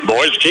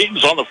Boys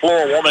teams on the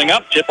floor warming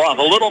up. Tip-off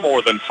a little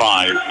more than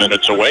 5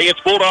 minutes away. It's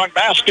Bulldog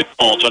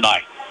basketball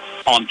tonight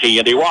on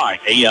KNDY,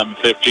 AM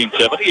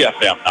 1570,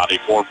 FM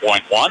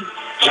 94.1.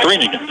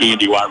 Streaming at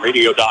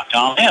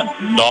KNDYradio.com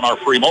and on our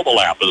free mobile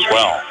app as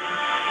well.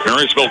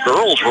 Marysville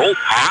girls roll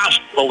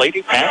past the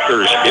Lady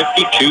Panthers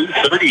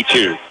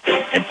 52-32,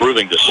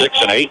 improving to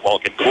 6-8, while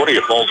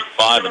Concordia falls to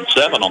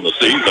 5-7 on the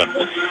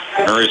season.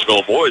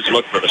 Marysville boys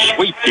look for the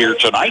sweep here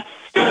tonight.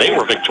 They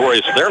were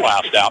victorious in their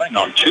last outing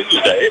on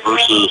Tuesday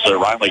versus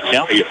Riley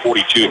County, a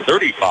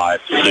 42-35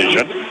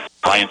 decision.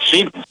 Brian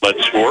Siemens led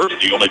scorers,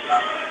 the only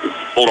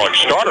Bulldog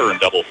starter in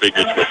double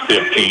figures with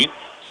 15.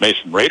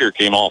 Mason Rader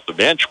came off the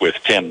bench with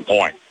 10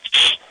 points.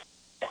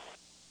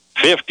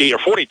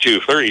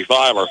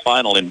 42-35, our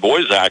final in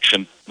boys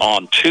action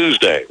on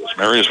Tuesday. It was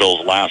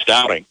Marysville's last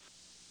outing.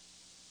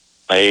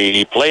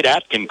 They played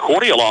at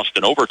Concordia, lost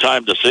an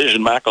overtime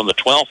decision back on the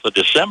 12th of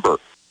December.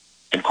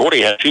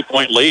 Concordia had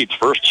 2-point leads,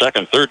 first,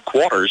 second, third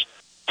quarters,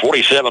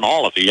 47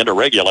 all at the end of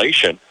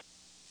regulation.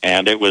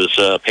 And it was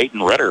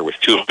Peyton Redder with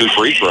two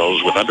free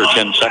throws with under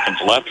 10 seconds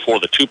left for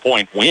the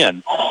 2-point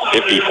win,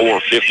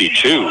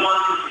 54-52.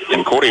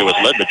 Concordia was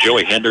led by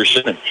Joey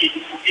Henderson and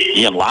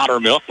Ian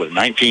Loudermilk with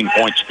 19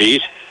 points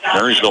apiece.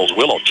 Marysville's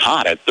Willow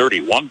Todd had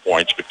 31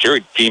 points, but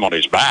carried the team on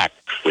his back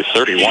with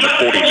 31 of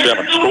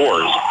 47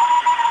 scores.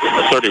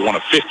 31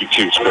 of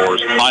 52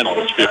 scores. The final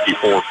was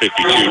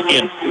 54-52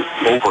 in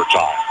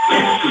overtime.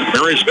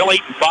 Marysville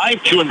 8-5,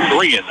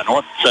 2-3 in the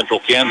North Central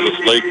Kansas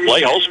League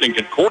play, hosting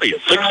Concordia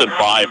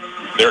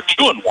 6-5. They're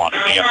 2-1 in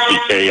the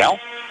MCKL.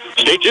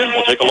 Stay tuned.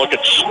 We'll take a look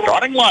at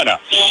starting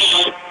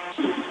lineups.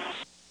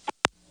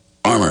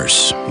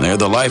 Farmers, they're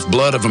the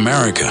lifeblood of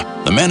America.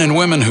 The men and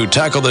women who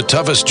tackle the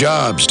toughest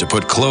jobs to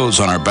put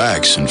clothes on our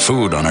backs and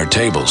food on our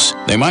tables.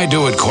 They might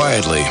do it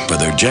quietly, but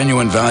their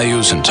genuine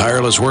values and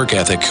tireless work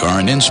ethic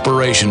are an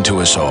inspiration to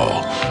us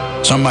all.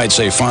 Some might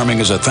say farming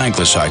is a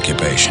thankless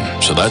occupation,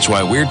 so that's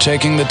why we're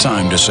taking the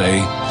time to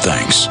say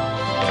thanks.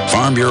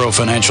 Farm Bureau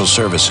Financial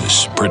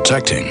Services,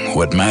 protecting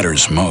what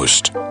matters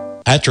most.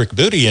 Patrick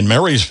Booty in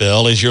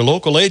Marysville is your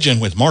local agent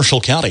with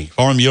Marshall County,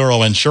 Farm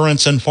Bureau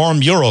Insurance, and Farm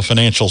Bureau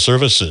Financial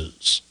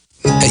Services.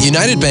 At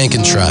United Bank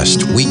 &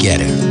 Trust, we get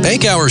it.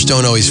 Bank hours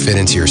don't always fit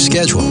into your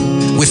schedule.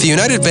 With the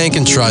United Bank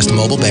 & Trust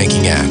mobile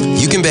banking app,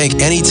 you can bank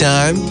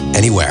anytime,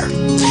 anywhere.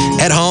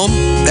 At home,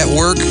 at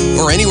work,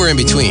 or anywhere in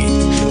between.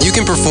 You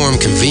can perform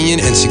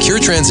convenient and secure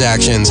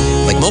transactions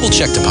like mobile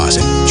check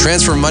deposit,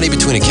 transfer money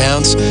between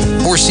accounts,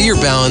 or see your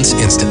balance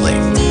instantly.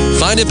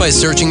 Find it by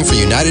searching for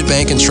United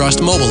Bank &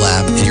 Trust mobile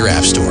app in your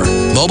app store.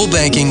 Mobile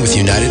banking with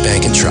United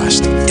Bank &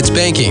 Trust. It's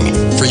banking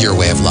for your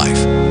way of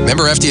life.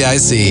 Member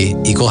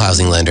FDIC, Equal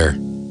Housing Lender.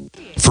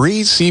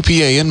 Free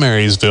CPA in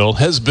Marysville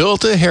has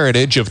built a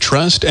heritage of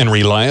trust and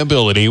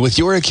reliability with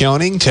your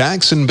accounting,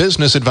 tax, and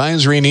business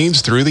advisory needs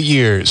through the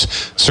years.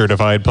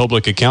 Certified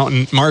public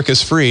accountant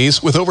Marcus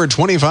Fries, with over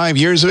 25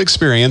 years of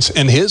experience,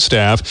 and his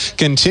staff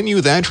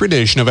continue that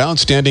tradition of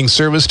outstanding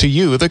service to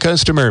you, the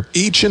customer,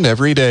 each and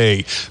every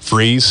day.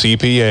 Free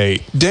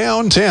CPA,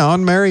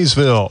 downtown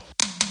Marysville.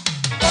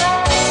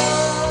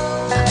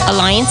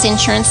 Alliance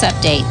Insurance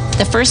Update.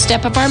 The first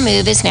step of our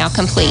move is now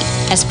complete.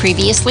 As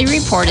previously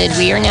reported,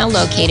 we are now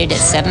located at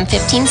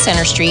 715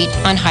 Center Street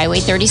on Highway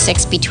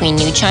 36 between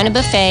New China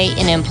Buffet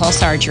and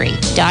Impulse Archery.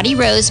 Dottie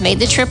Rose made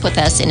the trip with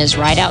us and is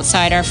right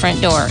outside our front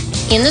door.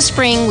 In the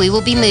spring, we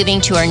will be moving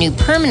to our new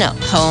permanent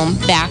home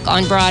back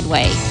on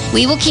Broadway.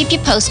 We will keep you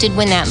posted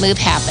when that move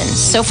happens.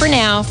 So for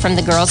now, from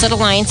the girls at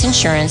Alliance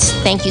Insurance,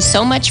 thank you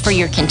so much for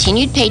your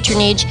continued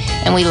patronage,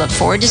 and we look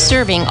forward to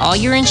serving all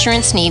your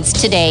insurance needs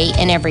today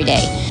and every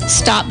day.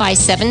 Stop by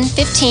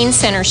 715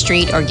 Center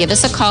Street or give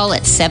us a call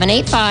at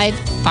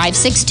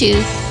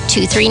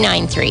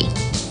 785-562-2393.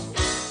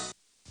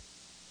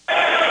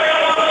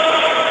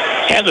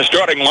 And the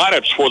starting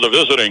lineups for the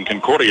visiting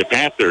Concordia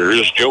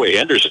Panthers. Joey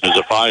Henderson is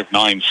a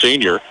 5'9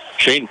 senior.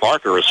 Shane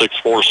Parker, a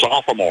 6'4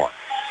 sophomore.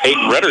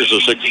 Peyton Redder's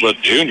a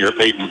 6' junior.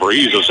 Peyton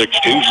Breeze, a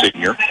 6'2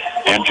 senior.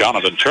 And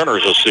Jonathan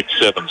Turner's a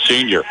 6'7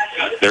 senior.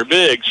 They're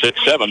big,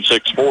 6'7",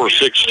 6'4",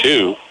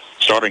 6'2.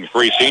 Starting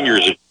three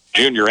seniors, a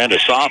junior and a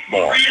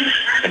sophomore.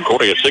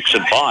 Concordia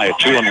 6-5,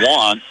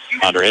 2-1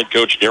 under head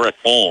coach Derek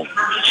Holmes.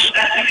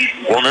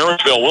 For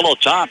Marysville, Willow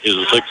Top is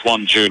a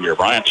 6'1 junior.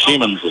 Bryant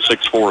Siemens, a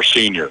 6'4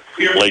 senior.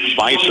 Blake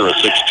Spicer, a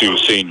 6'2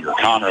 senior.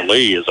 Connor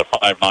Lee is a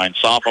 5'9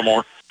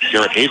 sophomore.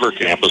 Garrett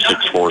Haverkamp, a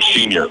 6'4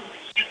 senior.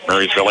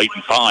 Marysville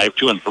 8-5,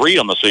 2-3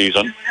 on the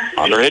season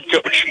under head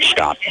coach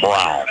Scott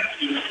Brown.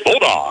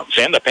 Bulldogs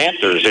and the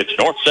Panthers. It's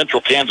North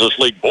Central Kansas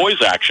League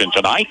boys action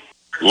tonight,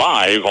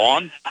 live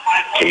on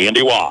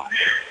KNDY.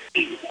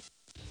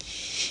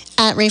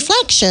 At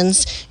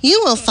Reflections,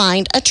 you will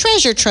find a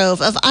treasure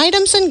trove of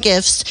items and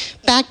gifts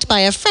backed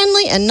by a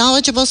friendly and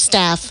knowledgeable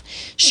staff.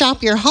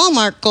 Shop your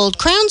Hallmark Gold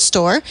Crown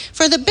store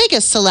for the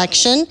biggest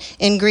selection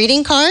in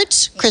greeting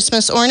cards,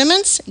 Christmas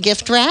ornaments,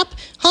 gift wrap,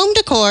 home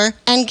decor,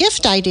 and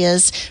gift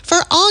ideas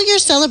for all your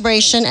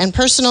celebration and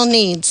personal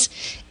needs.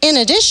 In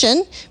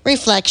addition,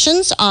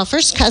 Reflections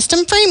offers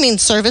custom framing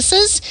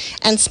services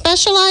and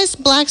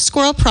specialized Black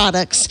Squirrel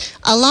products,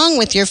 along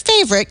with your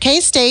favorite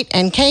K-State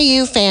and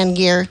KU fan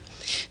gear.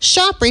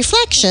 Shop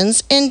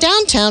Reflections in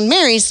downtown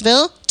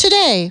Marysville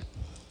today.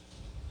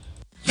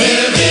 There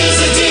is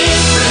a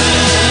difference.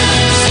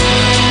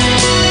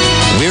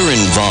 We're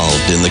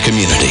involved in the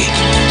community.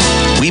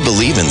 We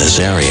believe in this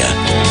area,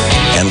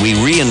 and we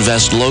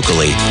reinvest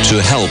locally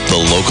to help the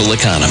local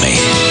economy.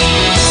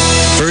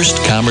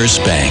 First Commerce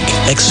Bank.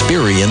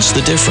 Experience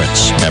the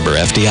difference. Member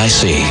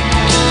FDIC.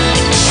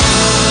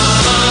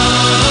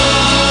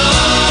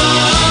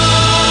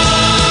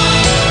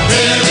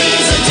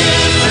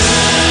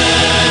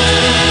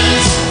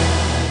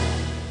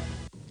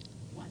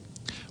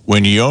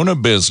 When you own a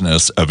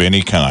business of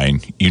any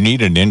kind, you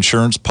need an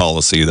insurance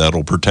policy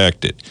that'll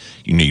protect it.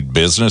 You need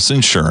business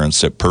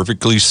insurance that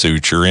perfectly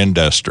suits your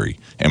industry,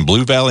 and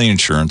Blue Valley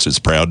Insurance is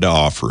proud to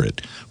offer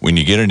it. When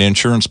you get an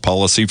insurance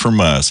policy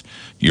from us,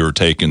 you're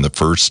taking the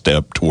first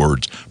step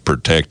towards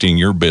protecting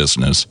your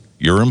business,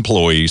 your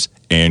employees,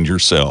 and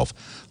yourself.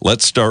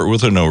 Let's start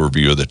with an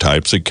overview of the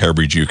types of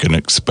coverage you can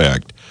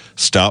expect.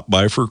 Stop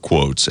by for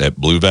quotes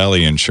at Blue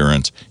Valley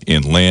Insurance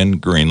in Lynn,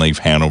 Greenleaf,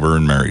 Hanover,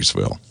 and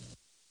Marysville.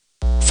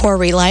 For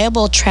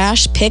reliable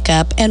trash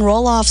pickup and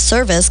roll-off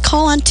service,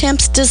 call on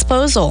Temps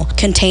Disposal.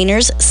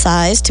 Containers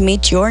sized to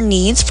meet your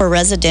needs for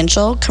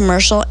residential,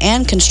 commercial,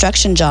 and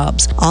construction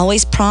jobs.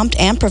 Always prompt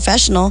and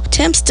professional,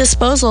 Temps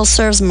Disposal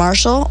serves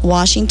Marshall,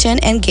 Washington,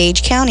 and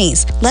Gage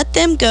counties. Let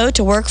them go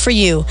to work for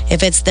you.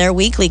 If it's their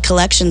weekly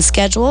collection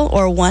schedule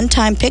or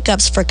one-time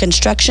pickups for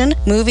construction,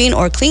 moving,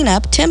 or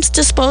cleanup, Temps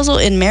Disposal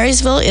in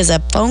Marysville is a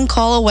phone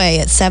call away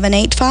at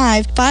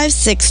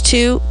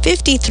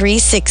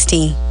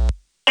 785-562-5360.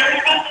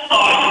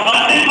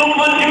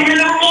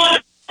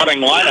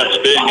 Starting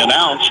lineups being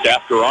announced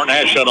after our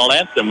national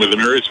anthem with the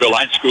Marysville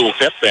High School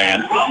Pep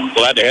Band.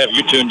 Glad to have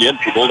you tuned in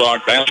for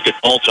Bulldog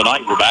basketball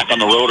tonight. We're back on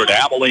the road at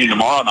Abilene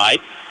tomorrow night.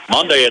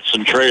 Monday at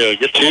Centralia,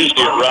 get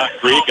Tuesday at Rock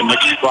Creek, and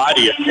next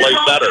Friday at Clay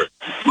Center.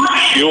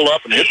 Fuel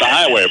up and hit the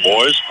highway,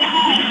 boys.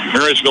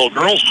 Marysville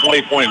girls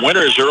 20-point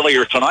winners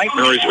earlier tonight.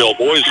 Marysville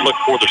boys look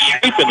for the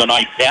sweep in the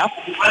nightcap.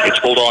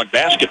 It's Bulldog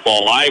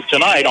basketball live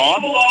tonight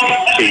on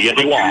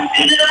KNDY.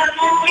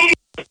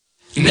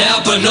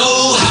 Napa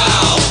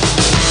know-how.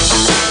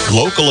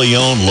 Locally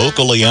owned,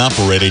 locally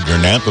operated, your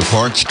Napa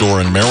Parts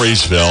store in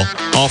Marysville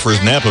offers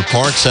Napa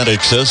parts and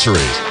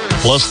accessories,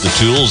 plus the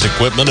tools,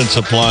 equipment, and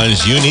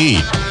supplies you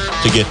need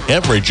to get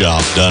every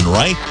job done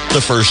right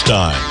the first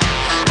time.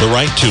 The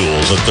right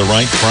tools at the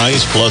right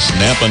price, plus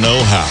Napa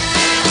know-how.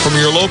 From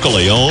your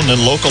locally owned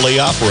and locally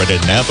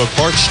operated Napa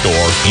Parts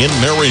store in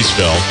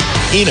Marysville,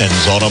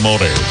 Enan's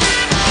Automotive.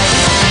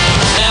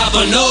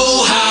 Napa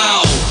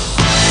know-how.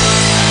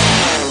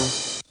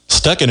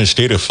 Stuck in a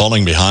state of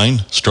falling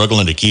behind,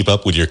 struggling to keep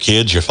up with your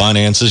kids, your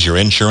finances, your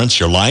insurance,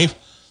 your life?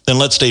 Then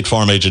let State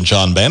Farm agent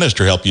John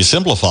Bannister help you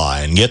simplify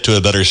and get to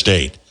a better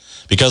state.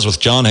 Because with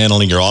John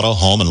handling your auto,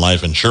 home, and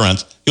life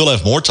insurance, you'll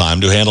have more time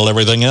to handle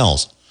everything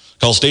else.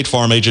 Call State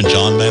Farm agent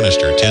John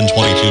Bannister,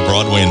 1022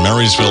 Broadway in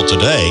Marysville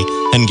today,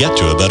 and get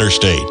to a better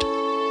state.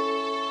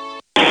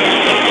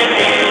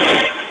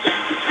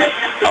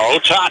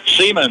 Otot,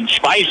 Seaman,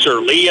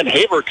 Spicer, Lee, and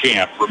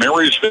Haverkamp for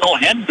Marysville,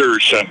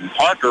 Henderson,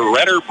 Parker,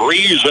 Redder,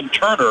 Breeze, and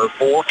Turner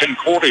for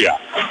Concordia.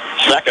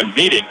 Second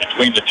meeting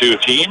between the two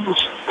teams.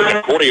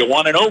 Concordia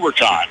won in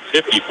overtime,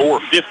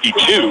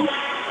 54-52,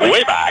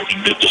 way back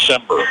into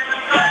December.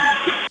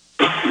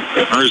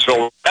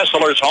 Marysville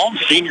Wrestlers home,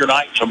 senior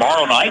night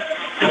tomorrow night.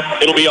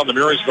 It'll be on the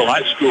Marysville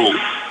High School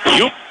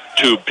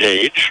YouTube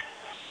page.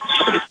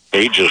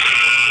 Pages.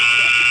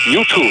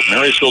 YouTube,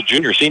 Marysville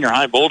Junior Senior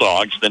High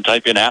Bulldogs, then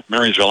type in at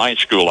Marysville High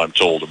School, I'm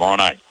told, tomorrow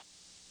night.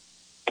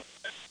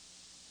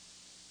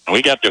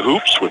 We got the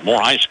hoops with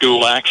more high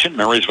school action.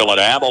 Marysville at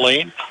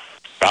Abilene.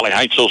 Valley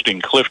Heights hosting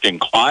Clifton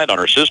Clyde on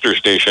our sister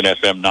station,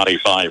 FM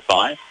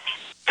 95.5.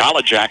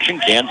 College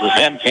action, Kansas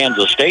and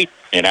Kansas State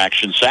in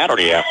action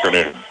Saturday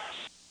afternoon.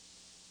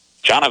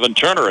 Jonathan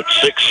Turner at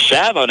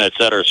 6'7" at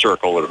center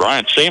circle with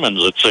Brian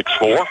Siemens at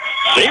 6'4".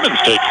 Siemens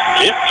takes a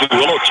hit to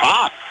Willow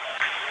Top.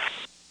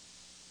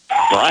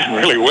 Brian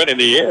really went in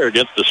the air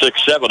against the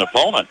 6'7"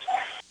 opponent.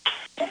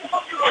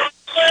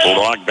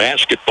 Bulldog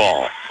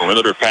basketball.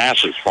 Perimeter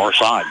passes, far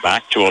side,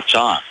 back to a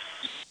top.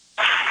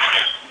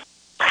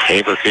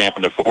 Haverkamp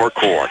in the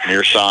forecourt,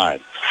 near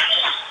side.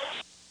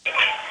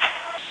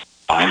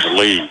 Finds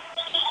Lee.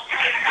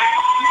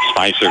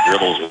 Spicer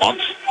dribbles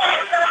once.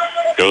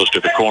 Goes to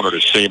the corner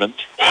to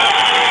Siemens.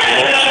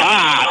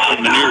 Hot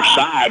from the near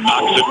side,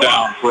 knocks it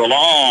down for a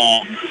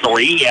long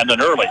three and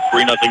an early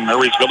 3-0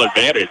 Marysville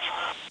advantage.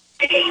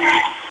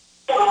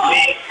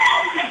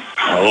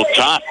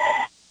 Top.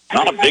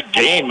 Not a big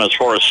game as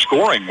far as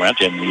scoring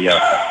went in the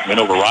win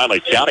over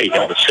Riley County,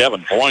 held to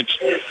 7 points.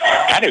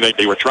 I kind of think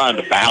they were trying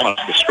to balance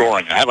the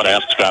scoring. I haven't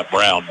asked Scott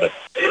Brown, but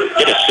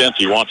get a sense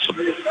he wants some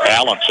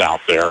balance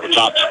out there.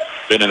 Top's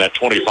been in that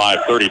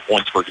 25, 30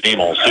 points per game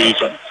all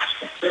season.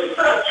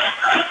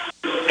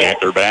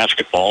 Panther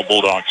basketball.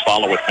 Bulldogs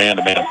follow with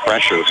man-to-man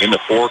pressure in the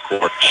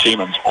forecourt.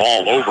 Siemens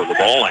all over the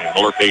ball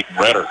handler, Peyton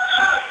Redder.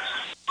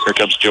 Here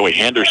comes Joey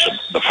Henderson,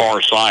 the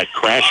far side,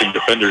 crashing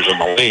defenders in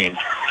the lane.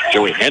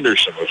 Joey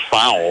Henderson was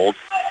fouled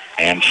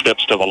and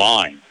steps to the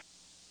line.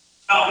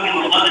 All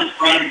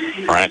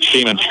right,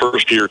 Siemens'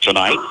 first year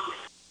tonight.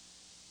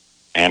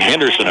 And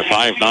Henderson, a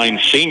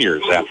 5'9" senior,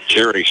 is at the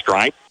charity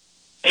stripe.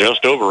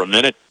 Just over a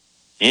minute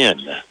in.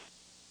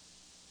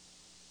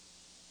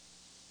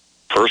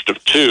 First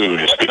of two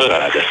is good,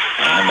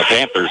 and the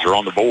Panthers are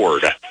on the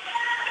board.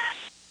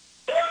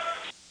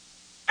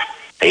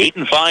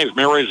 8-5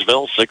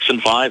 Marysville,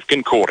 6-5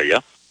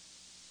 Concordia.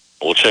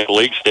 We'll check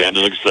league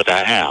standings at the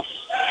half.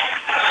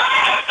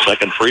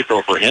 Second free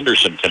throw for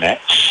Henderson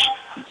connects.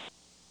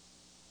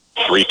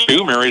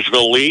 3-2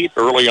 Marysville lead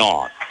early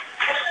on.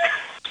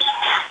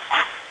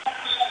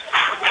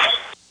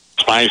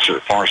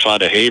 Spicer, far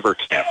side of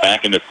Haverkamp,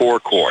 back into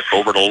forecourt,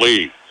 over to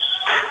Lee.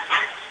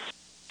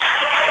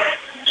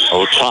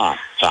 Otot,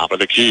 top of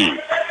the key.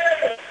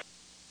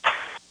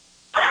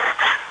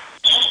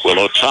 Will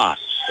Otot,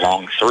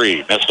 long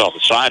three, missed off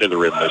the side of the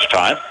rim this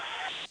time.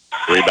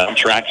 Rebound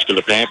tracks to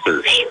the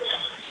Panthers.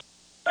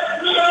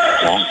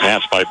 Long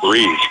pass by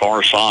Breeze,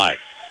 far side,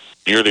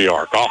 near the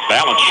arc. Off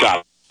balance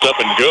shot, up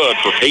and good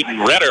for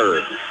Peyton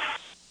Redder.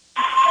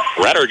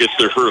 Redder gets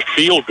their first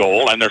field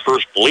goal and their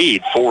first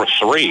lead,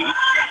 4-3,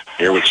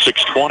 here with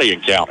 6:20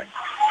 and counting.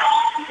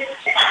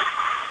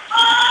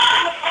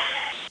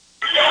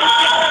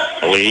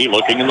 Lee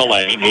looking in the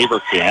lane.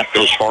 Haverkamp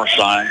goes far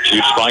side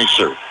to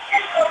Spicer.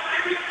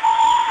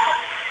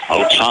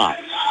 Otot,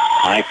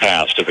 high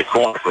pass to the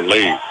corner for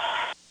Lee.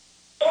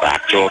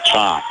 Back to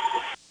Otot.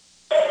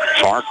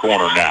 Far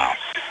corner now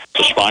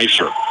to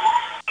Spicer.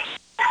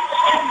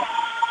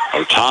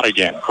 Otot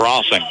again,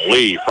 crossing.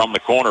 Lee from the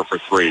corner for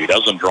three.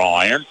 Doesn't draw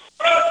iron.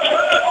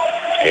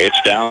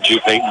 It's down to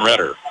Peyton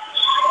Redder.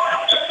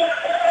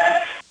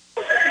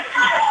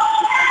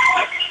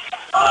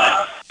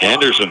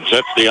 Henderson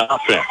sets the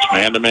offense.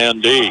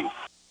 Man-to-man D.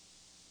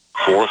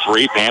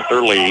 4-3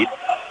 Panther lead.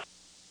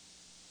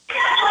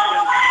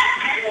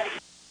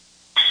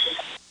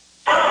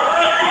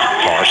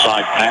 Far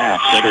side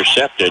pass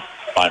intercepted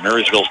by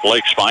Marysville's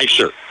Blake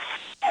Spicer.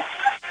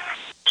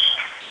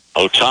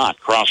 Otot,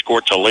 cross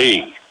court to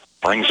Lee.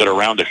 Brings it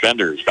around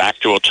defenders. Back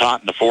to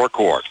Otot in the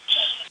forecourt.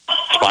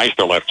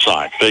 Spicer left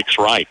side. Fakes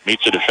right.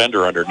 Meets a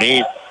defender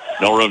underneath.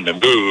 No room to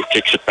move.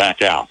 Kicks it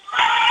back out.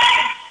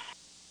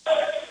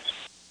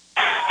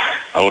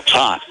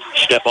 Otot,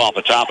 step off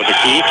the top of the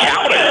key.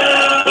 Counted.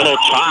 Little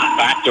Otot,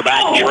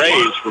 back-to-back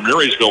trays for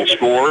Marysville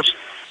scores.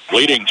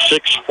 Leading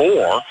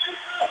 6-4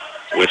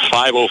 with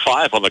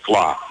 5:05 on the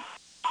clock.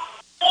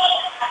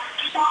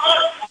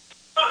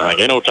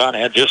 Again, Otot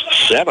had just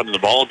 7 in the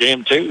ball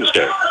game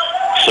Tuesday.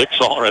 6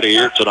 already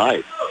here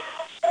tonight.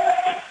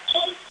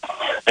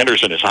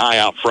 Henderson is high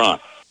out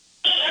front.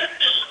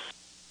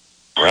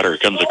 Redder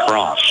comes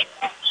across.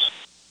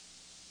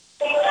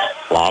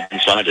 Lob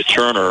inside to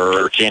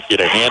Turner. Can't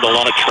get a handle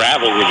on it.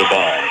 Travel with the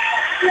ball.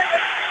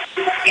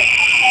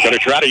 Going to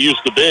try to use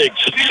the big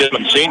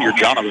 6'7" senior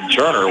Jonathan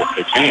Turner if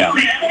they can.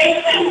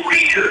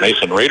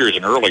 Mason Rader's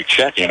an early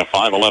check-in, a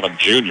 5'11"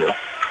 junior.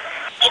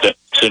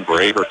 Steps in for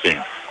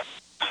Haverkamp.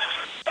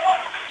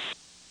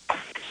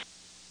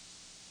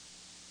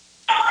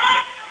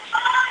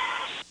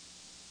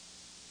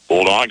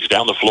 Bulldogs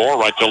down the floor,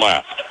 right to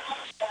left.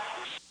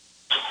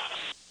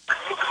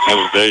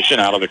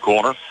 Hesitation out of the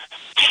corner.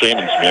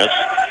 Siemens miss.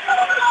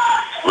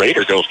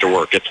 Rader goes to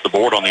work. Gets the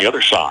board on the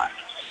other side.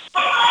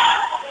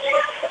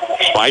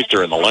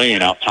 Spicer in the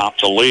lane, out top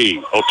to Lee.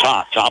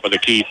 Otot, top of the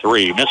key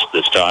three. Missed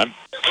this time.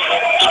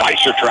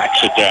 Spicer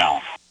tracks it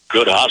down.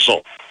 Good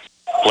hustle.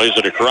 Plays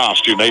it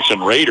across to Mason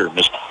Rader.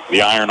 Missed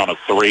the iron on a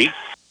three.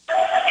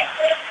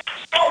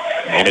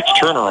 And it's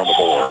Turner on the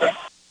board.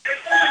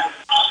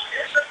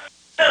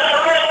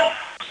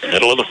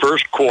 Middle of the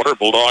first quarter,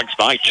 Bulldogs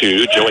by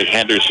 2. Joey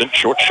Henderson,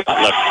 short shot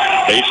left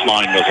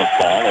baseline doesn't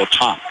fall.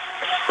 Otot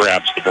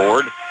grabs the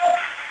board.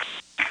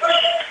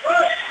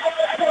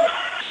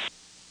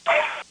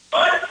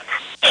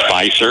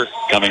 Spicer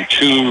coming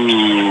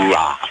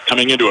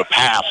into a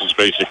pass is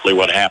basically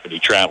what happened. He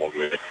traveled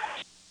with it.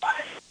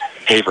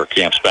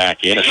 Haverkamp's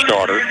back in, a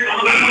starter.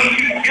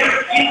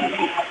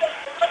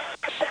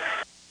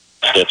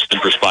 Steps in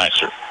for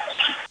Spicer.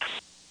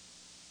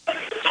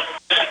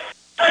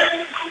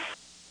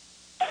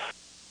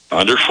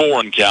 Under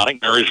 4 and counting.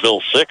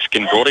 Marysville 6,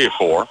 Concordia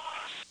 4.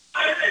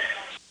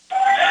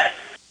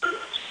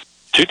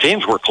 Two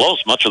teams were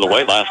close much of the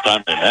way last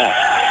time they met.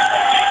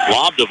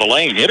 Lob to the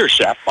lane,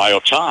 intercept by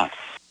Otot.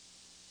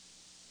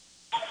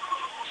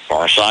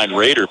 Far side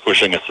Raider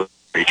pushing a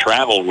three.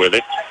 Traveled with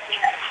it.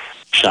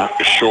 Shot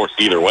was short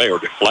either way or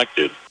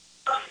deflected.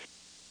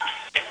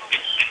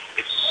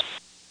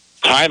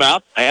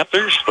 Timeout,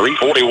 Panthers.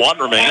 3:41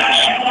 remains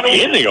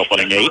in the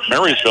opening 8.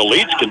 Marysville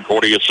leads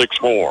Concordia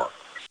 6-4.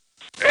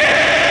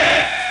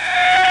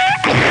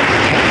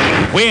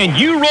 When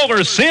you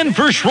rollers send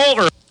for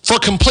Schroeder. For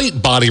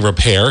complete body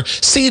repair,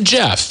 see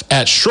Jeff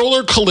at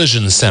Schroller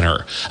Collision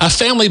Center. A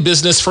family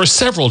business for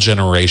several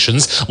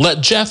generations,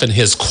 let Jeff and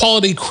his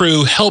quality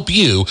crew help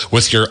you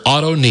with your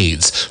auto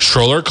needs.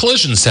 Schroller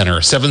Collision Center,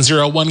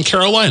 701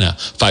 Carolina,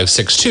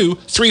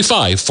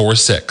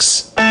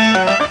 562-3546.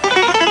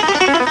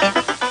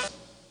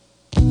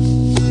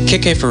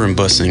 Kickafer and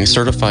Bussing,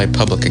 certified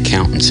public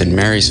accountants in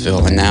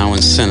Marysville and now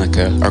in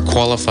Seneca, are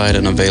qualified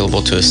and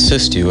available to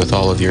assist you with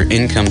all of your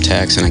income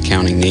tax and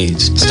accounting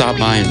needs. Stop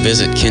by and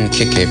visit Ken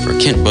Kickafer,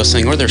 Kent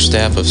Bussing, or their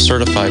staff of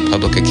certified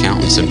public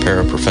accountants and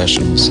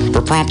paraprofessionals. For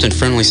prompt and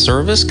friendly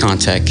service,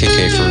 contact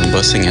Kickafer and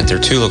Bussing at their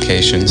 2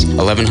 locations,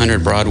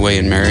 1100 Broadway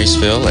in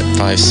Marysville at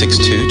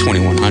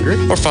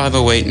 562-2100 or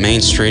 508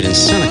 Main Street in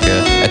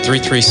Seneca at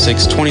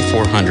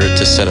 336-2400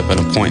 to set up an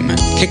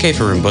appointment.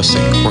 Kickafer and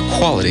Bussing, where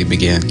quality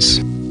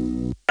begins.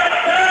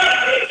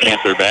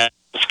 Panther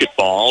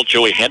basketball.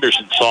 Joey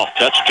Henderson soft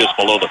touch just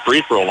below the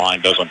free throw line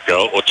doesn't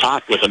go.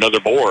 Otak with another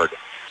board.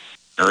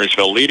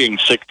 Marysville leading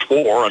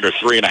 6-4 under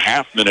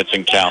 3.5 minutes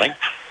and counting.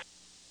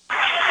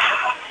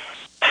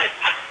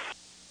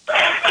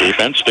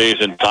 Defense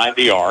stays inside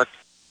the arc.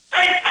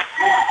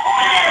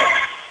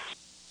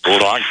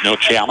 Bulldogs, no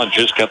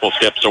challenges, couple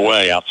steps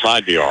away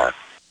outside the arc.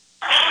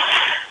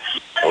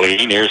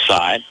 Lee near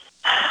side.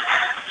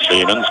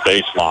 Stevens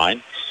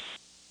baseline.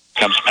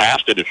 Comes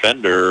past a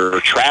defender,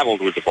 traveled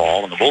with the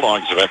ball, and the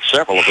Bulldogs have had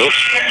several of those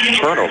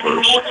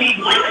turnovers.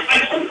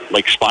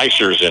 Blake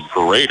Spicer's in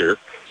for Raider.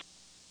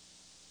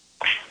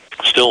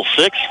 Still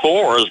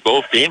 6-4 as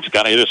both teams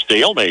kind of hit a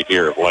stalemate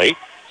here of late.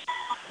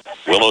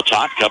 Willow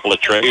Tot, couple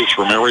of trays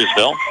for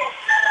Marysville.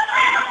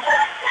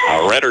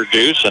 A Redder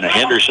deuce and a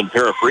Henderson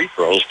pair of free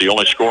throws, the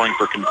only scoring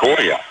for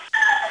Concordia.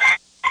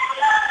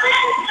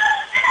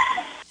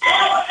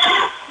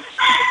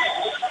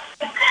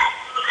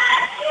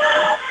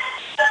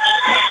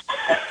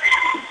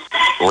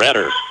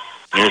 Redder,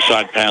 near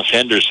side pass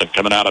Henderson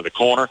coming out of the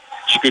corner,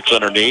 scoots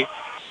underneath,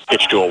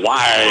 gets to a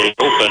wide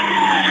open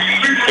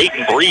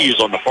Peyton Breeze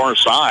on the far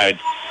side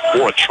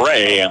for a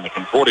tray, and the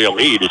Concordia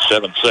lead is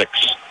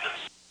 7-6.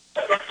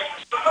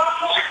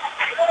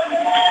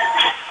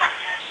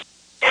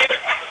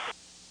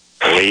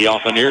 Lee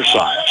off the near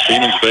side,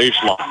 Siemens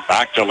baseline,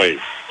 back to Lee.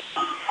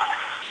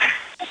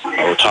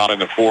 Otot in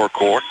the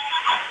forecourt.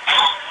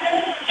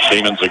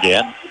 Siemens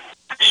again,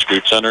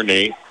 scoots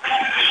underneath.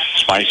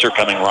 Spicer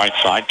coming right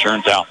side,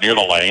 turns out near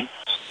the lane.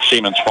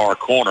 Siemens far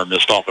corner,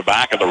 missed off the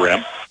back of the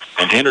rim,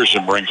 and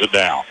Henderson brings it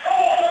down.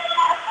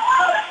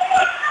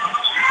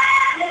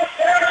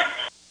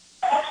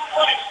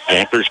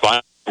 Panthers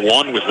by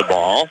 1 with the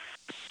ball.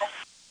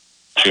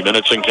 2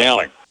 minutes and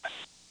counting.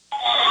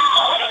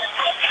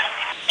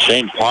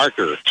 Shane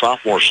Parker,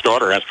 sophomore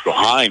starter, has to go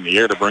high in the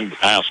air to bring the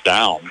pass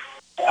down.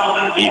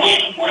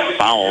 He's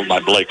fouled by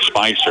Blake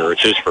Spicer.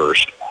 It's his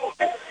first.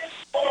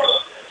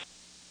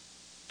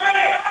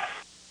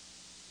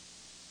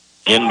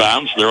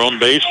 Inbounds their own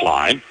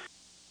baseline.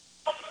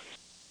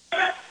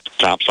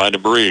 Top side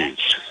of Breeze.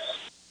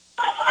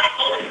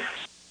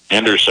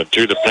 Henderson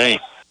to the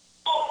paint.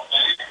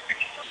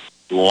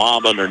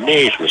 Lob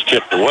underneath was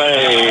tipped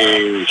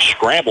away.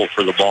 Scrambled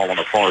for the ball on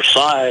the far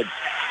side.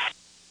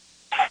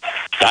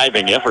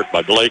 Diving effort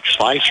by Blake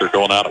Spicer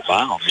going out of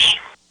bounds.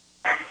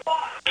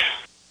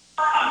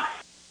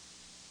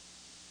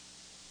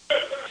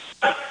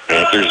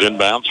 Panthers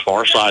inbounds,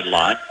 far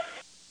sideline.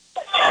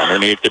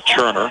 Underneath to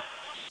Turner.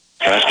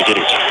 Tries to get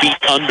his feet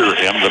under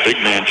him. The big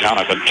man,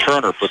 Jonathan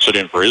Turner, puts it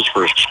in for his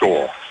first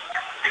score.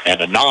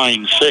 And a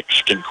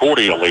 9-6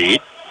 Concordia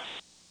lead.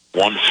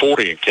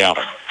 140 and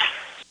counting.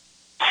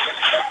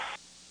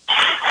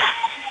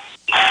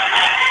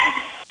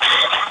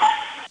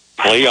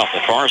 Play off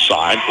the far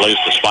side. Plays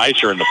to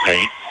Spicer in the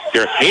paint.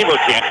 Garrett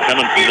Haverkamp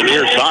coming from the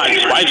near side.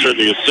 Spicer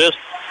the assist.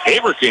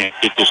 Haverkamp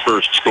gets his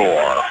first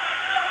score.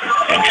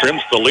 And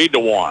trims the lead to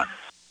 1.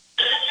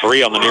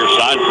 3 on the near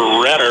side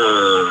for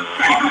Redder.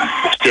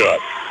 It's good.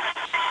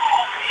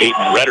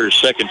 Peyton Redder's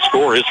second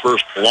score, his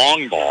first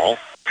long ball.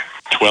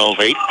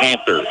 12-8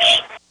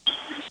 Panthers.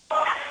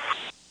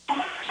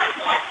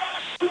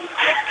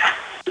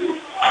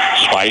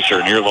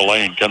 Spicer near the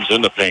lane, comes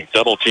in the paint.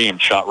 Double team,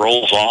 shot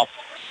rolls off.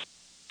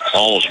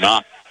 Ball is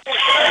knocked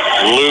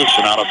loose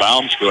and out of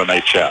bounds to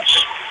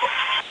MHS.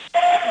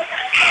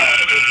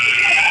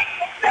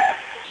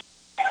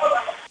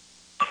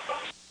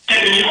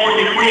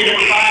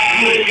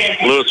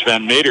 Lewis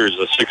Van Meter is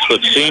a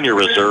 6-foot senior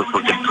reserve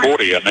for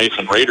Concordia.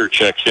 Nathan Rader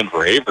checks in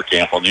for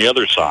Haverkamp on the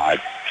other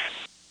side.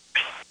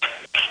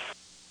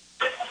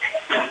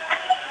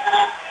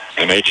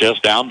 MHS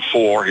down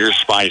 4. Here's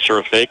Spicer,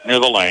 a fake near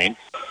the lane.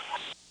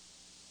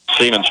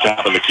 Siemens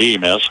top of the key,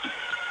 missed.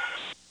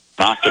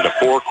 Knocked to the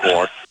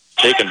forecourt,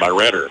 taken by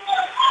Redder.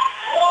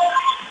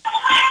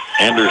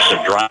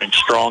 Henderson driving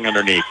strong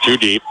underneath, too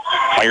deep.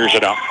 Fires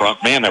it out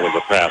front. Man, that was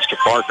a pass to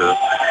Parker.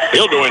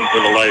 He'll go in for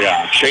the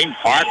layout. Shane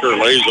Parker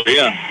lays it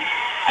in.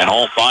 And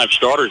all 5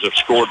 starters have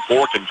scored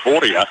for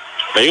Concordia.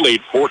 They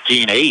lead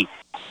 14-8.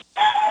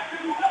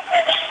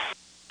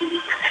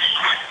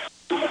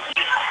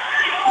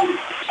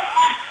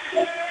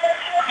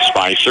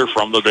 Spicer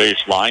from the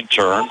baseline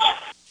turns,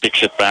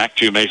 kicks it back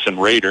to Mason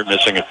Rader,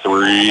 missing a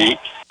three.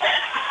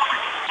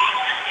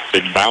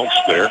 Big bounce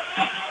there.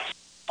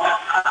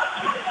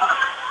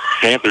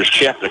 Panthers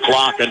check the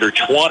clock under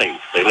 20.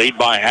 They lead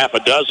by half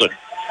a dozen.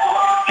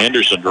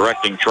 Henderson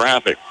directing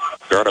traffic,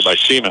 guarded by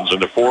Siemens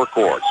in the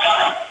forecourt.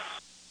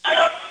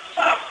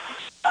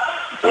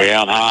 Way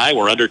out high,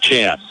 we're under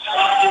 10.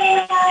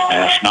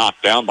 Pass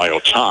knocked down by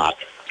Otat.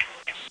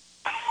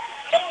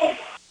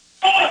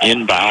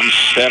 Inbound,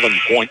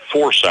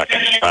 7.4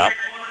 seconds left.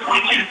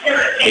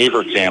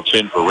 Haverkamp's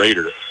in for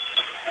Raider.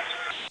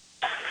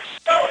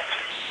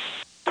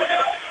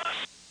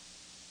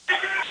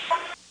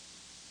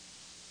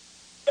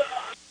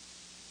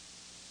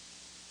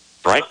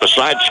 Right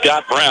beside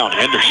Scott Brown,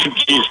 Henderson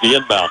keys the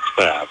inbound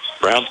pass.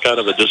 Brown's kind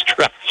of a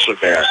distraction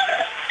there.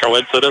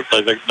 Coincidence?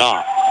 I think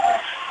not.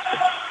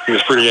 He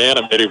was pretty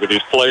animated with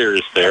his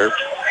players there.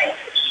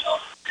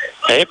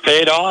 Hey, it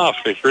paid off.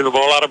 They threw the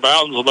ball out of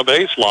bounds on the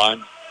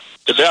baseline.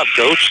 Good job,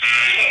 Coach.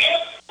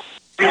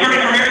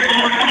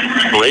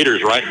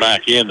 Raiders right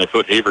back in. They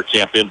put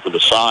Haverkamp in for the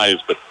size,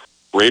 but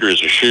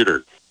Raiders a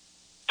shooter.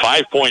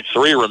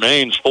 5.3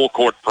 remains, full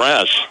court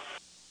press.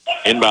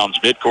 Inbounds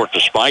midcourt to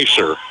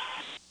Spicer.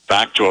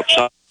 Back to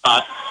Otat,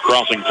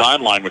 crossing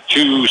timeline with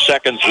 2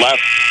 seconds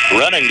left.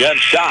 Running gun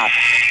shot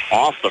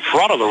off the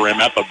front of the rim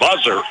at the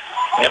buzzer.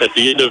 And at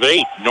the end of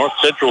 8, North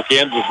Central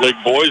Kansas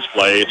League boys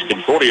play. It's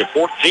Concordia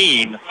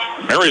 14,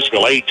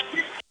 Marysville 8.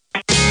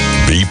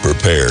 Be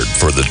prepared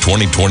for the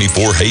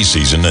 2024 hay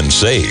season and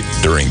save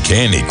during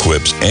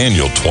KNDY's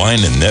annual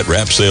twine and net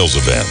wrap sales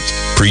event.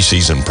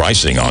 Preseason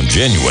pricing on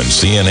genuine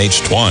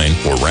CNH twine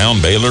for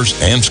round balers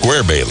and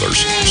square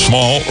balers,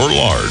 small or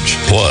large,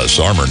 plus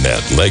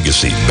ArmorNet,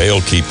 Legacy,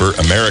 Balekeeper,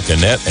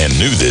 Americanet, and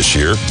new this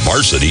year,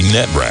 Varsity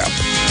Net Wrap.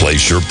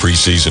 Place your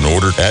preseason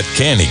order at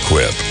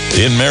KNDY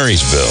in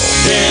Marysville.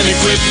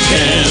 KNDY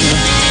can.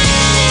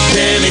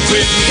 KNDY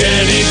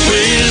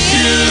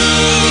you.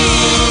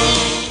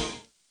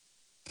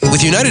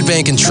 With United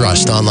Bank and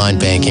Trust online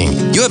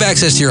banking, you have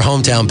access to your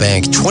hometown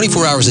bank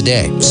 24 hours a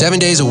day, 7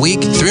 days a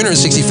week,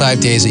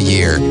 365 days a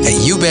year at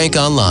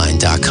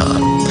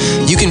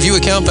ubankonline.com. You can view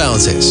account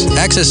balances,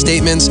 access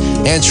statements,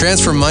 and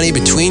transfer money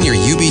between your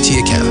UBT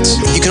accounts.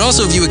 You can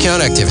also view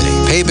account activity,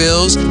 pay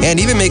bills, and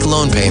even make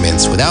loan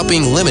payments without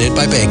being limited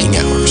by banking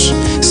hours.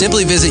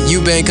 Simply visit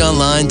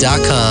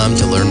ubankonline.com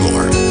to learn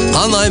more.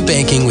 Online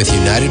banking with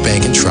United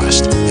Bank and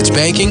Trust. It's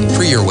banking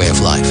for your way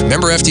of life.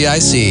 Member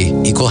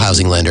FDIC, Equal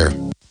Housing Lender.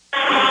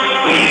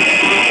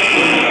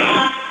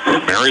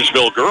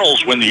 Marysville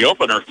girls win the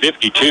opener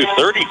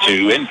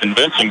 52-32 in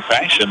convincing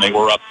fashion. They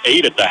were up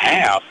 8 at the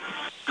half.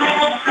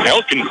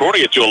 Held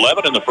Concordia to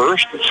 11 in the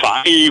first,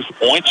 5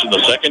 points in the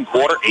second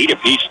quarter, 8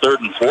 apiece third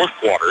and fourth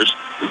quarters.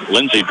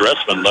 Lindsey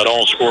Dressman led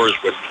all scorers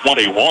with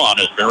 21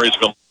 as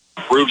Marysville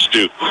improves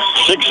to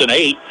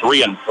 6-8,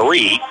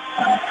 3-3.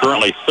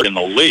 Currently third in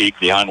the league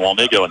behind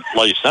Walnego and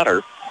Clay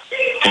Center.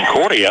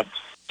 Concordia,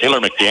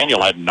 Taylor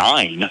McDaniel had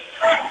 9.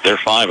 They're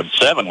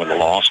 5-7 with a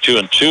loss,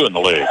 2-2 in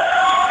the league.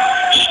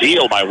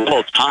 Steal by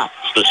Willow Top.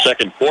 The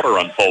second quarter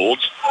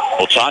unfolds.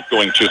 Otat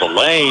going to the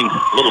lane,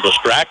 a little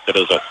distracted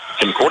as a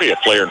Concordia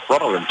player in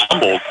front of him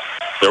tumbled.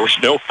 There was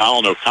no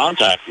foul, no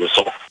contact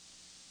whistle.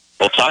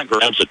 Otat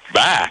grabs it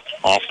back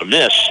off the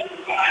miss.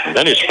 And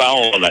then his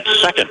foul on that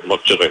second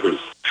look to the hoop.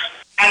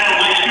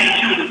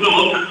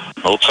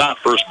 Otat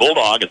first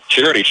Bulldog at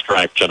charity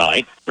stripe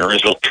tonight.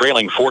 Marysville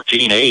trailing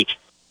 14-8.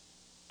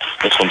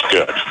 This one's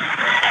good.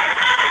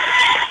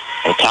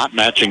 Otat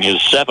matching his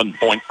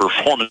 7-point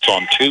performance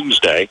on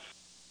Tuesday.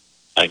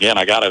 Again,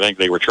 I got to think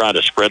they were trying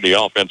to spread the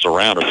offense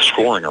around or the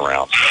scoring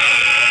around.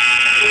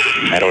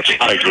 And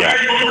Otat again,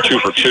 2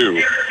 for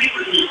 2.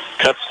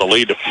 Cuts the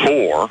lead to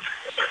 4.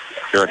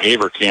 Here at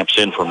Haverkamp's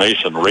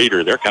information,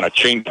 Raider, they're kind of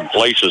changing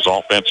places,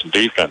 offense and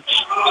defense.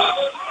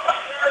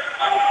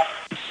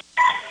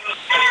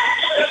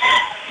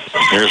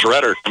 Here's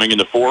Redder coming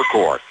into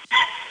forecourt.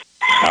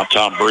 Now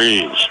Tom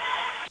Breeze.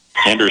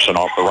 Henderson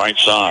off the right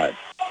side.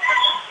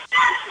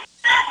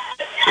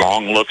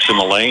 Long looks in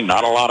the lane.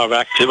 Not a lot of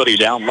activity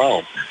down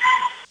low.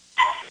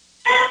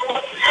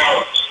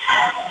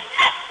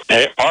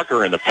 Hey,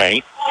 Parker in the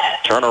paint.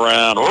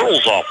 Turnaround,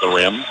 rolls off the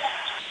rim.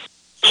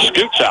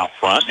 Scoots out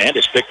front, and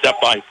is picked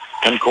up by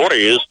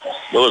Concordia's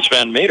Lewis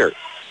Van Meter.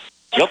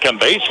 He'll come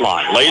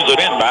baseline. Lays it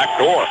in back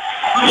door.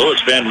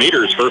 Lewis Van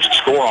Meter's first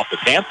score off the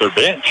Panther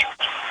bench.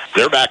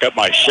 They're back up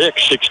by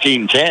 6,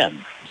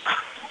 16-10.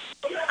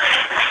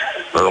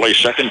 Early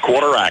second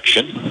quarter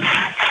action.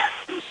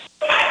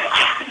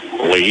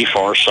 Lee,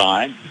 far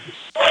side.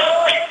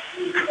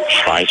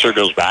 Spicer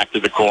goes back to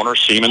the corner.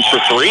 Siemens for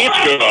 3. It's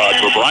good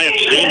for Bryant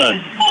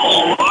Siemens.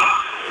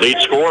 Lead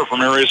scorer for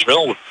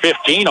Marysville with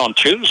 15 on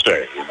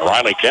Tuesday in the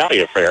Riley County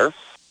affair.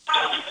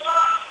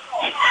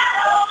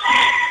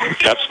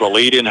 Cuts the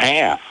lead in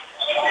half.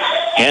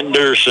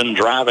 Henderson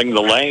driving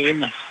the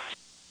lane.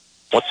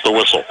 What's the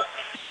whistle?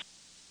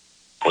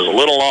 Was a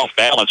little off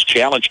balance,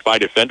 challenged by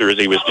defenders.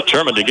 He was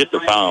determined to get the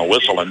final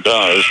whistle and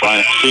does.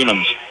 Bryant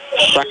Siemens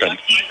second.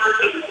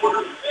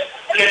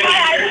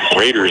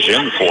 Raiders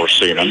in for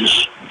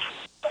Siemens.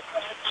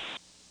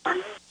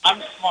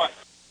 I'm smart.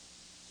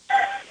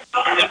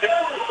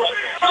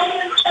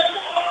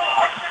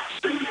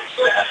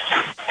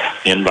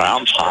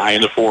 Inbounds high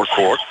in the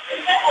forecourt.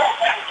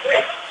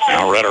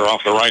 Now Redder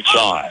off the right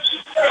side.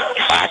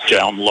 Back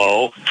down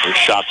low. His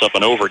shot's up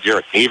and over.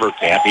 Garrett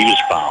Haverkamp. He was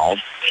fouled.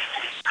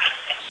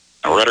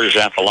 Redder's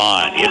at the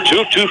line. He had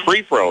 2 of 2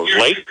 free throws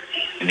late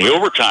in the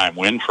overtime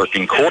win for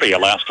Concordia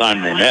last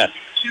time they met.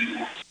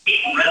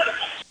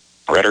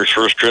 Redder's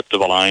first trip to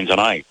the line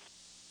tonight.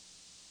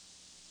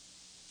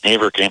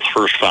 Haverkamp's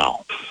first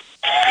foul.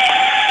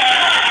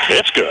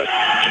 It's good.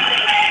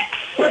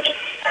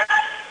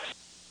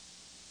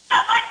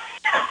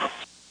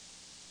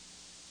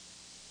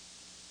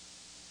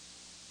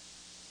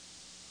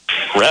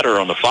 Redder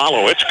on the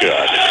follow. It's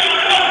good.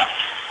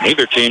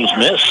 Neither team's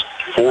missed.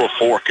 4 of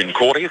 4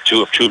 Concordia,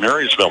 2 of 2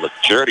 Marysville at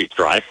the charity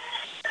stripe.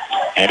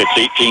 And it's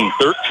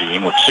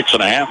 18-13 with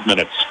 6.5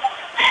 minutes.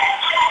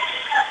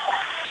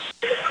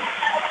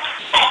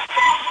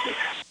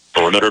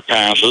 Perimeter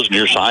passes,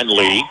 near side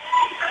Lee.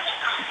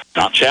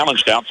 Not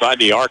challenged outside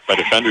the arc by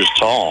defenders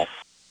Tall.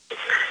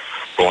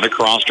 Going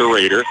across to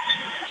Raider.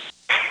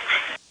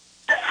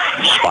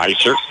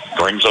 Spicer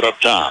brings it up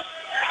top.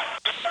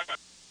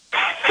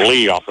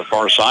 Lee off the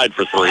far side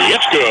for 3.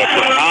 It's good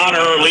for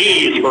Connor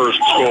Lee's first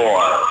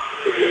score.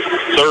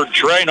 Third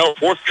tray, no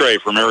fourth tray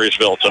for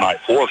Marysville tonight.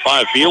 4 of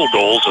 5 field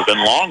goals have been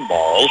long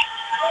balls.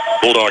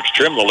 Bulldogs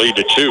trim the lead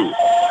to 2.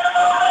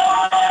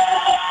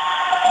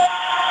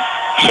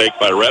 Fake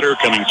by Redder,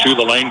 coming to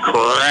the lane,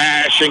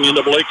 crashing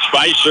into Blake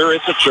Spicer.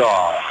 It's a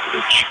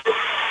charge.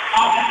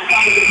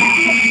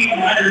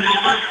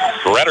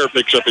 Redder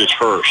picks up his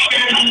first.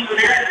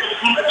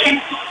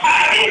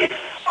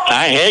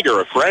 Ty Hager,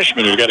 a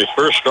freshman who got his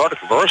first start at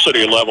the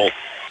varsity level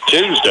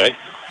Tuesday,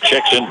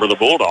 checks in for the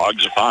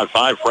Bulldogs, a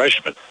 5'5"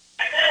 freshman.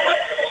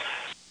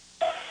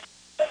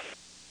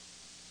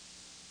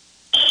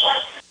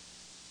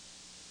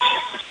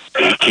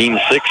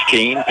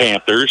 (18-16)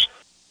 Panthers.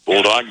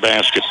 Bulldog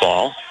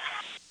basketball.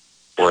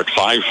 We're at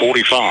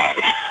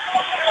 5:45.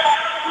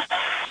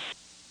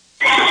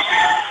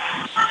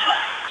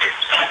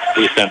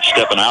 Defense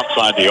stepping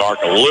outside the arc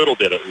a little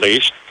bit at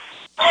least.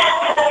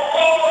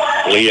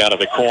 Lee out of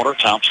the corner,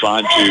 top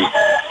side to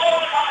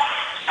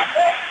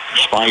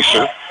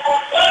Spicer.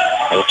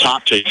 The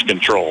top takes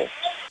control.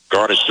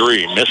 Guarded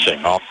 3,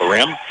 missing off the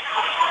rim.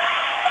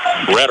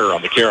 Redder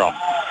on the carry.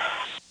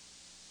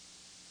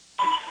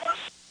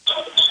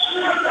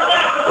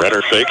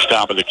 Redder fakes,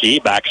 top of the key,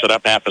 backs it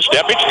up half a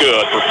step. It's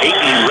good for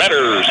Peyton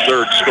Redder's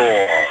third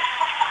score.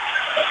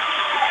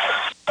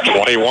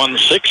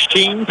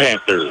 21-16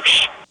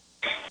 Panthers.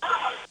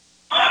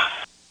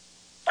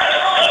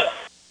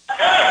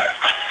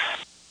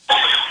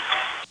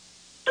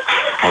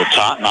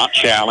 Otot not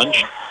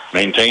challenged.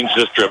 Maintains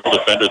this dribble.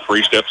 Defender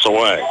 3 steps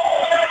away.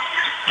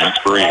 That's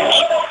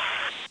Breeze.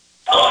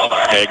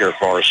 Hager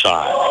far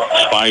side.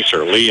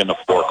 Spicer, Lee in the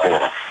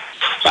forecourt.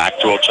 Back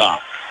to Otot.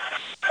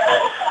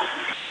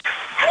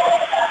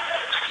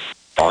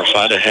 Far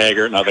side to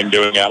Hager. Nothing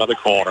doing out of the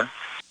corner.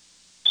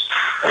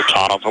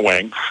 Otot off the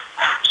wing.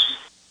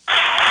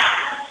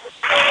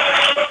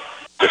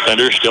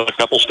 Defender still a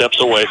couple steps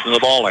away from the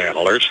ball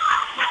handlers.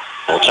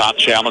 Otot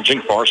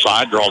challenging, far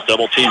side, draws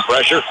double team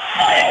pressure.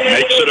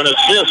 Makes it an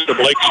assist to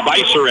Blake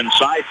Spicer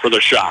inside for the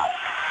shot.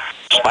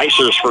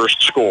 Spicer's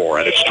first score,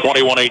 and it's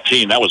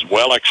 21-18. That was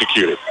well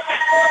executed.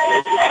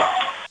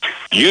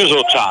 Use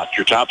Otot,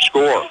 your top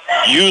scorer.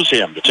 Use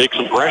him to take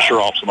some pressure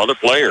off some other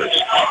players.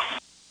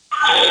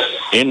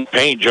 In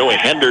paint, Joey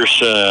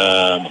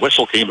Henderson.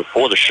 Whistle came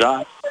before the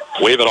shot.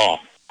 Wave it off.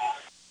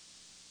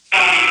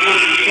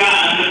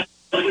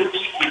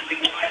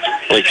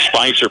 Blake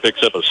Spicer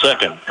picks up a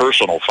second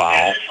personal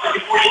foul.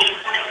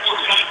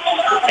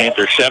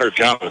 Panther center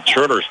Jonathan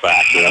Turner's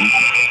back in.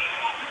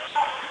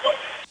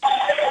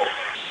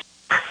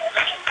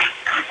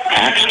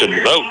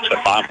 Paxton Vogt, the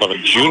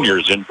 5'11"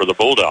 juniors, in for the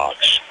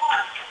Bulldogs.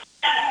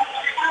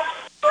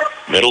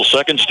 Middle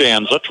second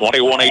stanza,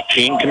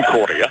 21-18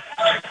 Concordia.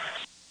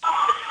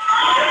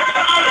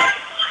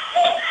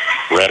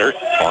 Redder,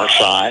 far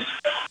side.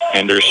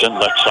 Henderson,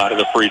 left side of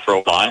the free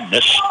throw line.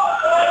 Miss.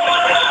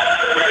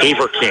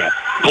 Haverkamp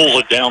pulls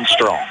it down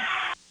strong.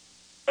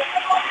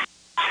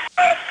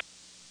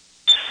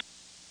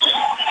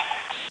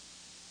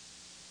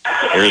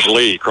 Here's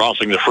Lee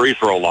crossing the free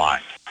throw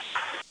line.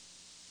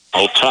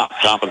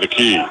 Top of the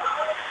key.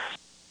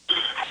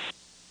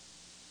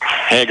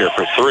 Hager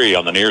for 3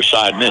 on the near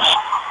side, miss.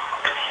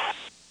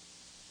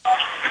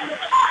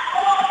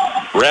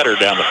 Redder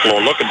down the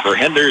floor looking for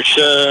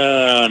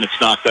Henderson. It's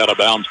knocked out of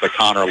bounds by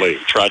Connor Lee.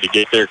 Tried to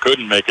get there,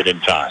 couldn't make it in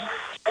time.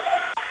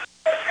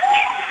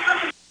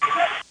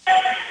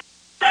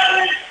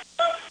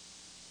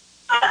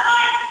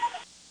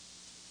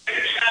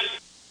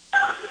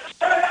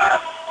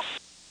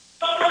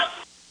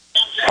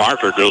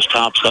 Parker goes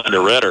top side to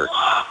Redder.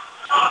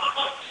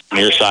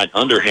 Near side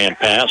underhand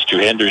pass to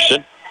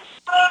Henderson.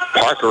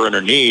 Parker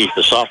underneath.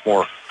 The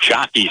sophomore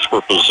jockeys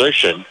for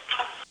position.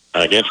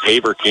 against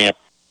Haberkamp.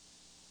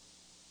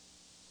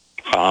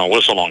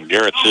 Whistle on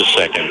Garrett's his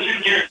second.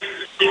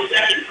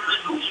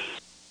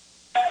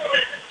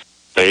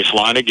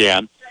 Baseline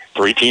again.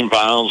 3 team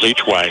fouls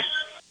each way.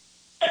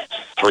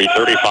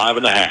 3:35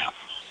 in the half.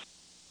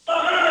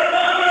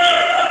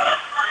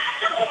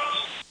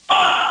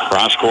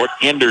 Cross court,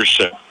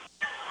 Henderson.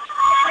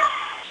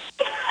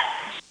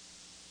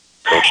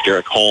 Coach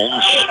Derek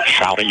Holmes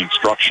shouting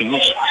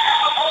instructions.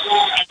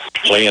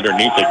 Play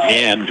underneath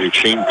again to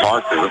Shane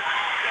Parker.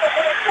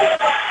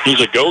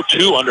 He's a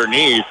go-to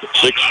underneath,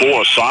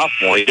 6'4",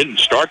 sophomore. He didn't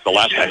start the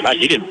last time back.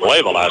 He didn't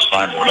play the last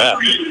time we met.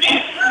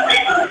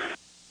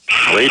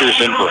 Raiders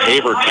in for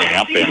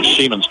Haberkamp, and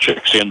Siemens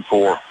checks in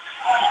for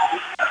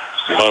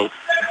Vogt.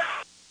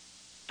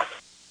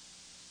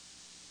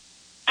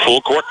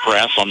 Full court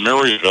press on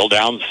Marysville,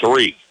 down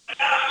 3.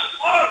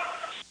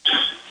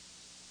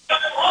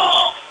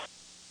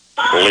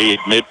 Lead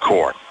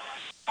midcourt.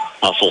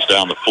 Hustles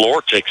down the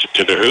floor, takes it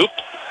to the hoop.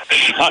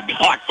 Shot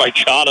blocked by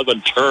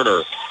Jonathan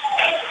Turner.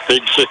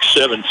 Big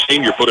 6'7"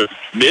 senior put a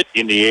mitt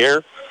in the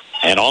air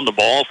and on the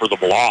ball for the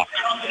block.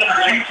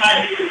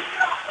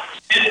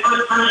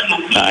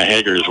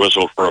 Hager's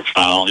whistled for a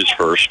foul, his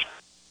first.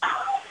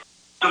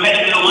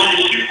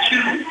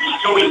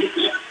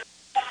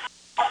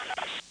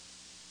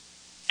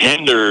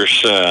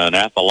 Henderson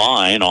at the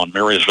line on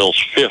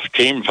Marysville's 5th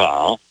team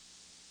foul.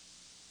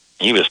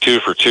 He was 2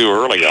 for 2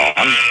 early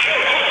on.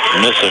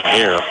 Missing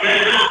here.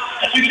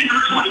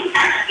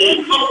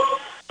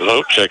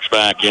 Vogt checks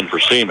back in for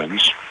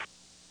Siemens.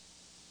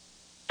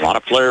 A lot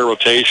of player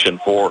rotation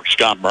for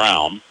Scott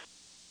Brown.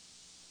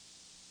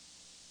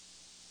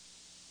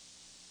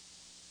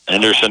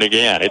 Henderson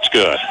again. It's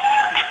good.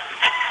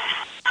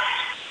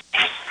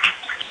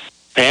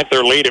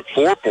 Panther lead at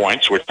 4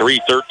 points with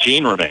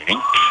 3:13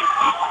 remaining.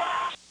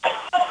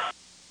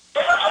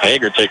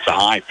 Hager takes a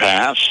high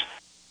pass,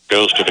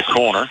 goes to the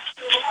corner,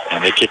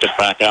 and they kick it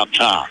back out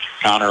top.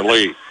 Connor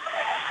Lee.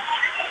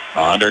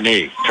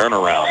 Underneath,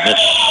 turnaround. Miss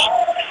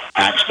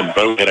Paxton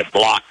Vogt had it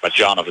blocked by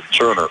Jonathan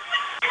Turner.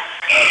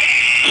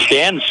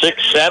 Stand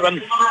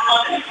 6'7".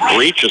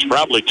 Reach is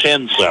probably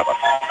 10'7".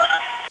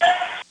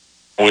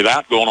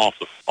 Without going off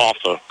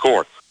the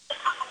court.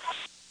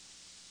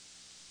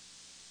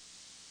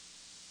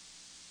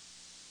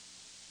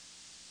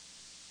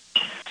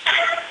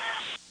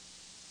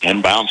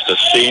 Inbounds to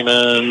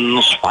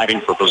Siemens,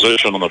 fighting for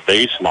position on the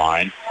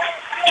baseline.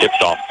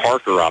 Tipped off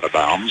Parker out of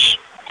bounds.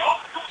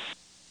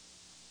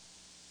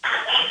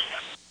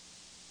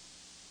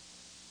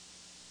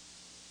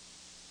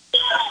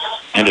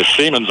 Into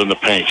Siemens in the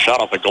paint.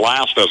 Shot off the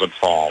glass, doesn't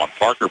fall, and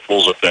Parker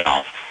pulls it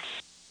down.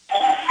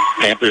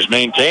 Panthers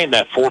maintain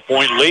that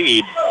 4-point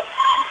lead.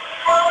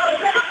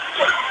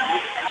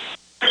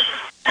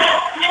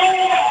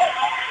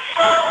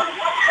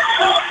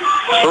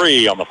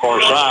 Three on the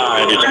far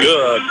side is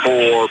good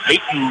for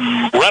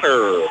Peyton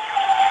Redder.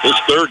 His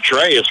 3rd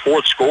tray, his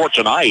 4th score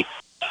tonight.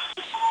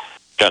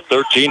 Got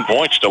 13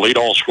 points to lead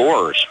all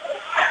scorers.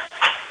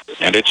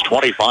 And it's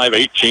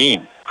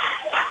 25-18.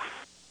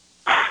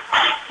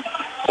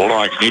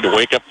 Bulldogs need to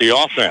wake up the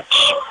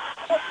offense.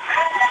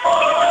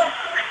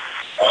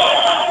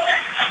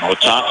 The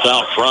top's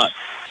out front.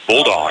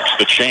 Bulldogs,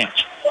 the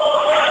chance.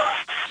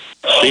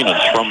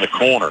 Siemens from the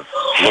corner.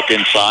 Look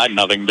inside,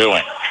 nothing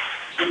doing.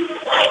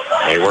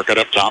 They work it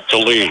up top to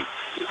Lee.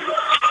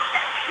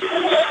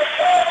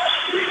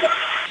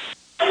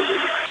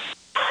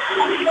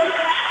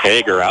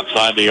 Hager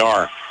outside the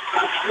arc.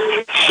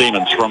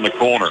 Siemens from the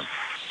corner.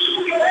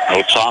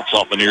 No tops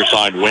off the near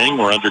side wing.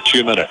 We're under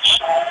 2 minutes.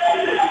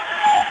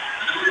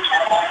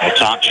 The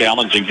top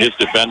challenging his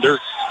defender.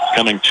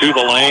 Coming to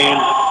the lane.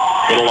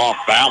 Little off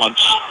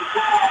balance.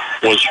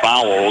 Was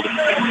fouled.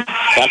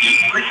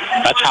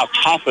 That's how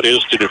tough it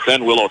is to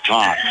defend Willow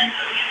Todd.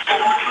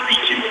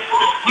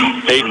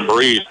 Hayden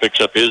Breeze picks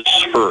up his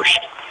first,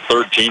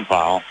 3rd team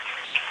foul.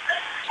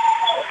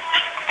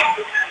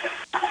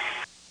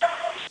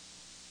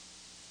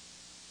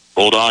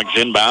 Bulldogs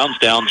inbounds,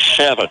 down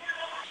 7.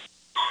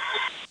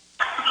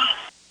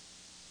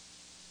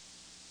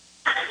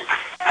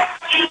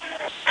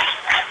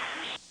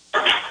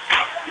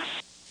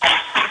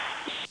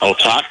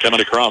 Otot coming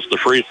across the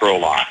free throw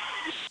line.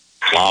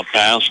 Lob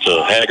pass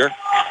to Hager.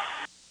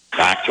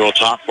 Back to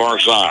Otot far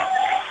side.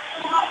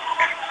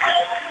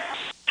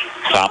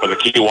 Top of the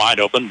key wide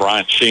open.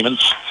 Brian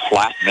Siemens,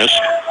 flat missed.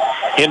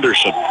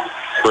 Henderson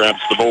grabs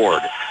the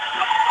board.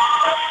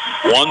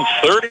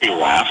 1:30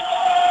 left.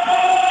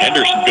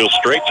 Henderson goes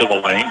straight to the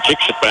lane,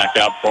 kicks it back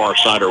out far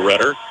side of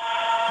Redder.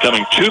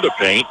 Coming to the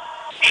paint.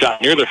 Shot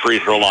near the free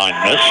throw line,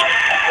 missed.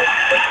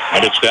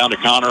 And it's down to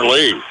Connor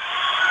Lee.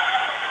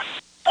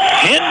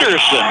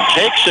 Henderson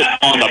takes it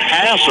on the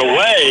pass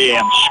away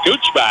and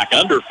scoots back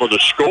under for the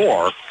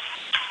score.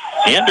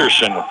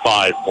 Henderson with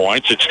 5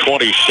 points. It's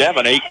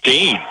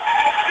 27-18.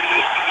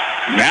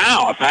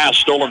 Now a pass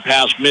stolen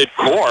past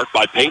midcourt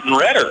by Peyton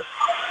Redder.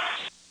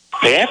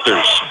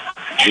 Panthers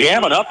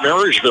jamming up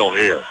Marysville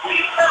here.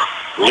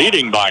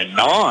 Leading by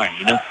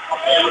 9.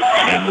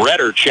 And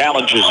Redder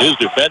challenges his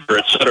defender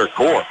at center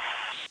court.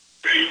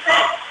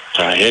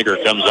 Hager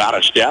comes out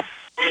of step.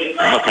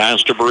 And the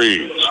pass to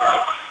Breeze.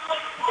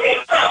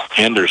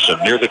 Henderson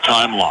near the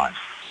timeline.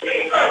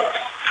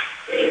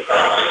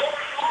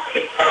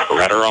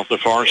 Redder off the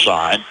far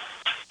side.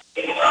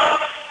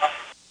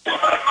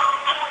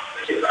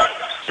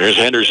 Here's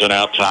Henderson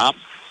out top.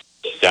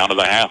 Down to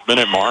the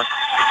half-minute mark.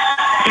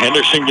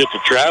 Henderson gets a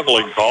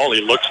traveling call.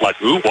 He looks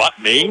like, ooh, what,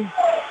 me?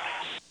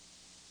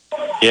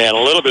 He had a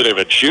little bit of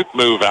a juke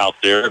move out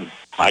there.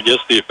 I guess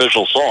the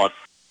official saw it.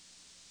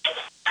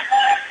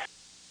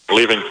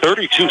 Leaving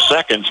 32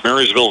 seconds,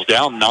 Marysville's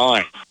down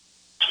 9.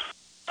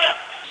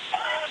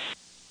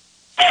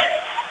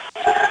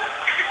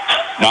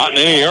 Not in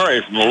any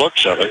hurry from the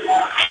looks of it.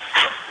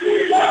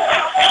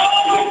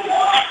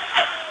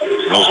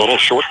 Those little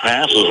short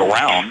passes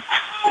around.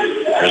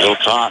 There's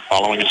Otot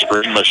following a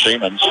sprint by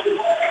Siemens.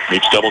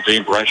 Meets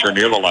double-team pressure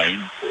near the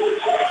lane.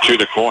 To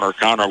the corner,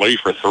 Connor Lee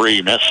for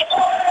 3. Missed.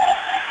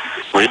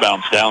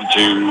 Rebounds down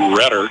to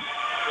Redder.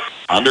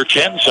 Under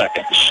 10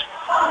 seconds.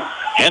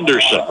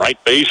 Henderson, right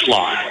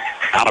baseline.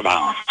 Out of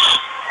bounds.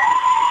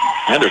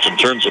 Henderson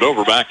turns it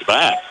over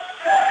back-to-back.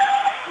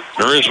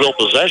 Marysville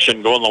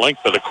possession going the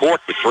length of the court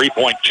with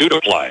 3.2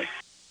 to play.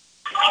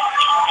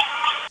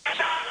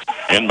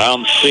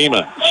 Inbound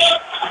Siemens.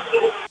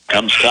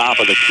 Comes top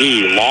of the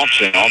key,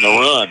 launching on the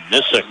run,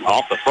 missing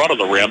off the front of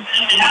the rim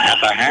at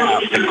the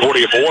half.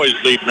 Concordia boys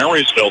lead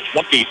Marysville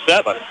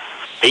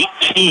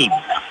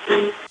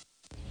 27-18.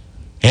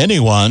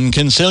 Anyone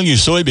can sell you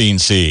soybean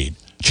seed.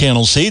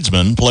 Channel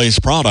Seedsman place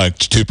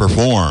product to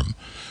perform.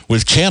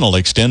 With Channel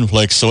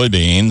XtendFlex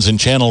soybeans and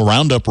Channel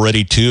Roundup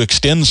Ready 2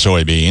 Extend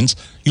soybeans,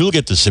 you'll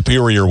get the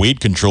superior weed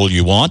control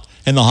you want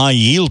and the high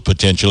yield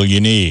potential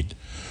you need.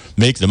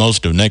 Make the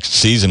most of next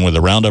season with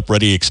the Roundup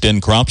Ready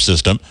Extend crop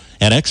system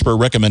and expert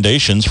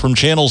recommendations from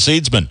Channel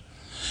Seedsman.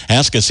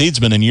 Ask a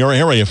seedsman in your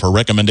area for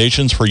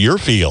recommendations for your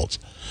fields.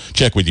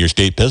 Check with your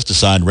state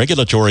pesticide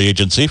regulatory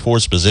agency for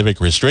specific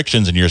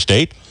restrictions in your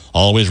state.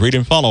 Always read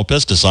and follow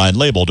pesticide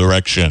label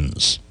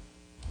directions.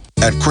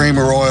 At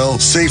Kramer Oil,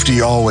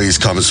 safety always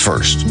comes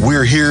first.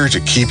 We're here to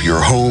keep your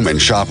home and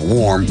shop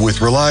warm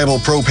with reliable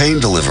propane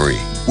delivery,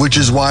 which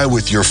is why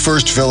with your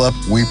first fill-up,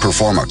 we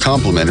perform a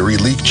complimentary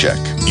leak check.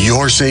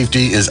 Your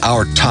safety is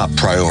our top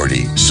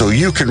priority, so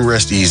you can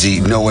rest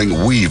easy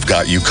knowing we've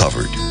got you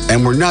covered.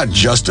 And we're not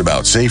just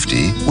about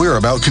safety, we're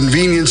about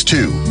convenience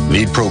too.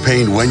 Need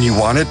propane when you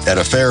want it at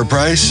a fair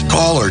price?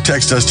 Call or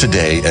text us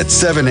today at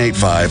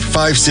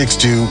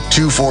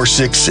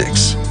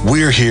 785-562-2466.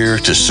 We're here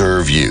to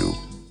serve you.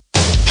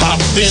 Hop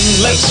in,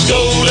 let's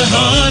go to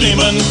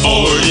Honeyman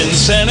Ford in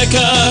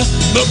Seneca,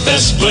 the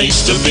best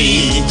place to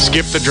be.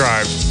 Skip the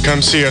drive.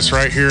 Come see us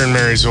right here in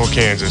Marysville,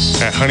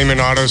 Kansas. At Honeyman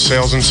Auto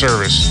Sales and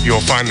Service,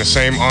 you'll find the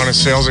same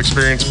honest sales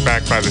experience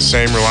backed by the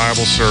same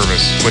reliable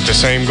service. With the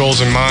same goals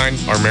in mind,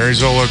 our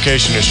Marysville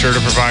location is sure to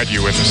provide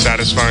you with a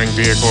satisfying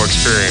vehicle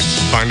experience.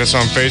 Find us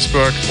on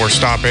Facebook or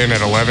stop in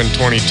at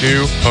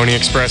 1122 Pony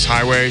Express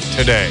Highway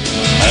today.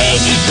 Have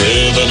you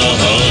driven a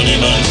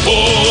Honeyman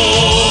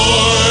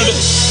Ford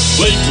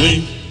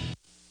lately?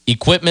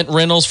 Equipment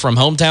rentals from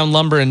Hometown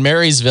Lumber in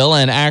Marysville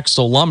and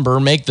Axtell Lumber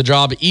make the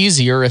job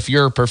easier if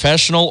you're a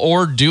professional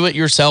or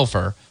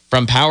do-it-yourselfer.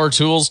 From power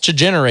tools to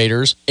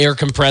generators, air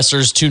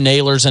compressors to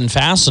nailers and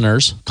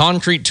fasteners,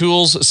 concrete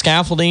tools,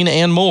 scaffolding,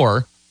 and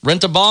more.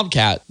 Rent a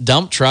Bobcat,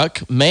 dump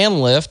truck,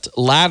 man lift,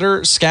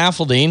 ladder,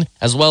 scaffolding,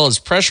 as well as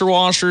pressure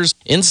washers,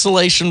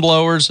 insulation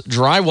blowers,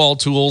 drywall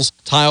tools,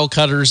 tile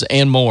cutters,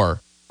 and more.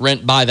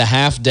 Rent by the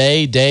half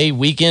day, day,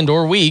 weekend,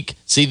 or week.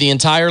 See the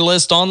entire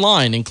list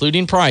online,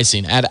 including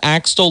pricing, at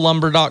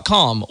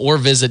axtellumber.com or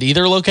visit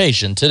either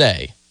location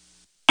today.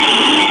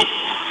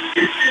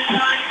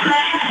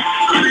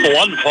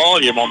 One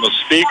volume on the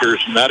speakers,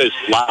 and that is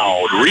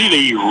loud.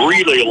 Really,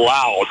 really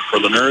loud for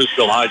the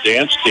Marysville High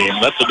dance team.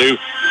 That's a new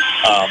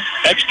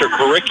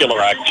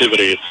extracurricular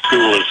activity at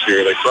school this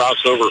year. They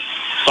cross over.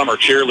 Some are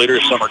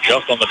cheerleaders, some are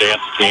just on the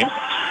dance team.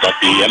 But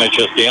the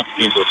NHS dance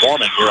team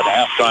performing here at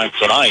halftime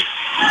tonight,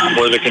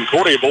 where the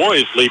Concordia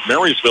boys lead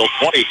Marysville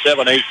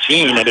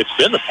 27-18, and it's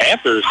been the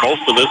Panthers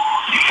most of this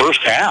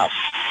first half.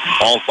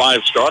 All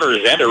 5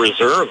 starters and a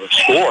reserve have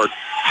scored,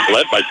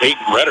 led by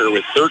Peyton Redder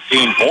with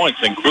 13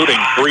 points, including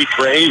 3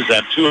 trays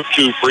and 2 of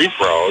 2 free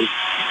throws.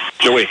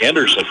 Joey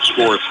Henderson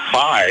scores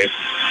 5.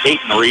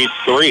 Peyton Reed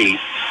 3.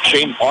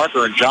 Shane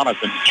Parker and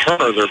Jonathan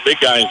Turner, they're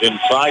big guys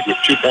inside with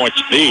 2 points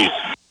apiece.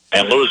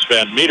 And Louis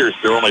Van Meters,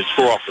 their only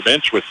score off the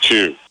bench with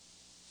 2.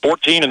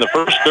 14 in the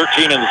first,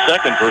 13 in the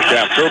second, first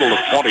half total of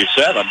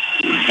 27.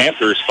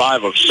 Panthers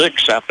 5 of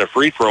 6 at the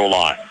free throw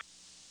line.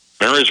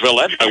 Marysville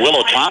led by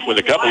Willow Top with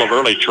a couple of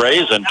early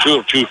trays and 2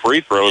 of 2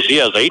 free throws. He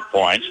has 8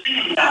 points.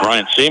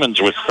 Ryan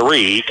Siemens with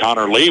 3.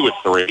 Connor Lee with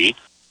 3.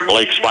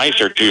 Blake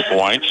Spicer 2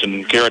 points.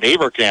 And Garrett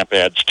Haverkamp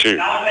adds 2.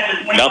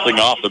 Nothing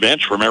off the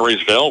bench for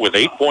Marysville with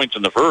 8 points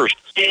in the first,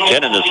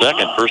 10 in the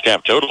second. First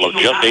half total of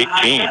just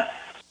 18.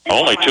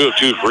 Only 2 of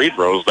 2 free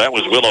throws. That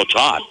was Willow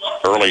Todd,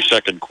 early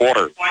second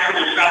quarter.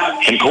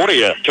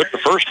 Concordia took the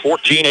first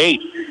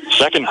 14-8.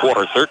 Second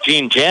quarter,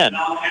 13-10,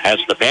 as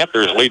the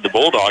Panthers lead the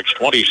Bulldogs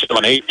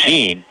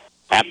 27-18.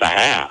 at the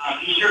half.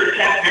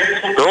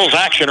 Girls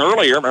action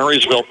earlier.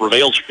 Marysville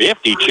prevails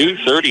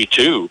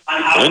 52-32.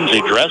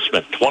 Lindsey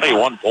Dressman,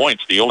 21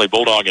 points, the only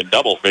Bulldog in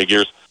double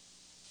figures.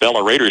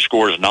 Bella Rader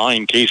scores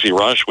 9. Casey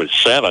Rush with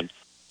 7.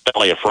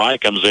 Talia Fry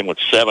comes in with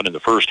 7 in the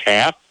first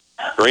half.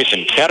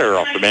 Grayson Ketter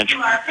off the bench,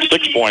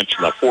 6 points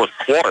in the fourth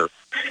quarter.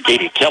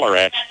 Katie Keller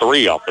adds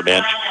 3 off the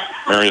bench.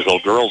 Marysville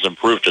girls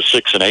improved to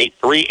 6-8,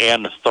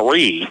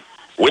 3-3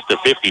 with the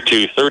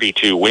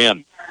 52-32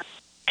 win.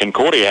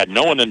 Concordia had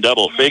no one in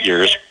double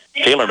figures.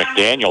 Taylor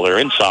McDaniel, their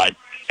inside,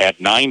 had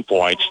 9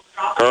 points.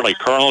 Carly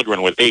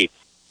Carlgren with 8.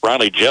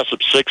 Riley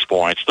Jessup, 6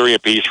 points, 3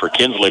 apiece for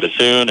Kinsley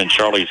Bethune and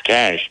Charlize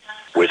Cash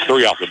with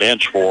 3 off the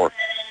bench for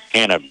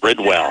Hannah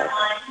Bridwell.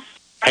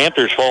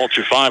 Panthers fall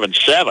to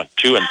 5-7,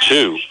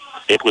 2-2.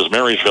 It was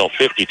Marysville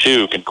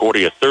 52,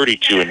 Concordia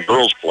 32 in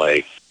girls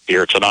play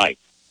here tonight.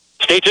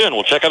 Stay tuned.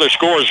 We'll check other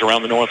scores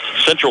around the North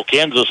Central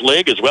Kansas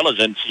League as well as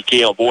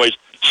NCKL boys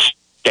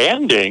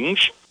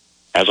standings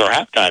as our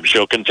halftime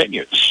show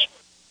continues.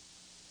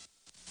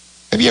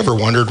 Have you ever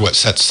wondered what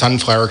sets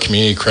Sunflower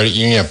Community Credit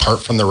Union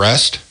apart from the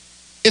rest?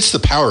 It's the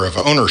power of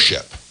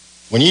ownership.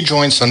 When you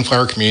join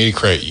Sunflower Community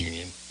Credit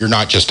Union, you're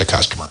not just a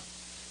customer.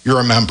 You're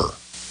a member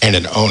and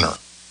an owner.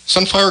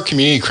 Sunflower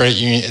Community Credit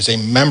Union is a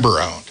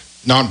member-owned,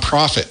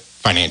 nonprofit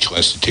financial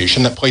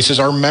institution that places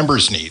our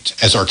members' needs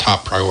as our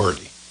top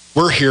priority.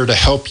 We're here to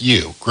help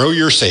you grow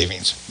your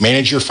savings,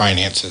 manage your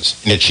finances,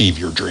 and achieve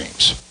your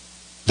dreams.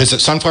 Visit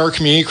Sunflower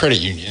Community Credit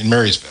Union in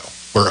Marysville,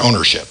 where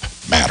ownership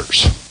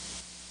matters.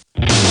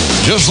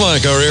 Just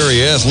like our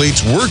area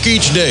athletes work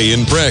each day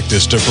in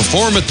practice to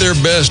perform at their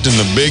best in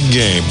the big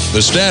game,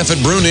 the staff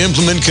at Bruna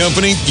Implement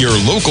Company, your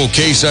local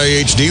Case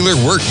IH dealer,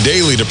 work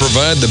daily to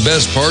provide the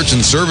best parts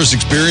and service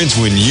experience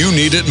when you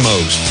need it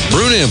most.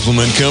 Bruna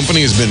Implement Company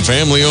has been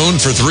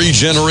family-owned for 3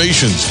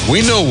 generations.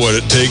 We know what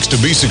it takes to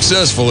be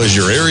successful as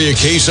your area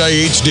Case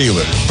IH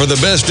dealer. For the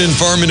best in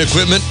farming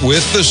equipment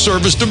with the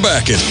service to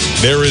back it,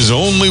 there is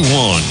only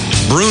one.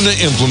 Bruna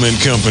Implement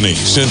Company,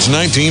 since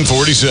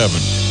 1947.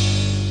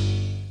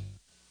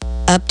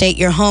 Update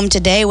your home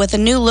today with a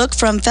new look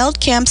from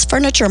Feldkamp's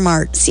Furniture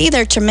Mart. See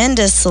their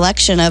tremendous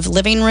selection of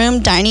living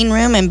room, dining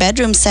room, and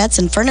bedroom sets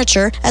and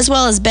furniture, as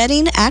well as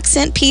bedding,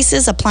 accent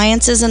pieces,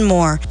 appliances, and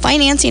more.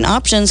 Financing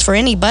options for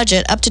any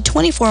budget up to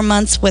 24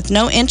 months with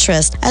no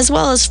interest, as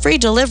well as free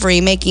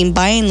delivery, making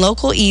buying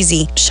local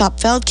easy. Shop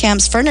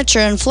Feldkamp's Furniture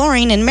and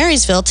Flooring in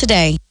Marysville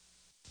today.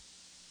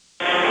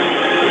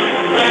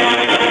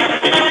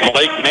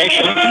 Lake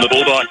Nation and the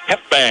Bulldog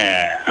Pep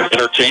Band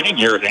entertaining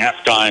here at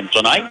halftime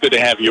tonight. Good to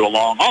have you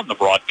along on the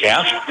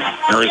broadcast.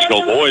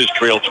 Marysville boys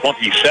trail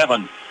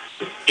 27-18.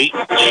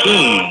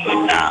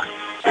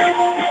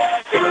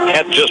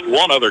 Had just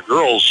one other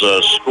girls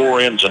score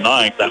in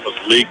tonight. That was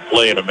league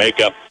play in a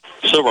makeup.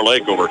 Silver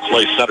Lake over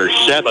Clay Center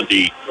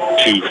 70-44.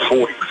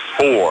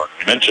 I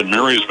mentioned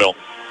Marysville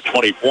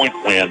 20-point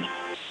win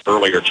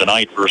earlier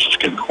tonight versus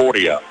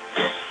Concordia.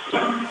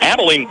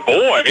 Abilene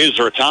boys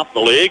are atop the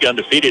league,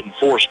 undefeated in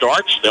 4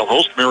 starts. They'll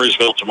host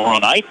Marysville tomorrow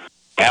night.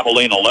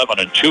 Abilene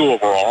 11-2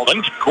 overall.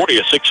 Then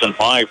Concordia 6-5,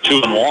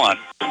 2-1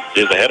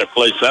 is ahead of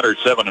Clay Center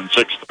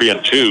 7-6,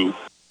 3-2.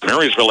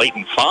 Marysville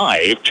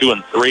 8-5,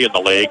 2-3 in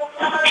the league.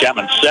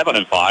 Chapman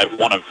 7-5, 1-4,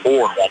 and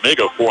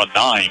Walmego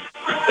 4-9.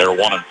 They're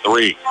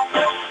 1-3.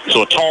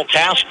 So a tall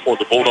task for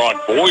the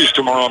Bulldog boys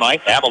tomorrow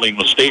night. Abilene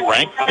was state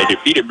ranked. They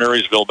defeated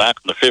Marysville back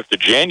on the 5th of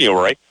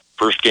January.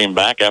 First game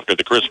back after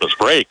the Christmas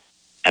break.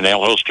 And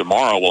they'll host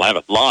tomorrow. We'll have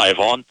it live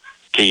on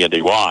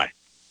KNDY.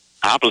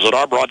 Opposite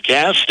our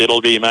broadcast, it'll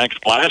be Max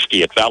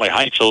Plasky at Valley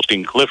Heights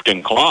hosting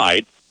Clifton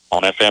Clyde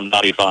on FM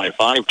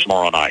 95.5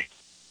 tomorrow night.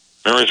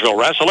 Marysville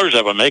Wrestlers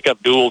have a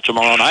makeup duel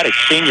tomorrow night at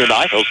senior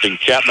night hosting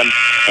Chapman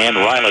and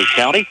Riley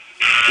County.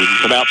 We can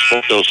come out and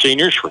support those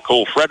seniors for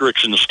Cole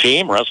Fredrickson's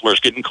team.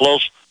 Wrestlers getting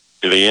close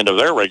to the end of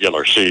their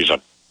regular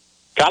season.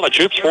 College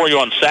hoops for you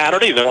on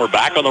Saturday. Then we're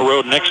back on the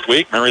road next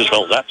week.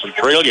 Marysville's at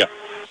Centralia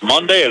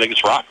Monday. I think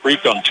it's Rock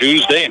Creek on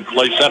Tuesday, and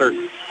Clay Center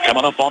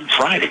coming up on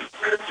Friday.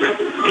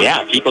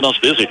 Yeah, keeping us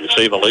busy, to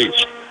say the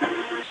least.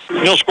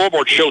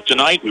 Scoreboard show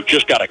tonight. We've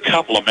just got a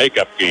couple of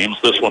makeup games,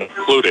 this one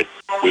included.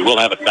 We will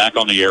have it back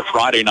on the air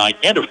Friday night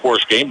and, of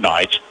course, game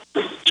nights.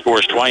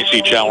 Scores twice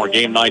each hour.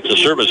 Game nights, a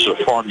service of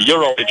Farm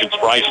Bureau agents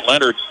Bryce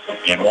Leonard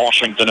in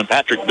Washington and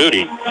Patrick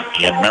Moody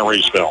in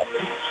Marysville.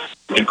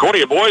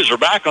 Concordia boys are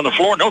back on the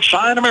floor. No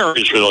sign of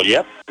Marysville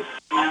yet.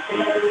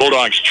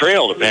 Bulldogs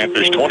trail the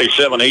Panthers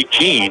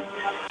 27-18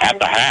 at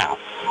the half.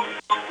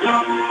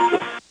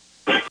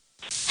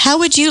 How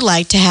would you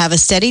like to have a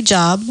steady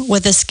job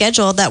with a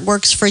schedule that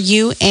works for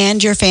you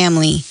and your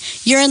family?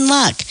 You're in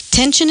luck.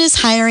 Tension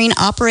is hiring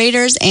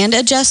operators and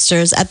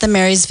adjusters at the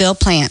Marysville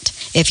plant.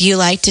 If you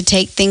like to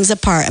take things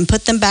apart and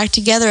put them back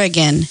together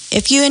again,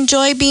 if you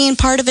enjoy being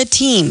part of a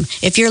team,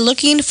 if you're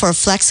looking for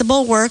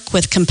flexible work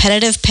with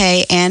competitive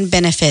pay and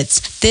benefits,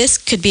 this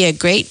could be a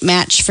great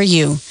match for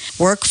you.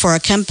 Work for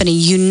a company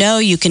you know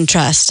you can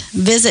trust.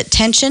 Visit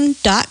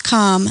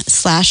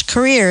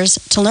tension.com/careers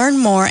to learn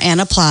more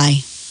and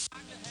apply.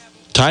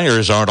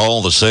 Tires aren't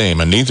all the same,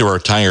 and neither are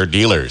tire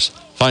dealers.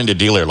 Find a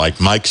dealer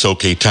like Mike's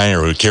OK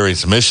Tire who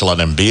carries Michelin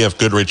and BF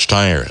Goodrich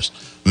tires.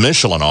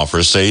 Michelin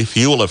offers safe,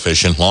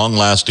 fuel-efficient,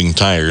 long-lasting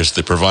tires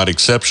that provide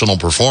exceptional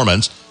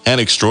performance and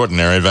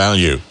extraordinary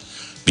value.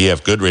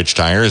 BF Goodrich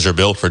tires are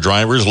built for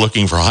drivers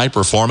looking for high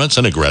performance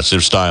and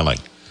aggressive styling.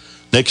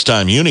 Next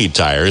time you need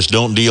tires,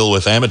 don't deal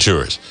with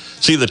amateurs.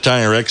 See the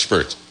tire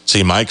experts.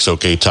 See Mike's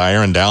OK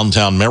Tire in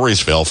downtown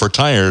Marysville for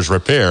tires,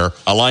 repair,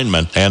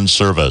 alignment, and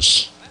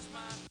service.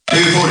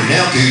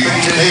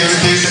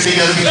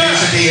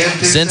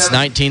 Since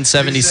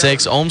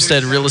 1976,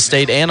 Olmsted Real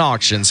Estate and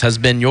Auctions has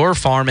been your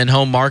farm and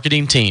home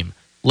marketing team.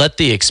 Let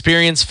the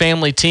experienced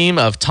family team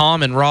of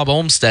Tom and Rob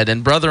Olmsted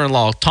and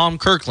brother-in-law Tom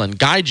Kirkland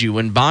guide you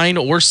when buying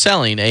or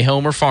selling a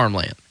home or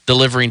farmland.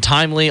 Delivering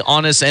timely,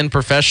 honest, and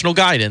professional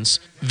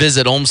guidance,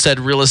 visit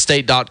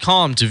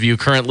olmstedrealestate.com to view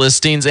current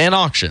listings and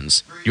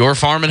auctions. Your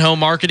farm and home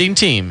marketing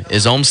team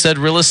is Olmsted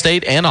Real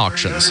Estate and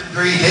Auctions.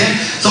 300,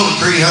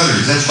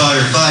 that's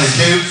buyer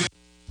 5-2.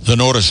 The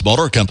Nordis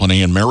Motor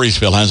Company in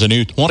Marysville has a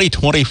new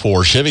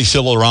 2024 Chevy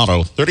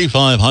Silverado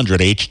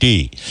 3500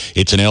 HD.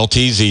 It's an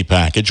LTZ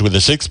package with a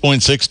 6.6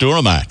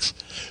 Duramax.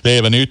 They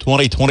have a new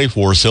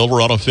 2024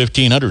 Silverado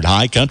 1500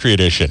 High Country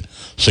Edition,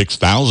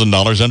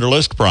 $6,000 under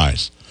list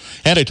price,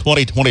 and a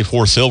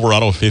 2024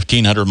 Silverado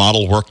 1500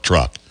 model work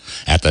truck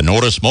at the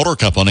Nordis Motor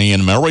Company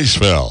in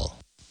Marysville.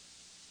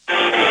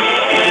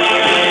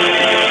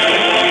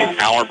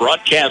 Our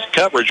broadcast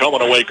coverage, home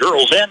and away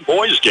girls and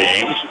boys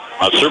games,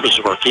 a service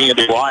of our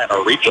KNDY and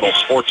our regional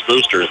sports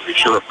boosters. We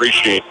sure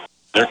appreciate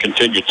their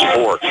continued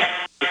support.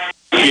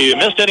 If you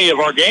missed any of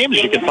our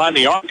games, you can find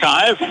the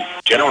archive,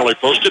 generally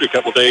posted a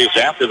couple days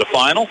after the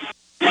final,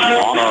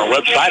 on our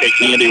website at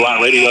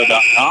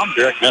KNDYradio.com.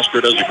 Derek Nestor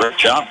does a great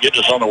job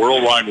getting us on the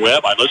World Wide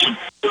Web. I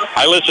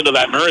listened to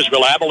that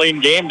Marysville-Abilene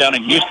game down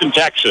in Houston,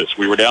 Texas.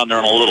 We were down there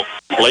on a little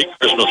late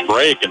Christmas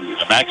break, and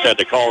Max had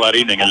to call that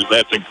evening, and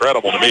that's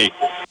incredible to me.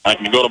 I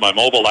can go to my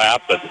mobile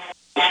app and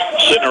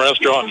sit in a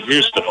restaurant in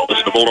Houston and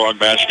listen to Bulldog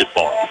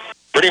basketball.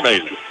 Pretty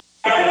amazing.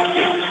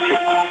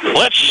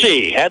 Let's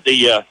see. Had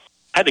the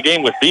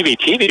game with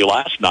BBTV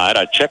last night.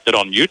 I checked it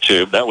on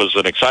YouTube. That was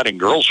an exciting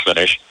girls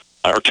finish.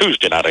 Or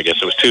Tuesday night, I guess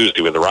it was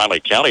Tuesday with the Riley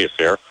County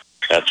affair.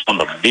 That's on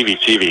the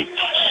BBTV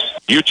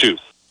YouTube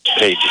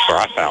page is where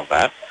I found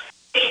that.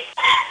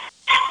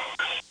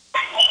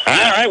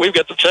 All right, we've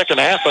got the second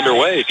half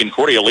underway.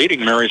 Concordia leading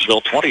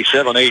Marysville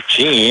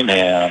 27-18,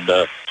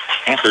 and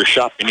Panthers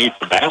shot beneath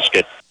the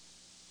basket.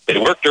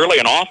 It worked early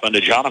and often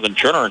to Jonathan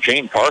Turner and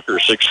Shane Parker,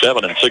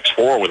 6'7" and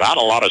 6'4", without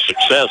a lot of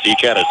success.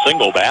 Each had a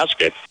single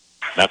basket.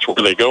 That's where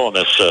they go in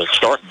this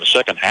start in the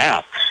second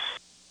half.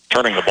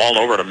 Turning the ball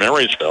over to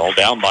Marysville,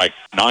 down by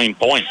 9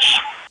 points.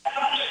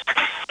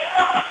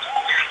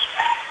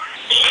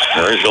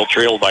 Marysville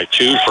trailed by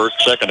 2 first,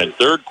 second, and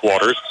third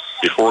quarters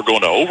before going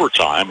to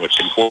overtime, with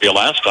Concordia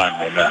last time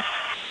they met.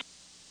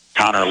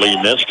 Connor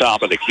Lee missed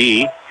top of the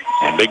key,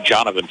 and big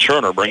Jonathan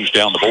Turner brings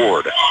down the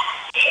board.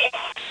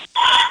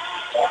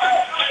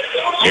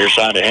 Near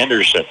side to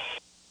Henderson.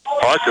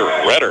 Parker,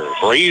 Redder,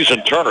 Breeze,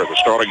 and Turner, the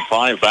starting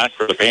five back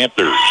for the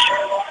Panthers.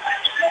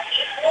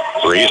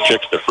 Breeze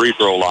checks the free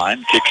throw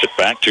line, kicks it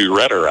back to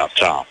Redder out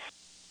top.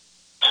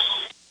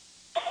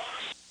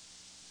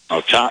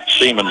 Top,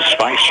 Seaman,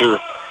 Spicer,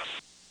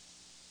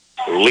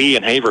 Lee,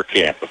 and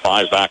Haverkamp, the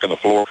five back on the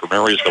floor for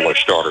Marysville are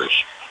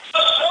starters.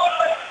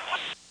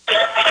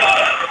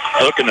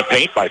 Hook in the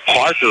paint by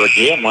Parker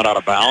again, went out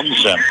of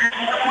bounds, and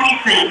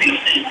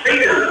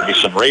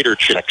Mason Rader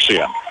checks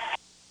in.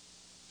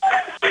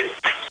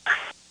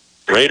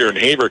 Rader and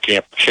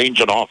Haverkamp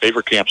changing off.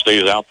 Haverkamp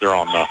stays out there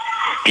on the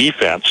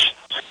defense.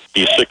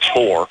 He's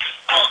 6'4".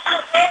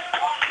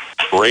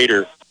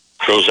 Rader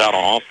goes out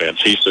on offense.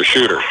 He's the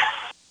shooter.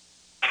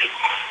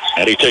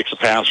 And he takes a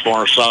pass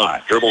far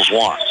side. Dribbles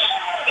once.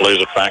 Plays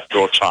it back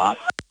to top.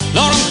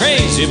 Lord, I'm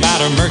crazy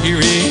about a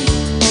Mercury.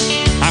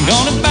 I'm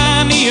going to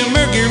buy me a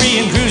Mercury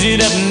and cruise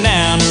it up and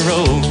down the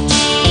road.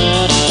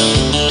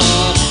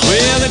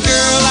 Well, the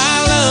girl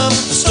I love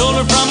stole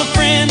her from a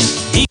friend.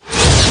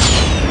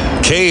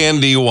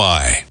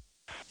 KNDY.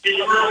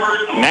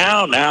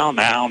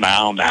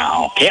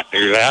 Now. Can't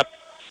do that.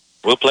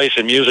 We'll play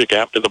some music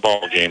after the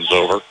ball game's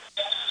over.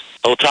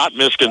 Otot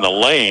missed in the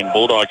lane.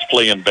 Bulldogs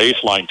playing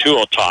baseline to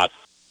Otot.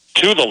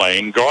 To the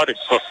lane. Guarded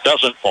Cook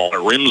doesn't fall. It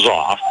rims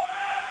off.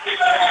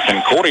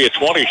 Concordia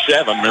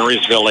 27,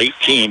 Marysville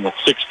 18 with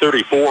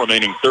 6:34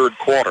 remaining third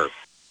quarter.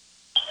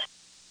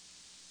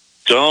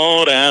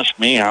 Don't ask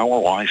me how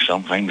or why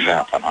some things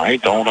happen. I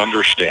don't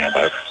understand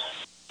it.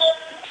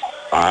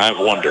 I've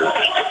wondered.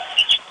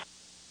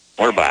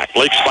 We're back.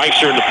 Blake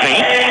Spicer in the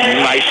paint.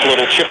 Nice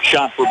little chip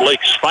shot for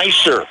Blake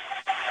Spicer.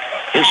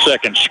 His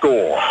second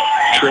score.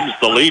 Trims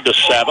the lead to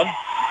 7.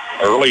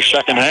 Early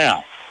second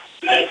half.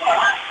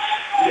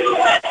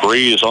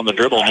 Breeze on the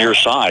dribble near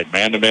side.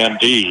 Man-to-man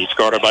D. He's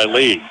guarded by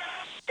Lee.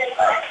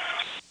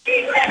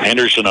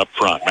 Henderson up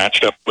front.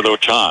 Matched up with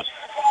Otot.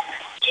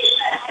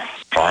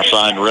 Far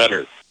side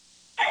Redder.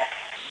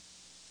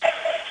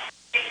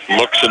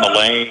 Looks in the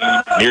lane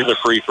near the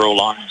free throw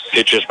line.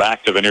 Pitches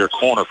back to the near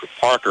corner for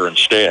Parker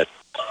instead.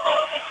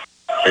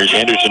 Here's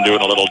Henderson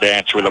doing a little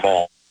dance with the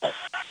ball.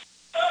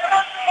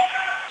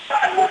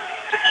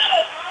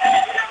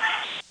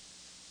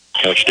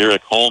 Coach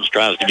Derek Holmes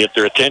tries to get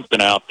their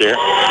attention out there. 3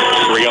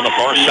 on the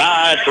far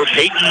side for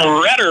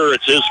Peyton Redder.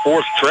 It's his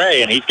 4th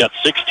tray, and he's got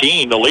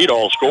 16 to lead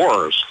all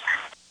scorers.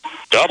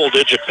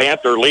 Double-digit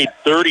Panther lead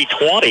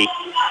 30-20.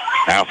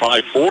 Now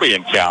 5:40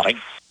 and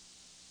counting.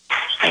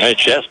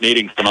 NHS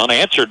needing some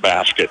unanswered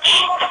baskets.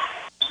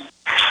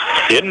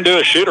 Didn't do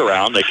a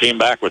shoot-around. They came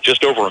back with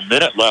just over a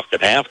minute left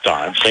at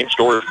halftime. Same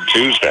story from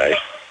Tuesday.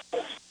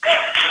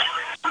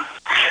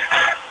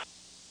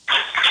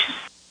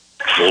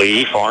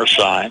 Lee, far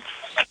side.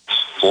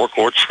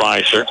 Forecourt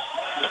Spicer.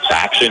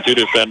 Backs into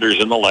defenders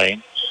in the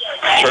lane.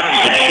 Turns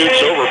and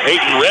shoots over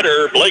Peyton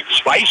Ritter. Blake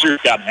Spicer's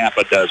got half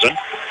a dozen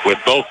with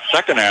both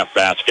second-half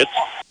baskets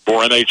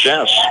for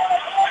NHS.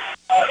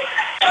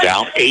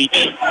 Down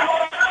 8.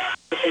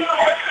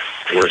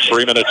 We're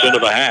 3 minutes into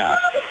the half.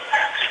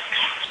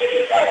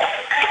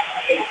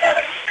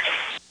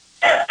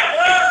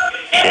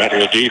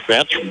 Chanter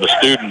defense from the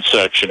student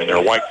section in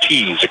their white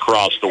tees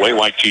across the way,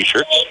 white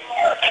T-shirts.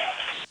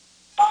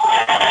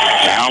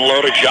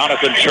 Downloaded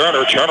Jonathan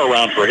Turner.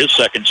 Turnaround for his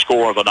second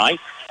score of the night.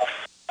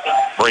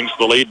 Brings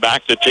the lead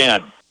back to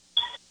 10.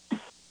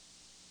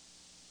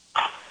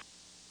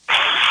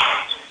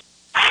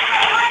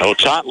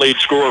 Otot lead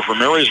scorer for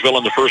Marysville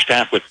in the first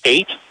half with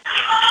 8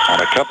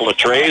 on a couple of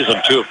trays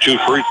and 2 of 2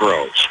 free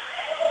throws.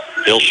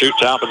 He'll shoot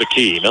top of the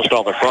key. Missed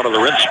off the front of the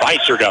rim.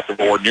 Spicer got the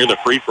board near the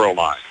free throw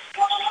line.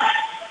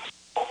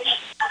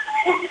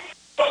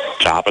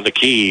 Top of the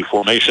key,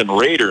 formation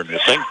Raider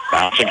missing.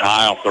 Bouncing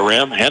high off the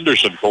rim.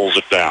 Henderson pulls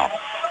it down.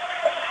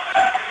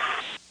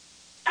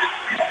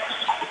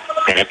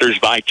 Panthers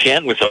by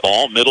 10 with the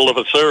ball, middle of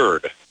a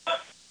third.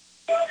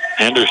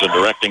 Henderson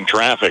directing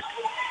traffic.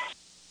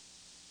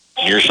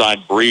 Near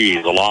side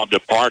Breeze, a lob to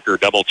Parker,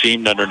 double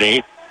teamed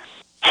underneath.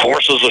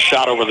 Forces a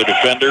shot over the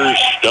defenders,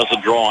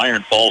 doesn't draw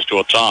iron, falls to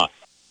a top.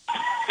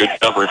 Good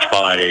coverage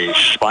by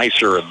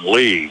Spicer and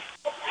Lee.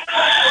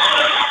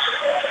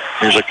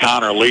 Here's a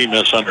Connor Lee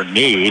miss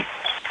underneath.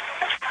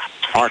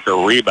 Parker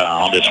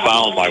rebound is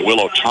fouled by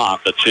Willow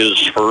Top. That's his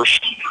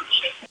first.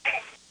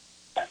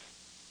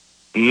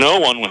 No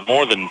one with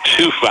more than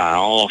 2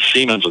 fouls.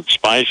 Siemens and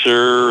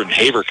Spicer and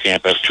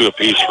Haverkamp has 2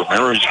 apiece for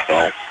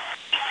Marysville.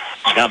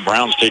 Scott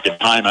Brown's taking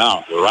time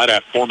out. We're right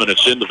at 4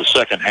 minutes into the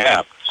second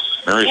half.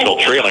 Marysville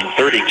trailing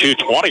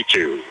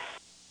 32-22.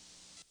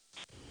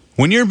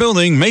 When you're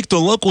building, make the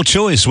local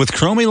choice with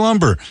Cromie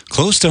Lumber.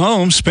 Close to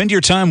home, spend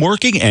your time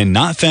working and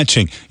not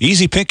fetching.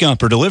 Easy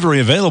pickup or delivery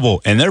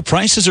available, and their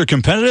prices are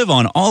competitive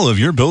on all of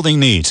your building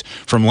needs.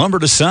 From lumber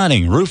to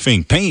siding,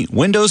 roofing, paint,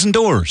 windows, and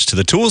doors, to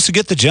the tools to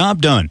get the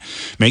job done.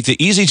 Make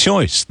the easy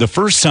choice the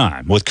first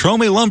time with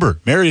Cromie Lumber,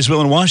 Marysville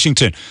and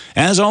Washington.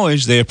 As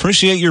always, they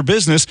appreciate your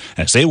business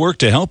as they work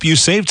to help you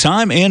save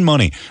time and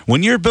money.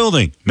 When you're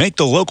building, make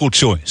the local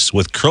choice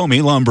with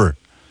Cromie Lumber.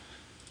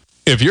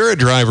 If you're a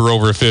driver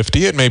over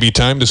 50, it may be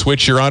time to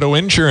switch your auto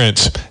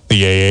insurance.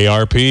 The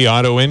AARP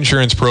Auto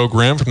Insurance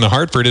Program from the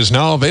Hartford is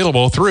now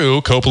available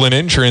through Copeland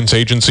Insurance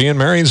Agency in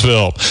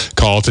Marysville.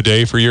 Call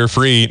today for your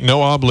free,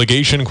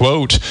 no-obligation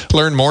quote.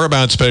 Learn more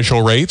about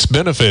special rates,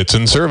 benefits,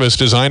 and service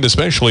designed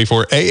especially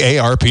for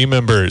AARP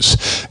members.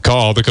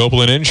 Call the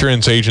Copeland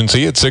Insurance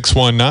Agency at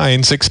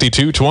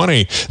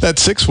 619-6220.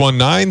 That's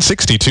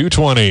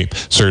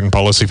 619-6220. Certain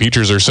policy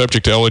features are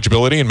subject to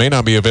eligibility and may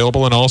not be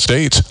available in all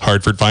states.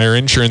 Hartford Fire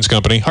Insurance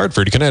Company,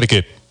 Hartford,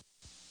 Connecticut.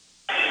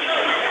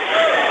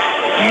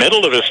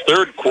 Middle of his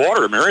third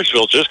quarter,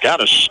 Marysville just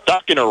kind of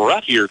stuck in a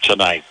rut here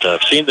tonight.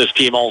 I've seen this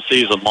team all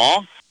season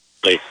long.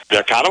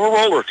 They're kind of a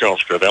roller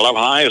coaster. They'll have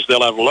highs,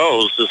 they'll have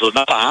lows. This is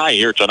not a high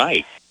here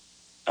tonight.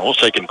 I won't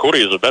say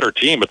Concordia is a better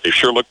team, but they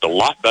sure looked a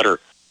lot better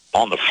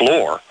on the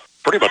floor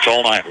pretty much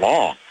all night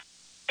long.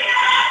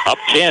 Up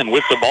 10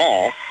 with the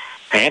ball.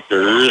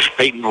 Panthers,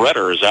 Peyton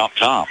Redder is out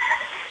top.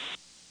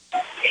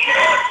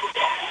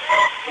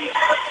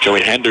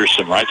 Joey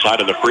Henderson, right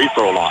side of the free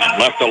throw line.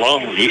 Left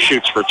alone, he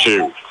shoots for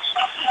 2.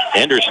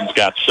 Henderson's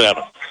got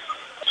 7.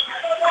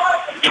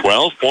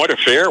 12-point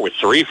affair with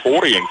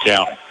 3:40 in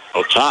counting.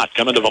 Otot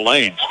coming to the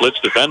lane, splits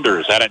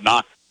defenders, had it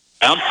knocked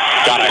down.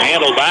 Got a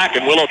handle back,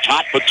 and Willow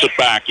Tot puts it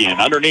back in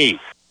underneath.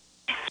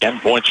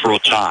 10 points for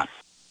Otot.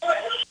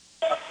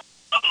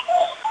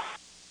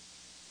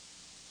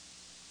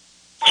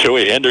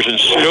 Joey Henderson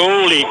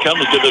slowly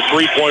comes to the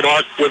three-point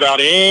arc without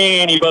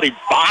anybody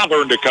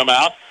bothering to come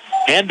out.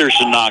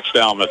 Henderson knocks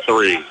down the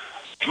 3.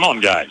 Come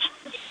on, guys.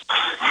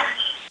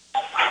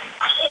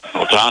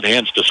 Otot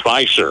hands to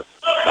Spicer.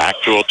 Back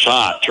to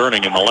Otot,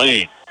 turning in the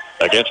lane.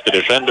 Against the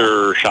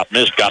defender, shot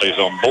missed, got his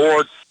own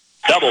board.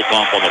 Double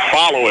pump on the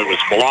follow. It was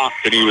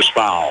blocked, and he was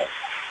fouled.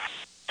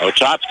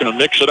 Otot's going to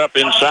mix it up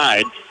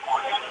inside.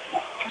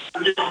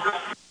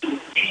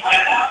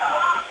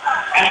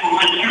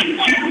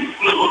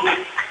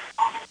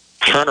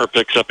 Turner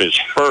picks up his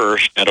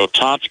first, and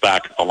Otot's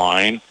back at the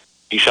line.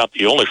 He shot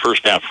the only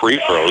first half free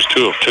throws,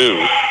 2 of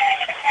 2.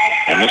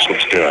 And this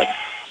one's good.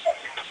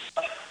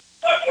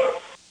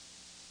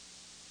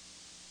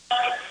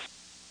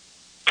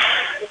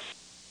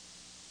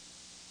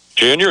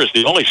 Junior is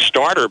the only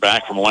starter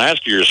back from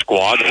last year's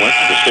squad that went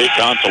to the state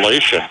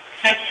consolation.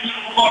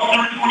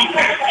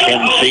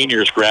 10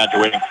 seniors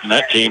graduating from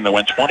that team that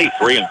went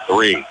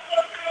 23-3.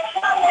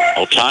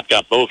 Otat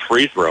got both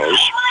free throws.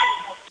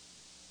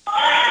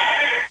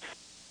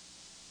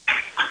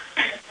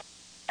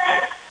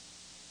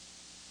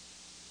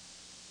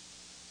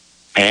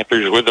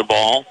 Panthers with the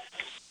ball.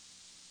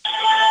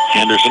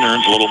 Henderson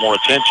earns a little more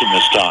attention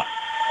this time.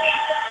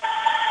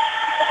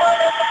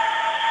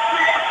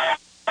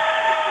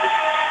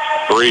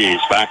 Breeze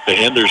back to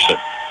Henderson.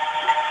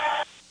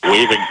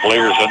 Waving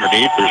players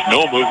underneath. There's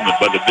no movement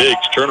by the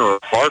bigs, Turner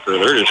or Parker.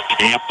 They're just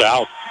camped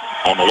out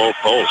on the low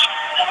post.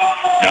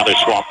 Now they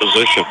swap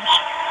positions.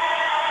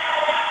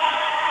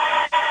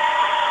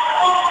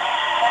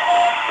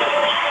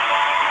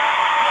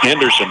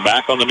 Henderson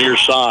back on the near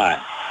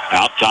side.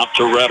 Out top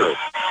to Redder.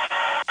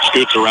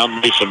 Scoots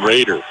around Mason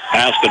Rader.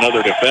 Past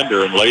another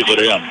defender and lays it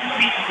in.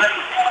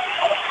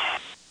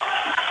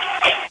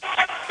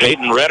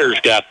 Peyton Redder's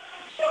got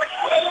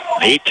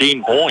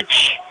 18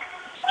 points.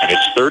 And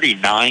it's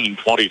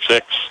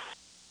 39-26.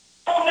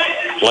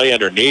 Play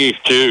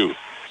underneath, too.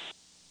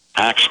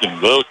 Paxton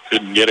Vogt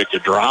couldn't get it to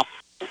drop.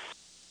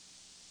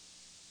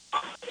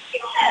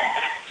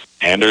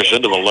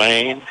 Henderson to the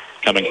lane.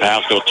 Coming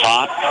past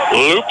Otat.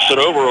 Loops it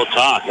over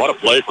Otat. What a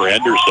play for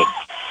Henderson.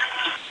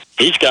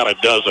 He's got a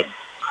dozen.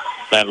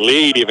 That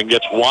lead even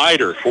gets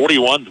wider.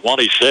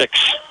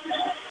 41-26.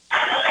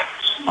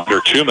 Under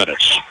 2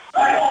 minutes.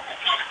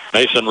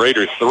 Mason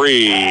Rader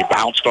 3.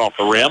 Bounced off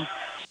the rim.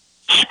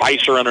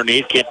 Spicer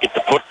underneath. Can't get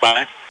the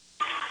putback.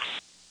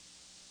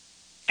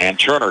 And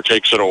Turner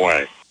takes it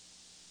away.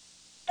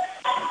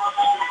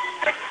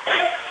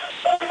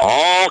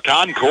 All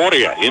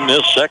Concordia in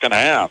this second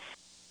half.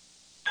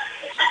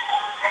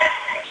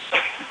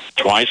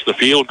 Twice the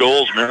field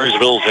goals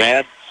Marysville's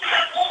had.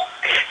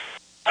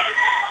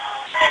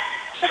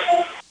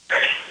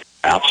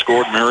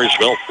 Outscored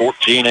Marysville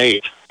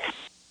 14-8.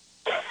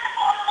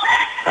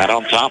 That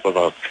on top of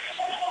a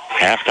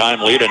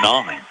halftime lead of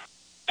 9.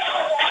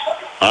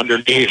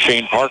 Underneath,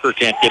 Shane Parker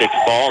can't get it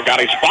to fall.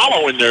 Got his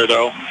follow in there,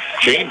 though.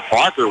 Shane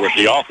Parker with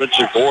the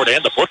offensive board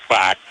and the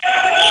putback.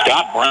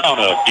 Scott Brown,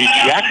 a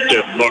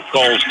dejected look,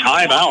 calls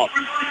timeout.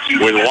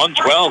 With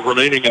 1:12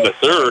 remaining in the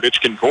third, it's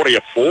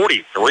Concordia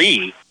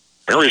 43,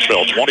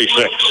 Marysville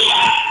 26.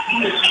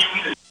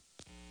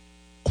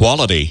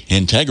 Quality,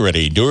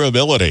 integrity,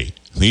 durability.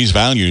 These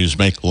values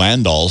make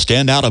Landau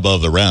stand out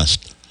above the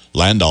rest.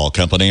 Landau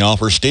Company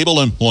offers stable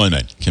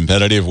employment,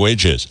 competitive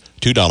wages,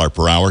 $2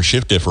 per hour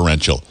shift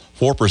differential,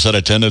 4%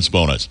 attendance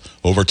bonus,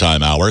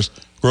 overtime hours,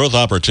 growth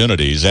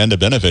opportunities, and a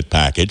benefit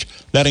package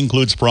that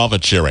includes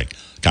profit sharing,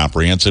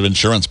 comprehensive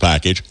insurance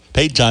package,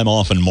 paid time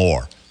off, and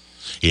more.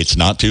 It's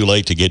not too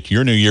late to get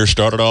your new year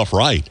started off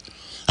right.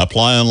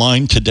 Apply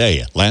online today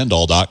at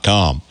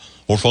Landau.com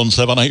or phone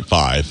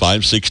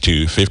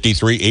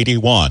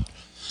 785-562-5381.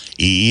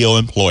 EEO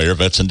employer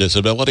vets and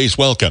disabilities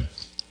welcome.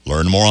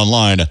 Learn more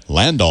online at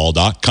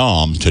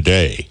Landau.com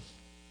today.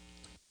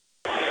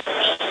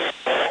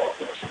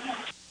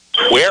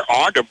 Where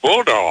are the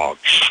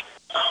Bulldogs?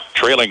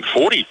 Trailing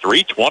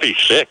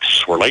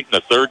 43-26. We're late in the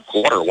third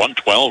quarter.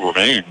 1:12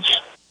 remains.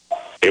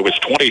 It was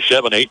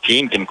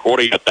 27-18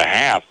 Concordia at the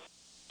half.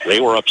 They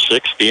were up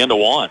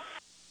 60-1.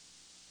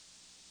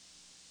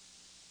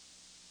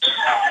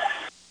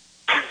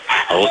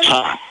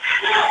 Otat.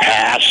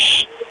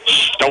 Pass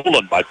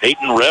stolen by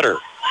Peyton Redder.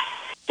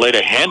 Play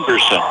to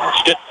Henderson.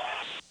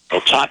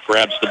 Otat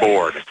grabs the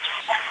board.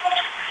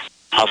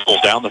 Hustles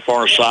down the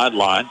far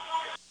sideline.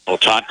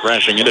 Otat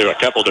crashing into a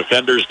couple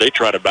defenders. They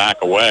try to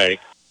back away.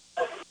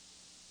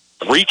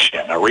 A reach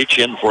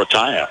in for a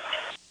tie-up.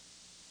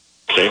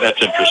 Okay,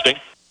 that's interesting.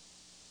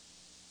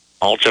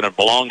 Alternate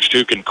belongs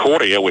to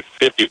Concordia with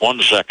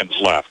 51 seconds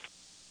left.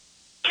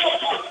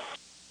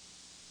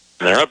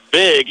 They're up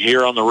big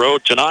here on the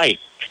road tonight.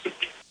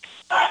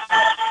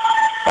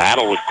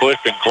 Battle with Cliff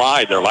and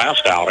Clyde, their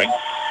last outing.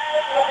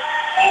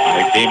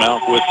 They came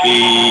out with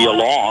the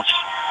loss,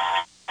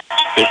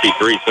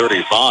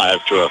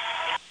 53-35 to a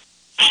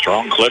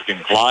strong Cliff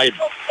and Clyde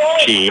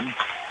team.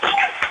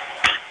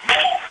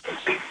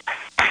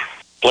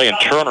 Playing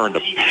Turner in the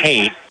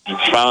paint. He's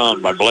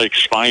found by Blake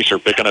Spicer,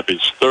 picking up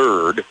his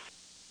third.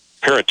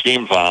 Pair of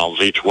team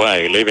fouls each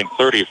way, leaving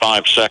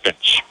 35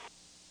 seconds.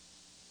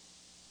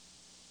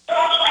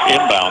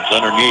 Inbounds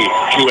underneath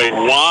to a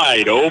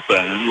wide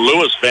open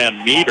Lewis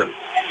Van Meter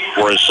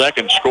for his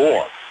second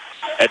score.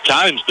 At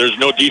times, there's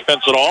no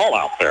defense at all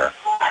out there.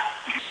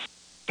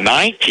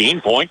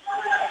 19-point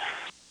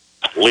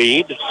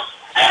lead.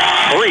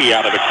 3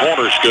 out of the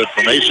corners good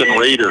for Mason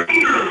Rader.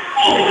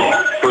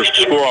 First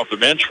score off the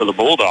bench for the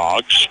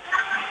Bulldogs.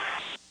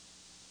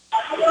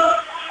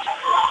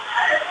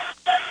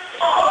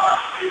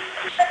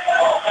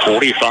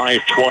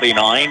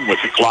 .45-29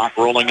 with the clock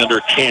rolling under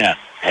 10.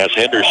 As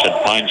Henderson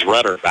finds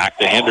Redder. Back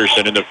to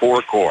Henderson in the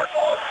forecourt.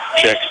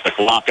 Checks the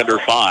clock under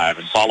 5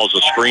 and follows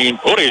a screen.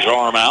 Put his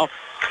arm out.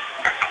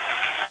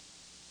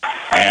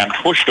 and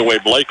pushed away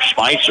Blake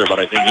Spicer, but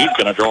I think he's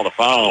going to draw the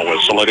foul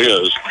whistle. It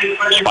is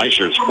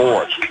Spicer's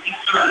fourth.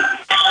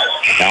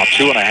 Now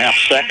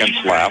 2.5 seconds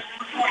left.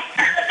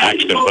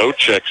 Axton Vogt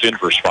checks in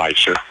for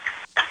Spicer.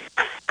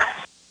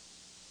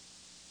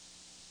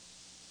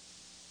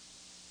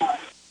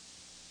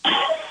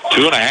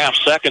 Two and a half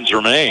seconds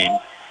remain.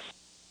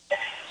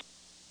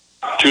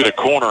 To the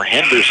corner,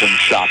 Henderson's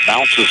shot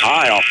bounces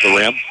high off the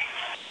rim.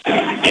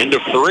 Into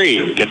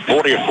three.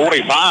 Concordia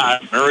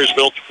 45,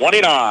 Marysville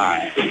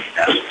 29.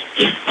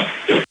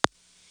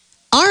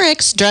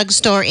 RX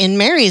Drugstore in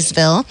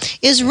Marysville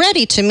is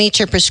ready to meet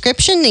your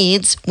prescription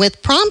needs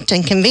with prompt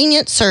and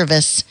convenient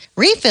service.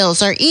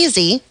 Refills are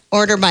easy.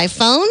 Order by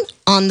phone,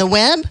 on the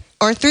web,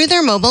 or through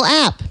their mobile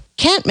app.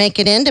 Can't make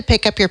it in to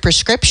pick up your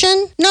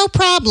prescription? No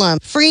problem.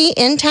 Free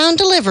in-town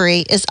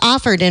delivery is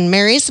offered in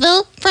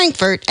Marysville,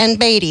 Frankfort, and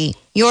Beatty.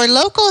 Your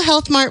local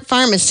Health Mart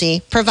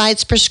pharmacy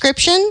provides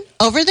prescription,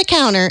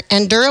 over-the-counter,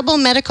 and durable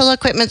medical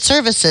equipment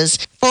services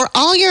for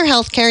all your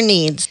healthcare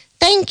needs.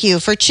 Thank you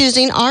for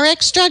choosing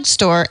RX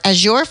Drugstore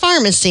as your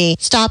pharmacy.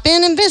 Stop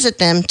in and visit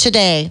them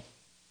today.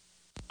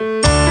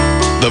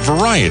 The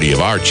variety of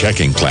our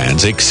checking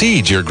plans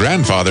exceeds your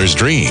grandfather's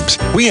dreams.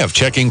 We have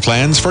checking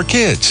plans for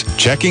kids,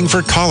 checking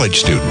for college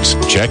students,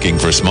 checking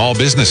for small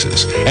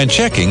businesses, and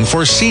checking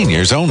for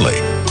seniors only.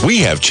 We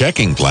have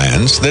checking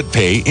plans that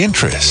pay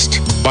interest.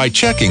 By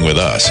checking with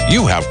us,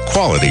 you have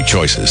quality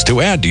choices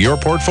to add to your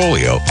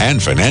portfolio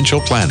and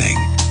financial planning.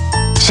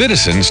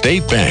 Citizen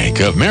State Bank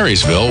of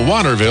Marysville,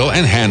 Waterville,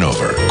 and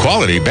Hanover.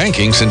 Quality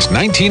banking since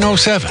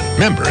 1907.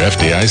 Member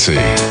FDIC.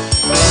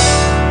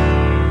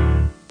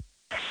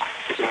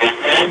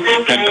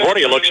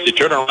 Concordia looks to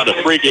turn around a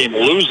 3-game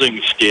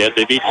losing skid.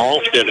 They beat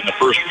Halstead in the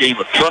first game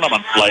of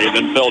tournament play,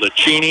 then fell to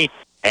Cheney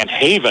and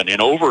Haven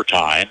in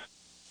overtime.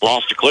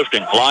 Lost to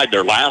Clifton Clyde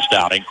their last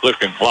outing.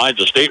 Clifton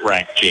Clyde's a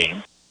state-ranked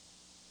team.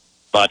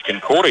 But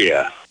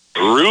Concordia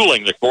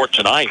ruling the court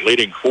tonight,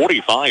 leading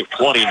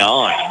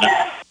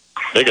 45-29.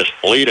 Biggest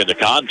lead in the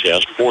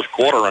contest, fourth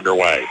quarter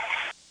underway.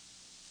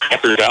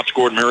 Panthers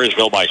outscored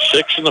Marysville by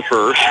 6 in the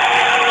first,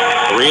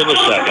 3 in the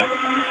second,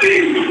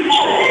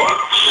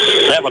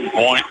 7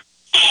 points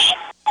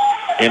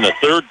in the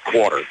third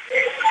quarter.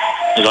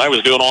 As I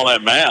was doing all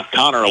that math,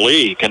 Connor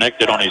Lee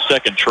connected on his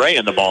second tray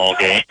in the ball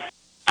game.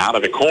 Out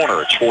of the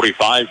corner, it's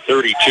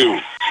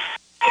 45-32.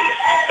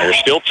 There's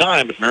still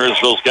time, but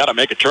Marysville's got to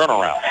make a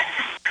turnaround.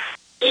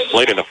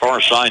 Played to the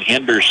far side,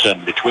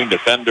 Henderson between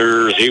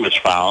defenders. He was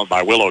fouled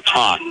by Willow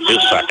Todd,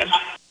 his second.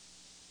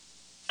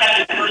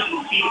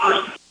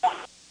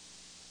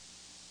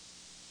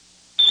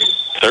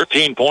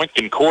 $13-point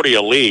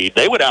Concordia lead.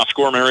 They would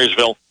outscore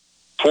Marysville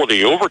for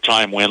the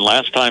overtime win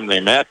last time they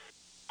met.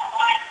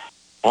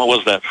 What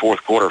was that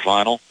fourth quarter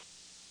final?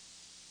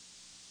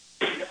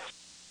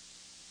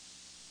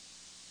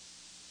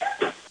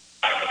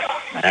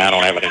 I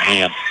don't have it in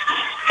hand.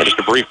 Just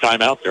a brief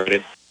timeout there. I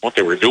didn't know what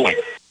they were doing.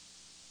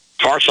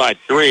 Far side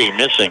three,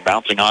 missing,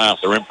 bouncing high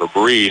off the rim for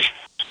Breeze.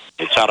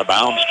 It's out of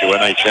bounds to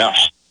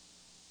NHS.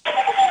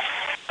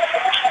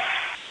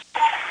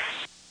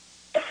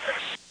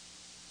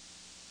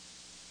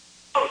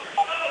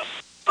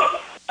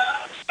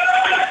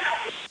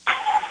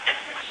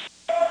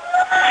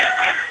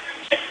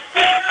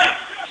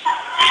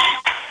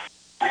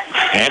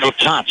 And with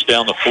Tots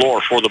down the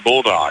floor for the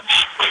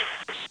Bulldogs.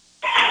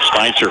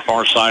 Spicer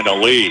far side to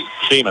Lee.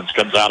 Siemens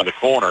comes out of the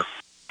corner.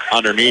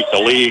 Underneath the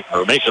Lee,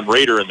 or Mason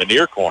Rader in the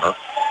near corner.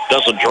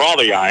 Doesn't draw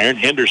the iron.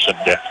 Henderson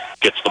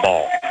gets the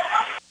ball.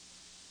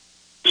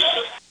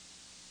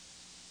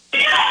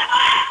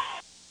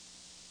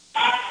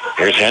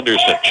 Here's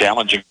Henderson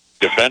challenging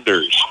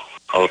defenders.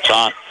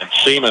 Otot and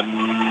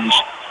Siemens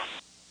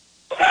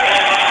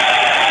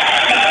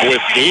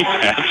with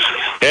defense.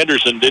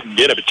 Henderson didn't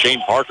get it, but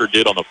Shane Parker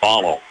did on the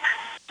follow.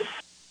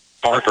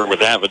 Parker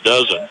with half a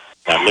dozen.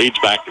 That leads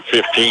back to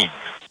 15.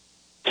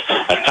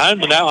 At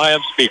times now I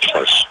am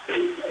speechless.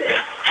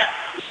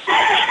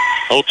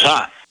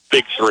 Otot,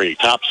 big three,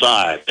 top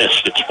side.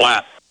 Missed, it's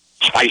flat.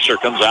 Spicer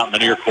comes out in the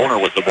near corner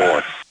with the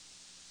board.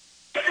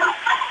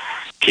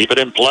 Keep it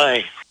in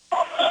play.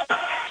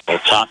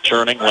 Otot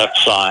turning left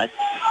side.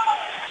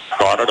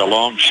 Guarded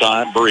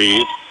alongside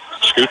Breeze.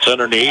 Scoots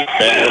underneath,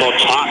 and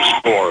Otot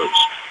scores.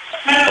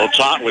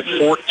 Otot with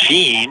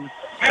 14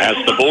 as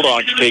the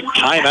Bulldogs take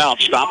timeout,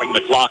 stopping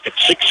the clock at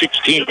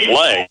 6:16 to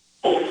play.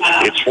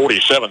 It's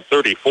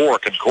 47-34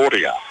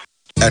 Concordia.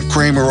 At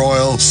Kramer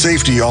Oil,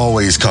 safety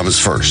always comes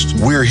first.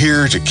 We're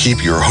here to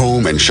keep your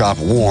home and shop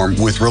warm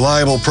with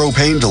reliable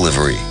propane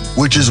delivery,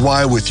 which is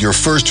why with your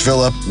first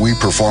fill-up, we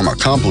perform a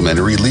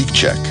complimentary leak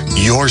check.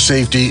 Your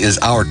safety is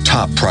our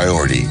top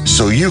priority,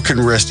 so you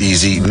can rest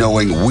easy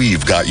knowing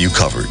we've got you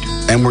covered.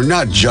 And we're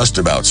not just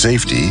about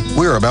safety,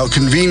 we're about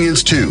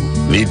convenience too.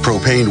 Need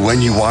propane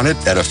when you want it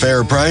at a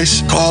fair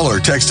price? Call or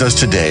text us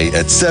today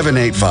at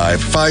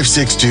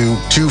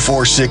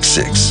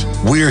 785-562-2466.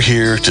 We're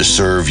here to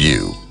serve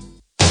you.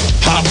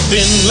 Pop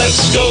Then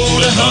let's go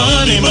to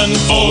Honeyman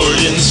Ford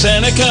in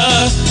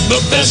Seneca, the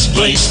best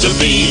place to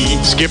be.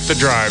 Skip the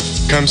drive.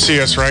 Come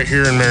see us right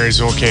here in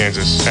Marysville,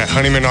 Kansas. At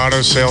Honeyman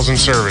Auto Sales and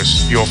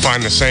Service, you'll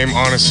find the same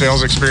honest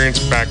sales experience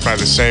backed by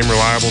the same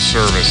reliable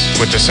service.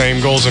 With the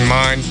same goals in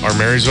mind, our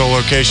Marysville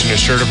location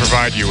is sure to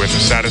provide you with a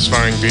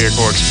satisfying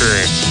vehicle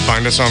experience.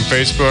 Find us on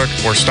Facebook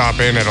or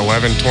stop in at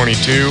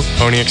 1122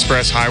 Pony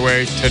Express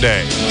Highway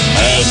today.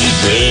 Have you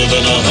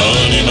driven a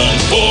Honeyman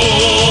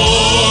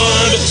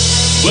Ford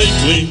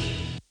lately?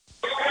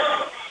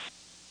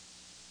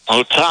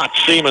 Otot,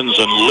 Siemens,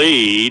 and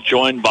Lee,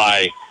 joined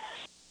by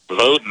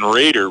Vogt and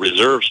Reeder,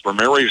 reserves for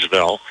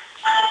Marysville.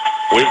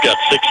 We've got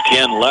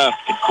 6:10 left.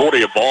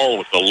 Concordia ball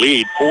with the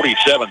lead,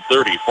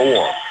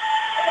 47-34.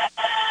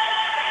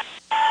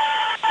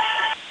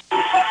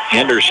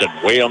 Henderson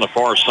way on the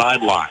far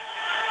sideline.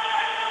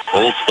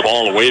 Holds the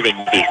ball waving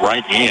with his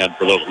right hand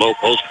for those low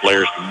post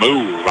players to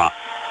move.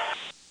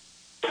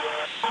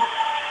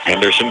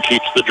 Henderson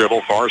keeps the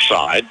dribble far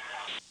side.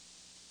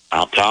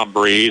 Out Tom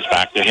Breeze,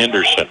 back to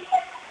Henderson.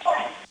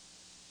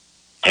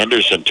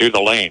 Henderson to the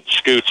lane.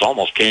 Scoots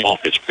almost came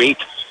off his feet.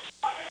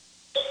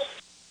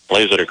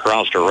 Plays it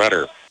across to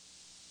Redder.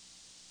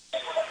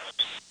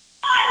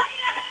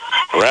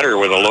 Redder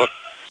with a look.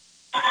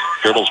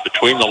 Dribbles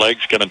between the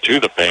legs, coming to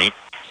the paint.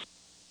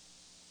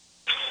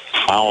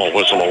 Foul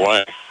whistle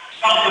away.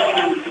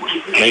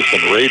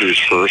 Nathan Raiders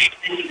first.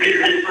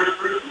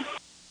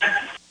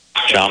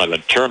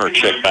 Jonathan Turner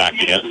checked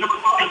back in.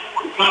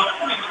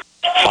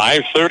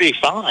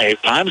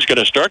 5:35. Time's going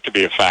to start to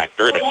be a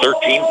factor in a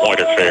 13-point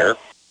affair.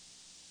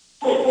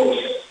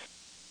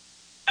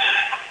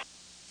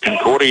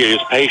 Concordia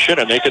is patient,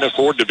 and they can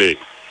afford to be.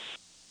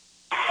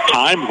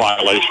 Time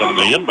violation on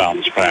the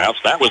inbounds pass.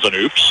 That was an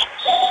oops.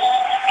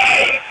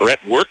 Brett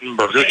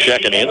Wurtenberger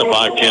checking in, the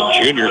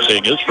 5'10 junior,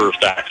 seeing his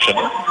first action.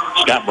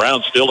 Scott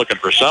Brown still looking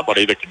for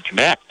somebody that can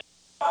connect.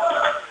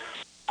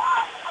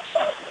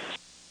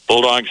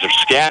 Bulldogs have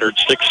scattered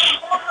 6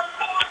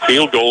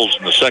 field goals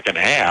in the second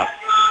half.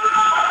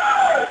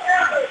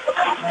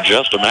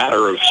 Just a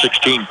matter of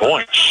 16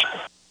 points.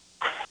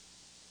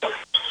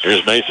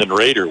 Here's Nathan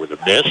Rader with a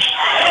miss.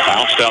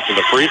 Bounced out to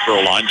the free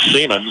throw line.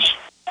 Siemens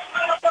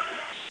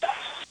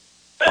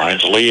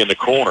finds Lee in the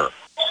corner.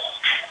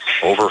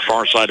 Over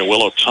far side to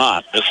Willow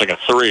Tot, missing a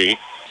 3.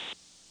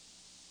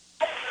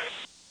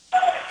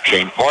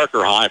 Shane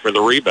Parker high for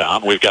the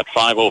rebound. We've got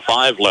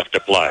 5:05 left to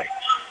play.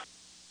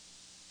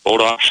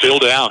 Bulldogs still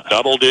down,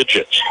 double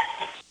digits.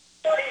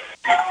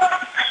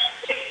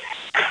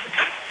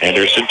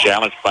 Henderson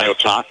challenged by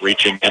Otak,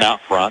 reaching in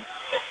out front.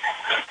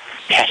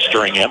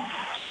 Pestering him.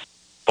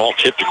 Ball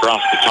tipped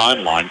across the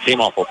timeline. Came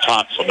off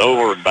Otak, so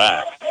over and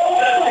back.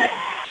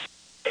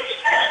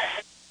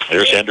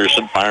 There's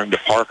Henderson firing to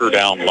Parker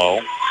down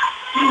low.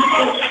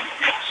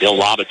 He'll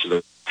lob it to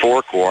the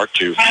forecourt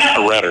to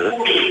Redder.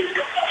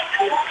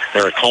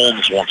 Eric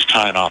Holmes wants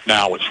tying off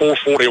now with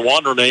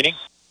 4:41 remaining.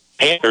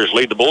 Panthers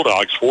lead the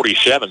Bulldogs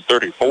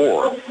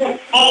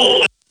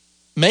 47-34.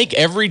 Make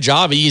every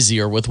job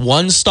easier with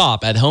one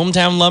stop at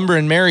Hometown Lumber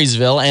in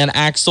Marysville and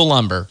Axtell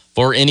Lumber.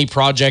 For any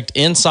project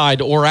inside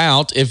or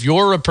out, if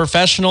you're a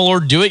professional or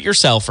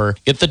do-it-yourselfer,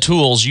 get the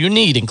tools you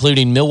need,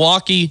 including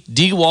Milwaukee,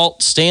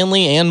 DeWalt,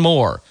 Stanley, and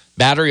more.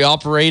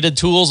 Battery-operated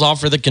tools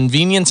offer the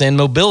convenience and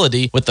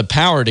mobility with the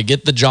power to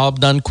get the job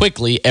done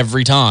quickly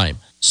every time.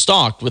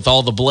 Stocked with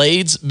all the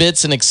blades,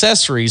 bits, and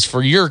accessories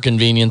for your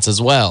convenience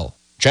as well.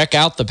 Check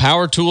out the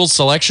Power Tools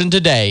selection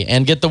today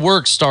and get the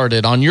work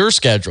started on your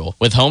schedule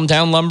with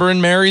Hometown Lumber in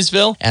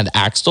Marysville and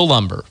Axtell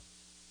Lumber.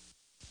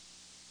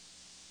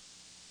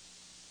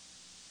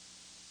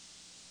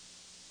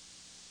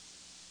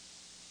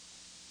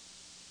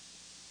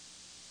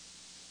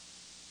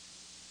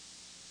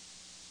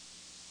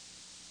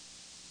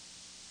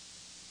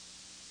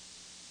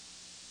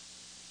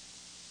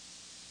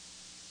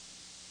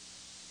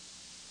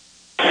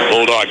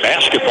 Bulldog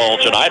basketball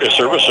tonight, a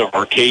service of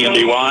our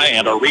KNDY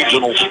and our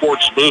regional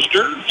sports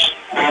boosters.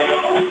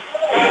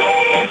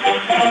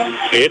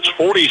 It's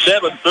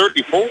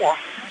 47-34,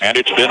 and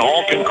it's been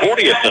all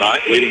Concordia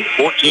tonight, leading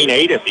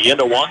 14-8 at the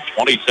end of one,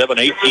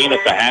 27-18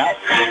 at the half.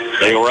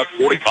 They were up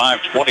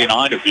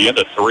 45-29 at the end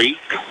of 3.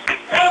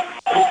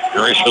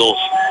 Marysville's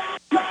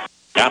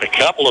got a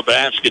couple of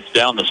baskets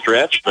down the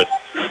stretch, but,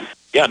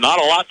 yeah, not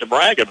a lot to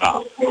brag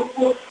about.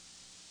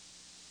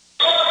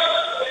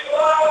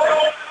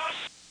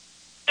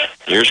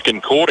 Here's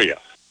Concordia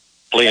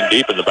playing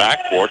deep in the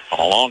backcourt on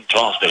a long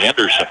toss to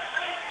Henderson.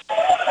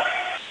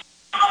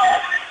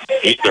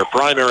 He's their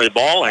primary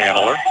ball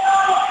handler.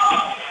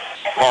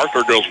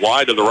 Parker goes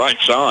wide to the right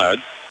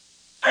side.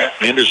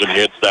 Henderson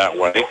heads that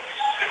way.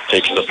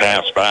 Takes the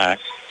pass back.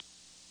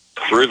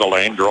 Through the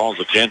lane, draws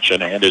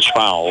attention, and is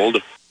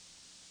fouled.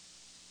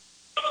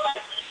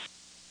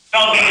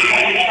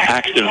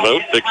 Paxton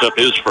Vogt picks up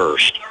his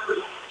first.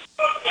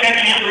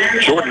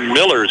 Jordan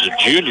Miller is a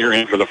junior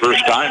in for the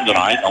first time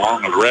tonight,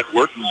 along with Rhett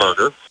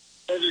Wurtenberger.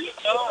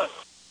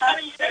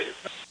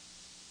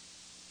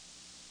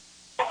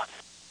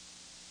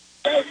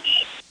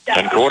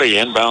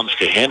 Concordia inbounds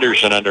to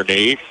Henderson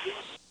underneath.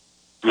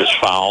 He was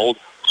fouled.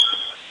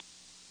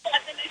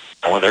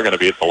 Oh, they're going to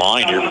be at the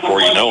line here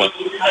before you know it.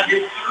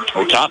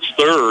 Otot's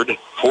third,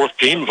 fourth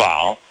team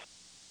foul.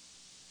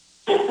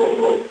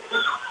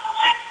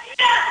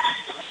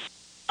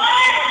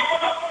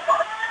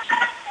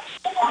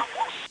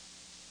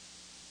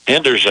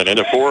 Henderson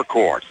into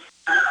forecourt.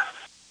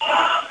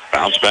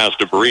 Bounce pass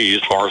to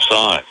Breeze, far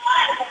side.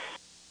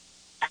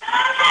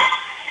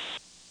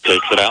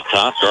 Takes it out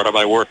top, guarded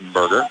by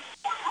Wertenberger.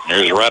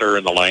 Here's Redder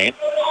in the lane.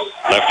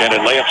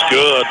 Left-handed layup's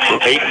good for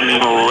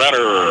Peyton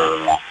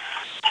Redder.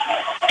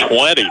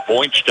 20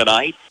 points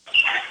tonight.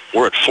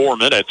 We're at 4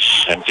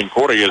 minutes, and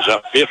Concordia is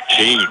up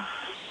 15.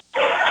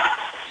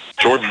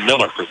 Jordan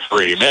Miller for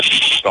three.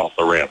 Missed off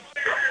the rim.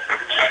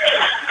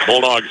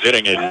 Bulldogs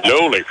hitting a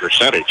lowly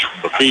percentage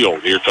from the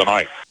field here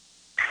tonight.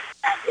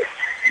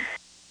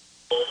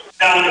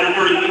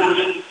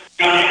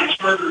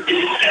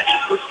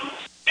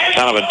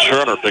 Donovan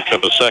Turner picks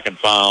up a second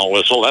foul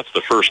whistle. That's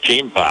the first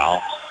team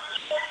foul.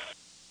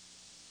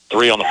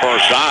 Three on the far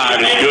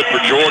side is good for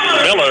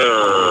Jordan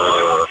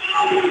Miller.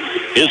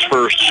 His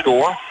first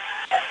score.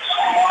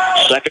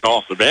 Second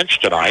off the bench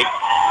tonight.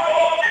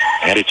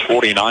 And it's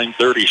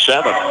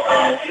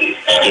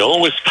 49-37. Still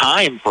with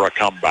time for a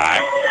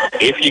comeback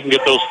if you can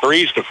get those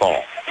threes to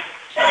fall.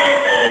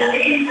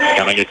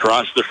 Coming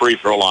across the free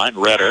throw line,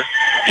 Redder.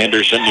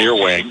 Henderson near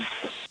wing.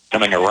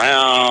 Coming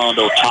around,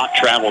 Otot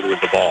traveled with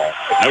the ball.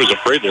 I was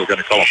afraid they were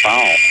going to call a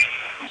foul.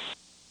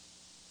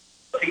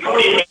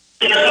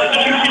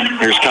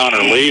 Here's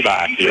Connor Lee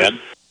back in.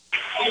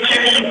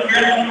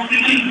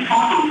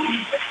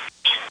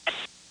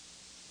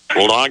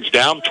 Bulldogs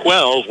down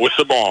 12 with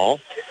the ball.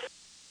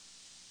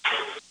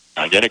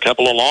 Again, a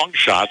couple of long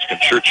shots can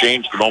sure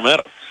change the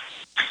momentum.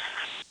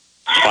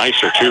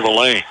 Spicer to the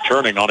lane,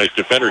 turning on his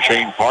defender,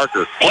 Shane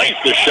Parker. Plays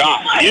the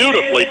shot.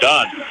 Beautifully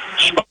done.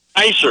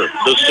 Spicer,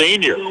 the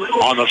senior,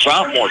 on the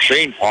sophomore,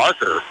 Shane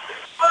Parker.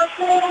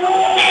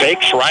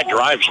 Fakes right,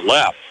 drives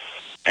left.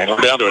 And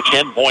we're down to a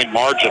 10-point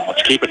margin.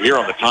 Let's keep it here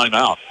on the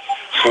timeout.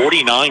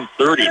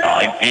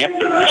 49-39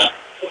 Panthers.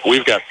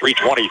 We've got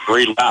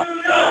 3:23 left.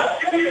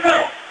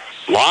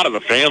 A lot of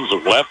the fans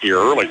have left here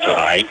early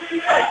tonight.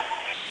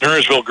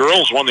 Marysville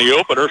girls won the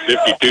opener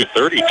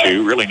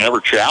 52-32. Really never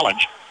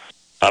challenged.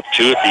 Up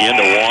 2 at the end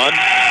of one.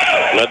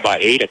 Led by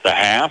 8 at the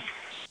half.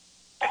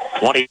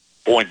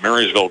 20-point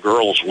Marysville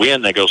girls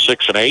win. They go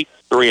 6-8,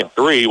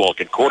 3-3, while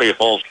Concordia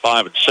falls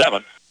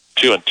 5-7,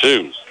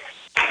 2-2.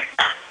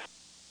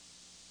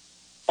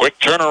 Quick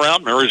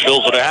turnaround.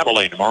 Marysville's at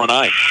Abilene tomorrow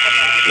night.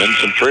 Then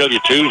Centralia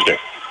Tuesday.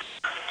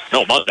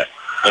 No, Monday.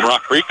 Then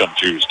Rock Creek on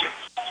Tuesday.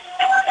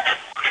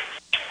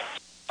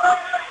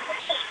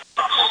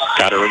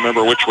 Got to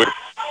remember which way to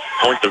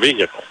point the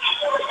vehicle.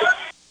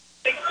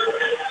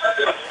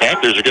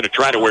 Panthers are going to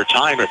try to wear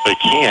time if they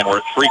can. We're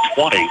at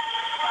 3:20.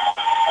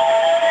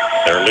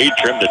 Their lead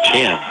trimmed to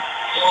 10.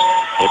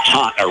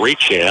 Otot, a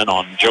reach in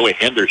on Joey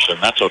Henderson.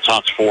 That's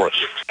Otot's fourth.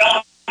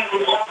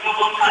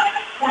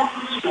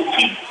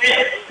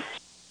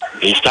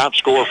 He's top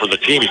scorer for the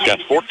team. He's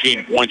got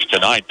 14 points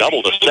tonight,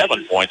 double to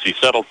 7 points. He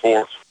settled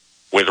for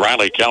with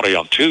Riley County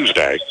on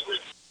Tuesday.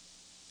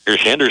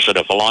 Here's Henderson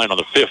at the line on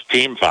the fifth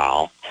team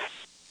foul,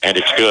 and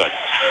it's good.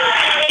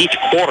 Each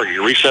quarter,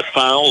 you reset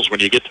fouls. When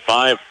you get to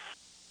 5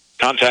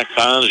 contact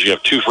fouls, you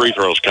have 2 free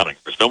throws coming.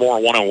 There's no more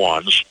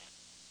one-on-ones.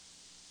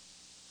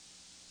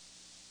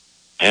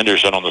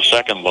 Henderson on the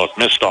second look,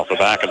 missed off the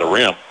back of the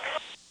rim.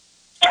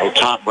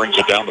 Otot brings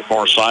it down the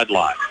far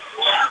sideline.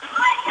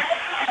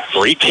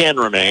 3:10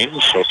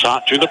 remains.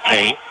 Otot to the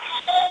paint.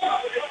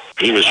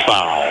 He was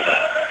fouled.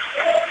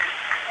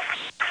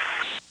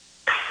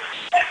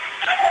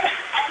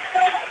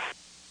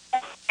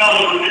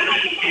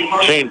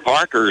 Shane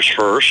Parker's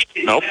first.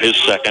 Nope, his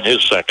second.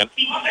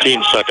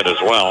 Team second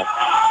as well.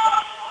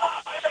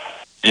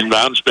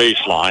 Inbounds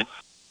baseline.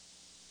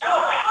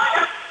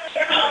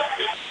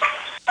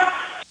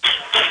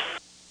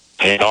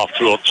 Hand off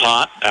to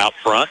Otot out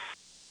front.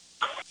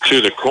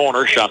 To the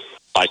corner. Shot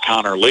by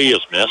Connor Lee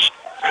is missed.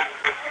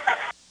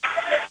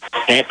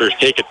 Panthers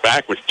take it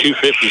back with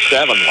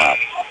 2:57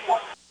 left.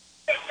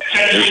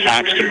 Here's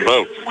Paxton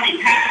Vogt.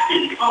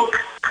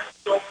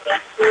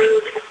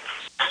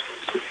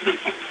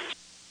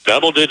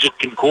 Double-digit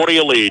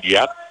Concordia lead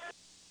yet.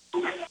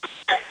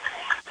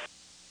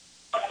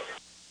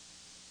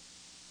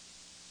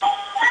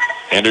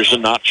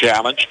 Henderson not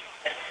challenged.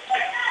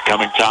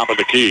 Coming top of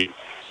the key.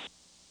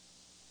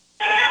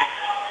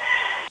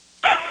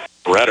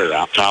 Redder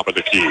out top of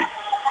the key.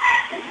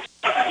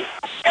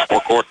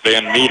 Forecourt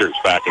Van Meters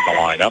back in the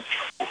lineup.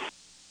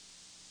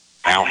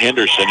 Now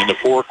Henderson in the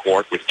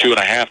forecourt with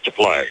 2.5 to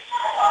play.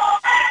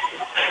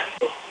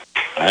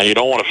 Now you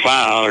don't want to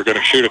foul. They're going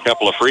to shoot a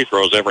couple of free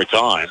throws every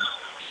time.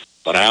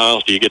 But how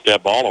else do you get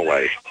that ball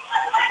away?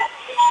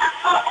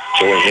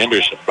 Joey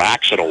Henderson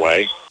backs it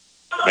away.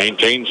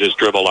 Maintains his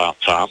dribble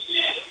out top.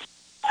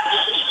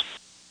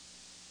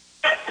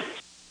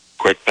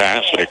 Quick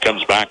pass, and it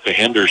comes back to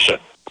Henderson.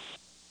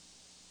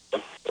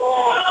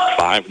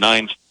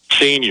 5'9"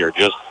 senior,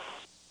 just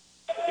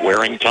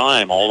wearing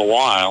time all the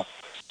while.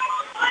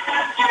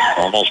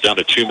 Almost down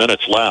to 2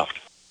 minutes left.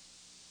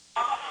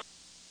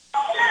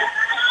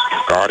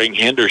 Guarding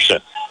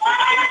Henderson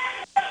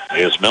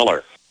is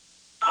Miller.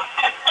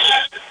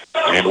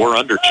 And we're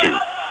under 2.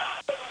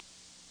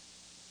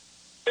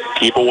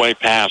 Keep away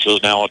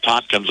passes. Now a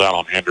tot comes out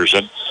on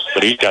Henderson,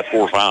 but he's got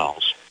 4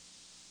 fouls.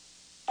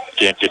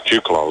 Can't get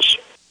too close.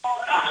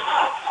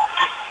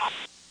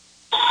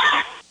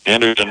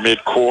 Henderson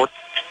midcourt.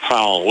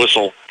 Foul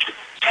whistle.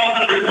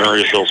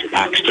 Marysville's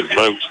Paxton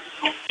Boat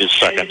is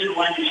second.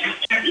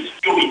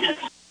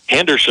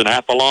 Henderson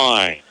at the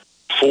line.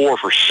 4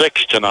 for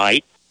 6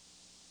 tonight.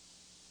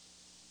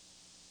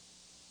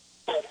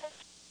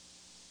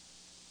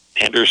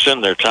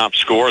 Henderson, their top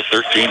scorer,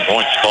 13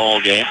 points ball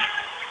game.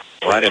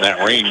 Right in that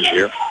range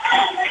here.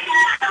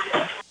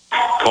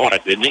 Caught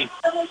it, didn't he?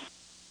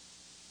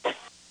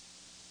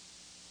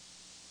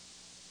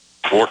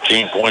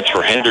 14 points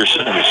for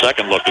Henderson, and the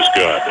second look is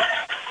good.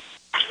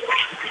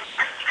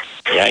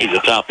 Yeah, he's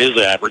atop his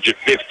average at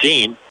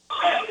 15.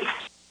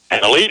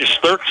 And the lead is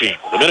 13.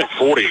 The minute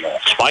 40.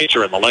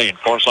 Spicer in the lane,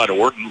 far side of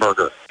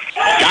Wertenberger.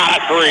 Got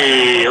a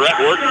 3. Rhett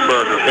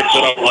Wertenberger picks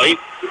it up late.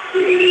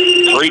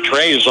 3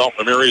 trays off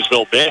the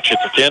Marysville bench.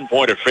 It's a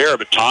 10-point affair,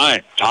 but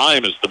time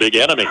is the big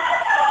enemy.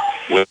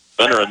 With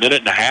under a minute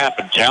and a half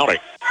and counting.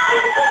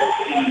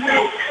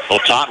 Well,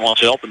 Totten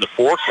wants help in the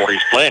forecourt.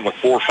 He's playing with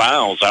 4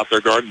 fouls out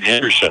there guarding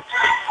Henderson.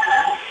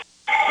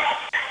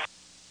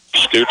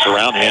 Scoots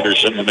around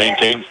Henderson and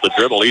maintains the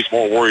dribble. He's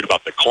more worried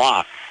about the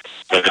clock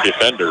than the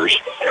defenders.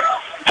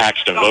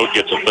 Paxton Vogt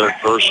gets a third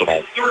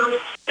personal,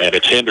 and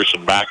it's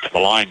Henderson back to the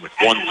line with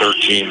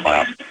 1:13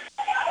 left.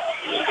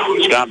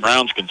 Scott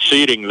Brown's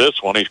conceding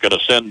this one. He's going to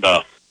send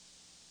some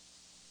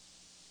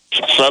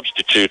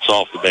substitutes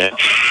off the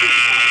bench.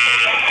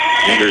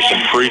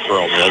 Henderson free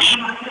throw miss.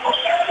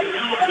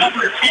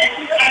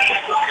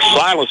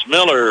 Silas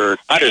Miller,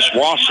 Titus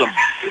Wassam,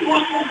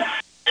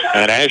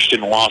 and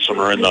Ashton Wassam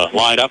are in the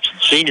lineup. Some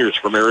seniors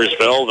from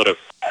Marysville that have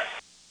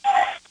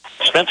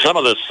spent some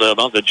of this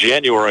month of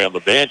January on the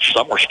bench.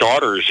 Some were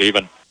starters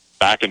even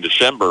back in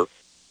December.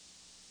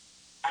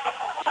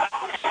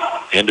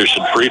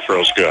 Henderson free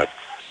throw's good.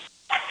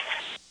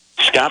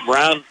 Scott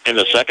Brown in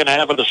the second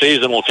half of the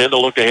season will tend to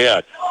look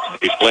ahead.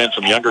 He's playing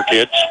some younger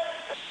kids.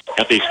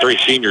 Got these 3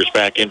 seniors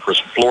back in for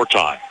some floor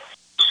time.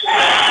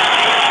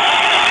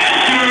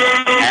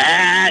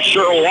 Asher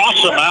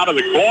Wassam out of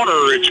the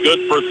corner. It's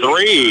good for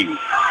 3.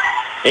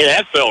 Hey,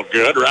 that felt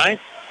good, right?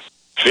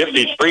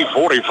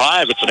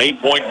 53-45. It's an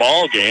 8-point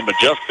ball game, but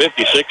just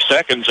 56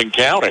 seconds and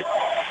counting.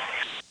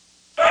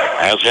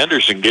 As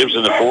Henderson gives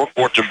in the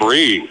forecourt to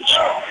Breeze.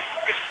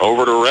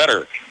 Over to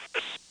Redder.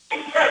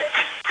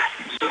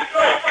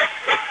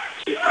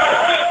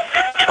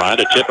 Trying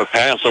to tip a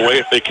pass away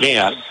if they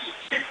can.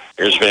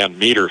 Here's Van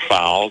Meter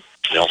fouled.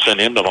 They'll send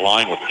him to the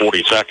line with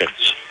 40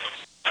 seconds.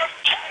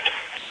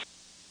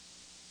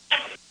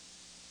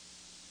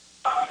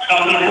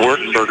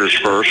 Wertenberger's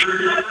first.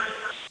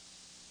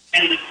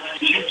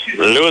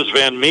 Lewis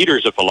Van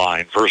Meter's at the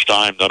line. First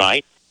time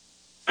tonight.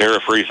 Pair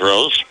of free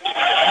throws.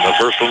 The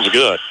first one's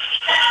good.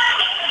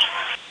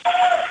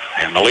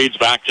 And the lead's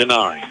back to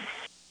 9.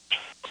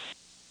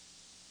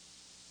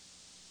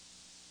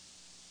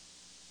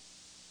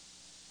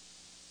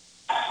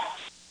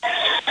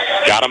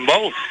 Got them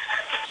both.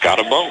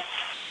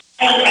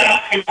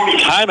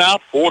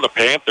 Timeout for the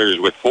Panthers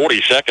with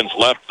 40 seconds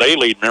left. They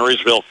lead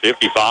Marysville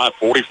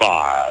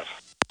 55-45.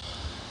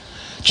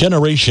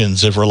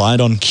 Generations have relied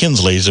on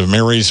Kinsley's of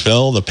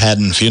Marysville, the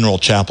Padden Funeral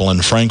Chapel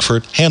in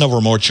Frankfort, Hanover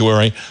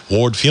Mortuary,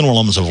 Ward Funeral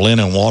Homes of Lynn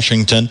and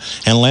Washington,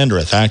 and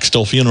Landreth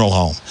Axtell Funeral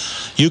Home.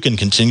 You can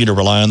continue to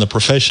rely on the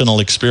professional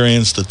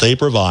experience that they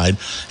provide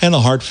and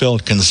the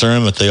heartfelt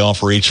concern that they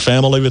offer each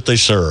family that they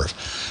serve.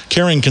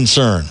 Caring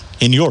concern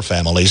in your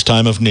family's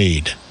time of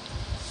need.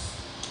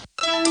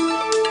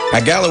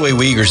 At Galloway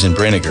Wiegers and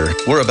Brenniger,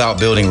 we're about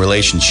building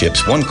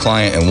relationships one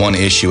client and one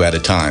issue at a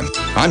time.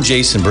 I'm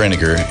Jason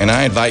Brenniger, and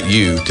I invite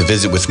you to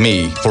visit with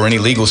me for any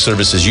legal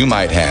services you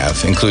might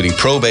have, including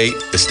probate,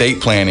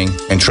 estate planning,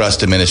 and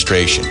trust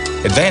administration.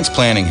 Advanced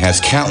planning has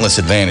countless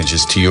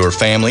advantages to your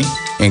family,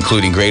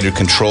 including greater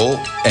control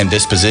and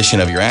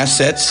disposition of your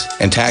assets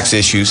and tax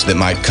issues that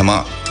might come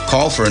up.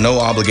 Call for a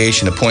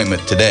no-obligation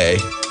appointment today.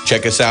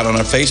 Check us out on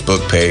our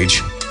Facebook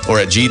page or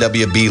at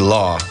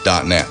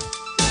gwblaw.net.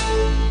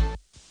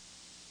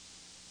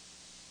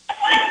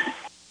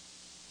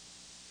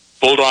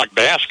 Bulldog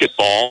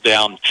basketball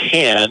down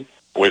 10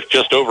 with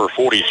just over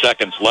 40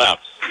 seconds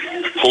left.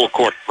 Full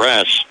court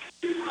press.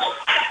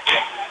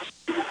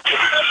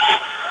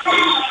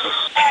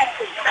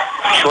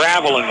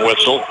 Traveling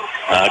whistle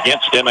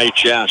against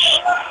MHS.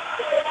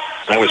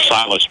 That was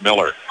Silas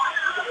Miller.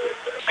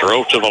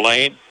 Drove to the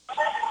lane.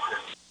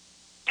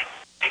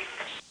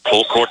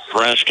 Full court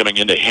press coming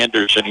into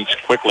Henderson. He's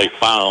quickly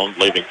fouled,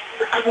 leaving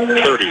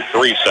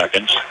 33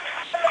 seconds.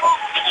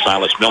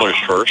 Silas Miller's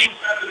first.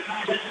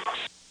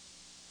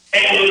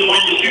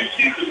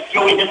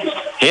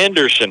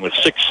 Henderson with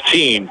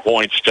 16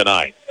 points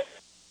tonight.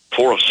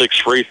 4 of 6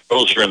 free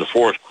throws here in the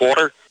fourth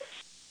quarter.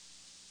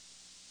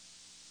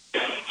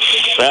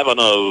 7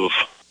 of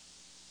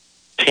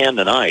 10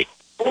 tonight.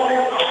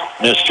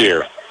 Missed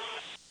here.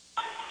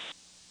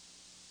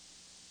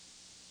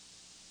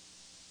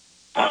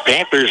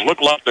 Panthers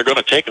look like they're going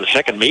to take a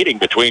second meeting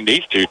between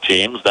these two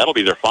teams. That'll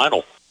be their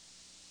final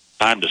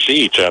time to see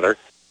each other.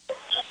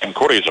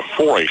 Concordia is a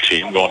 4A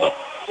team going to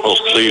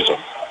postseason.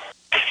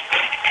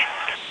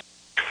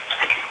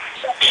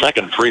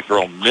 Second free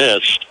throw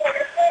missed.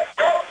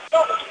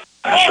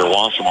 Asher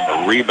Wassam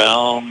on the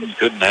rebound.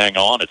 Couldn't hang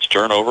on. It's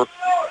turnover.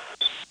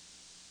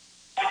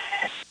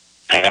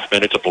 Half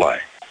minute to play.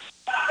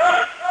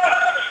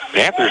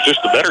 Panthers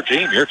just a better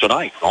team here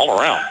tonight, all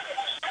around.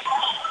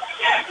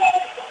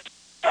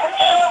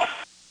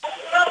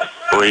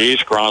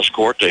 Breeze cross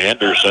court to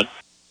Henderson.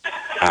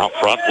 Out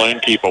front playing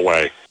keep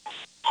away.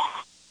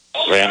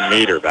 Van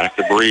Meter back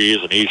to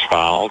Breeze, and he's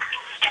fouled.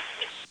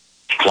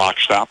 Clock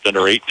stopped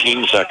under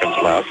 18 seconds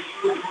left.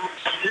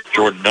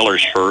 Jordan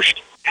Miller's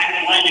first.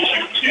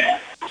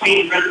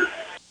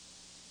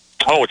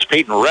 Oh, it's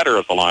Peyton Redder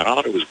at the line. I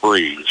thought it was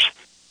Breeze.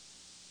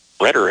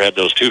 Redder had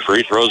those 2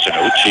 free throws in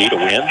OT to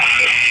win.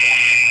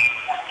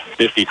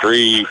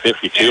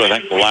 53-52, I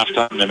think, the last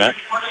time they met.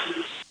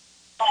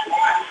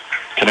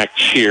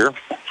 Connects here.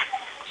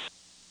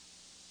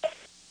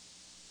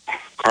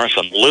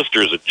 Carson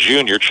Lister's a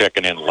junior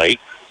checking in late.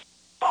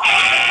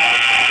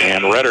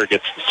 And Redder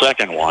gets the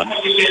second one.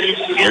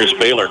 Here's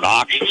Baylor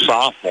Knox, a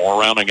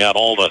sophomore, rounding out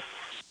all the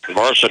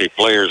varsity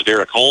players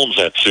Derek Holmes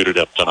had suited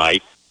up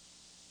tonight.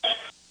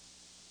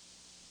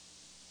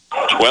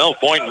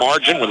 12-point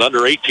margin with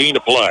under 18 to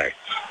play.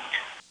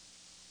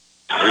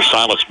 Here's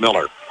Silas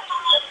Miller.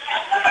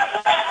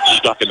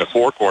 Stuck in the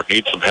forecourt,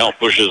 needs some help,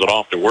 pushes it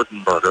off to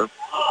Wurtenberger.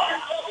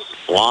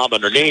 Lob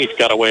underneath,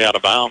 got away out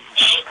of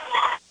bounds.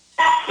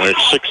 There's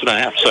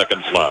 6.5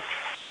 seconds left.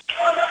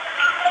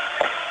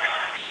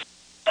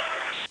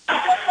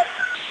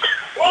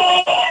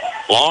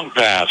 Long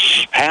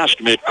pass, past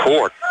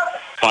midcourt,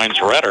 finds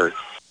Redder.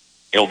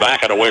 He'll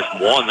back it away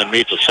from one, then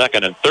meets a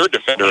second and third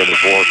defender in the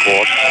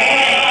forecourt.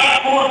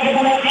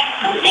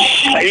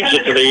 Saves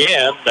it to the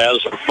end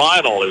as the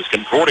final is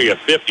Concordia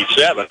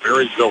 57,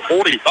 Marysville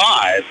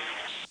 45.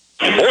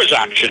 And boys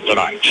action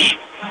tonight.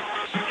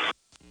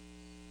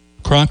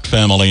 Croc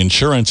Family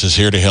Insurance is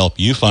here to help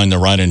you find the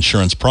right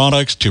insurance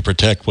products to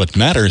protect what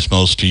matters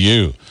most to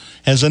you.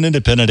 As an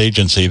independent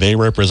agency, they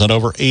represent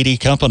over 80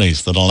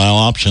 companies that allow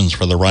options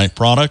for the right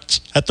products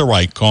at the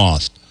right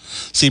cost.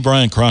 See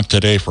Brian Croc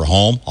today for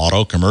home,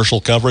 auto, commercial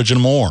coverage,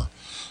 and more.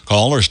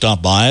 Call or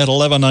stop by at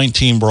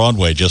 1119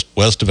 Broadway, just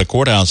west of the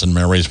courthouse in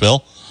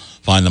Marysville.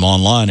 Find them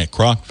online at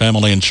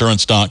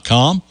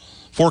crocfamilyinsurance.com.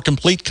 For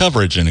complete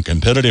coverage and a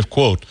competitive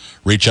quote,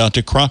 reach out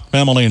to Croc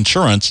Family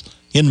Insurance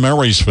in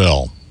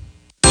Marysville.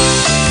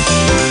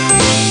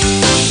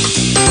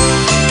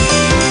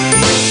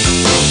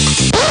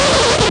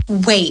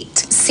 Wait,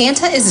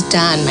 Santa is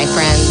done, my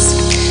friends.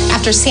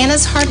 After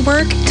Santa's hard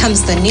work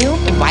comes the new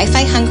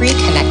Wi-Fi hungry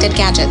connected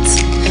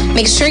gadgets.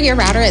 Make sure your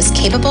router is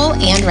capable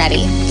and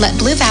ready. Let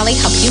Blue Valley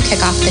help you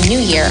kick off the new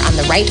year on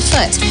the right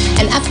foot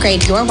and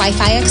upgrade your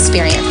Wi-Fi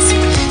experience.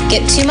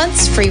 Get 2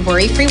 months free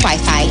worry-free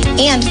Wi-Fi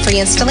and free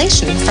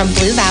installation from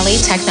Blue Valley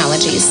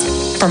Technologies.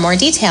 For more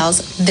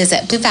details,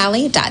 visit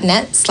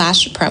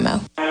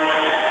bluevalley.net/promo.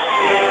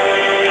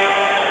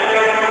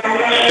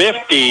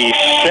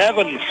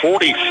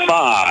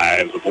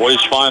 57-45, the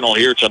boys' final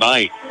here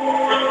tonight.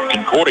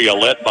 Concordia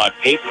led by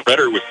Peyton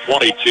Redder with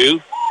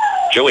 22.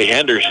 Joey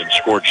Henderson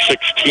scored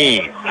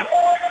 16.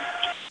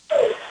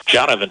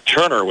 Jonathan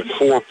Turner with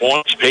 4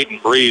 points. Peyton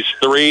Breeze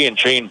 3 and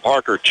Shane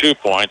Parker 2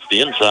 points.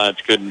 The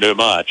insides couldn't do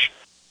much.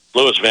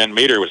 Louis Van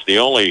Meter was the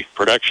only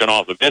production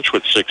off the bench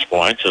with 6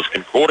 points as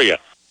Concordia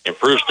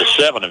improves to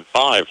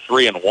 7-5,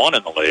 3-1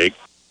 in the league.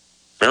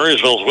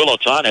 Marysville's Willow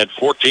Todd had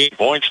 14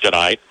 points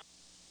tonight.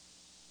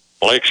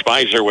 Blake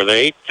Spicer with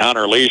 8.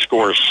 Connor Lee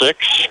scores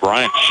 6.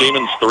 Bryant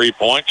Siemens 3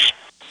 points.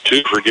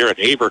 2 for Garrett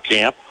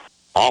Haberkamp.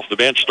 Off the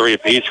bench, 3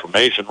 apiece for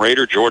Mason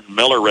Rader, Jordan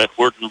Miller, Rhett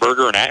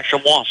Wurtenberger, and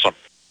Asham Wassam.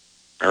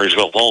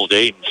 Marysville falls to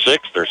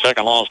 8-6. Their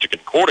second loss to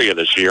Concordia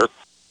this year,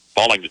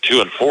 falling to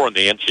 2-4 in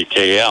the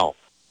NCKL.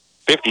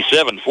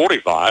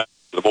 57-45,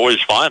 the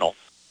boys' final.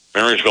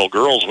 Marysville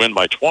girls win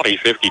by 20,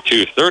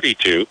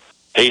 52-32.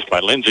 Paced by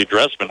Lindsey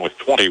Dressman with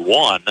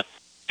 21.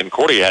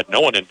 Concordia had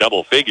no one in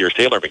double figures.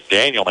 Taylor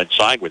McDaniel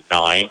inside with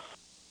 9.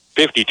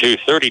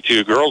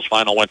 52-32 girls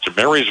final went to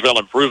Marysville,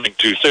 improving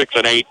to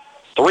 6-8,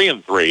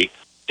 3-3.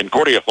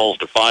 Concordia falls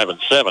to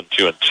 5-7,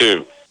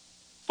 2-2.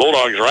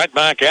 Bulldogs right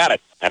back at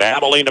it at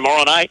Abilene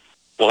tomorrow night.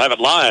 We'll have it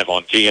live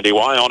on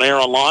KNDY, on air,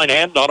 online,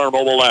 and on our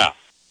mobile app.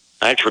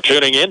 Thanks for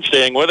tuning in,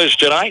 staying with us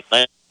tonight.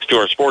 Thanks to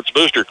our Sports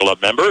Booster Club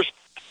members.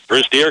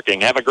 Chris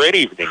Dierking, have a great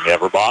evening,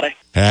 everybody.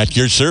 At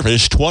your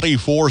service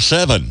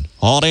 24/7,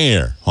 on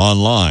air,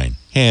 online,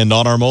 and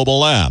on our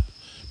mobile app.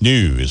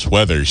 News,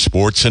 weather,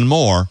 sports, and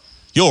more.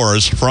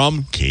 Yours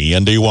from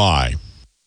KNDY.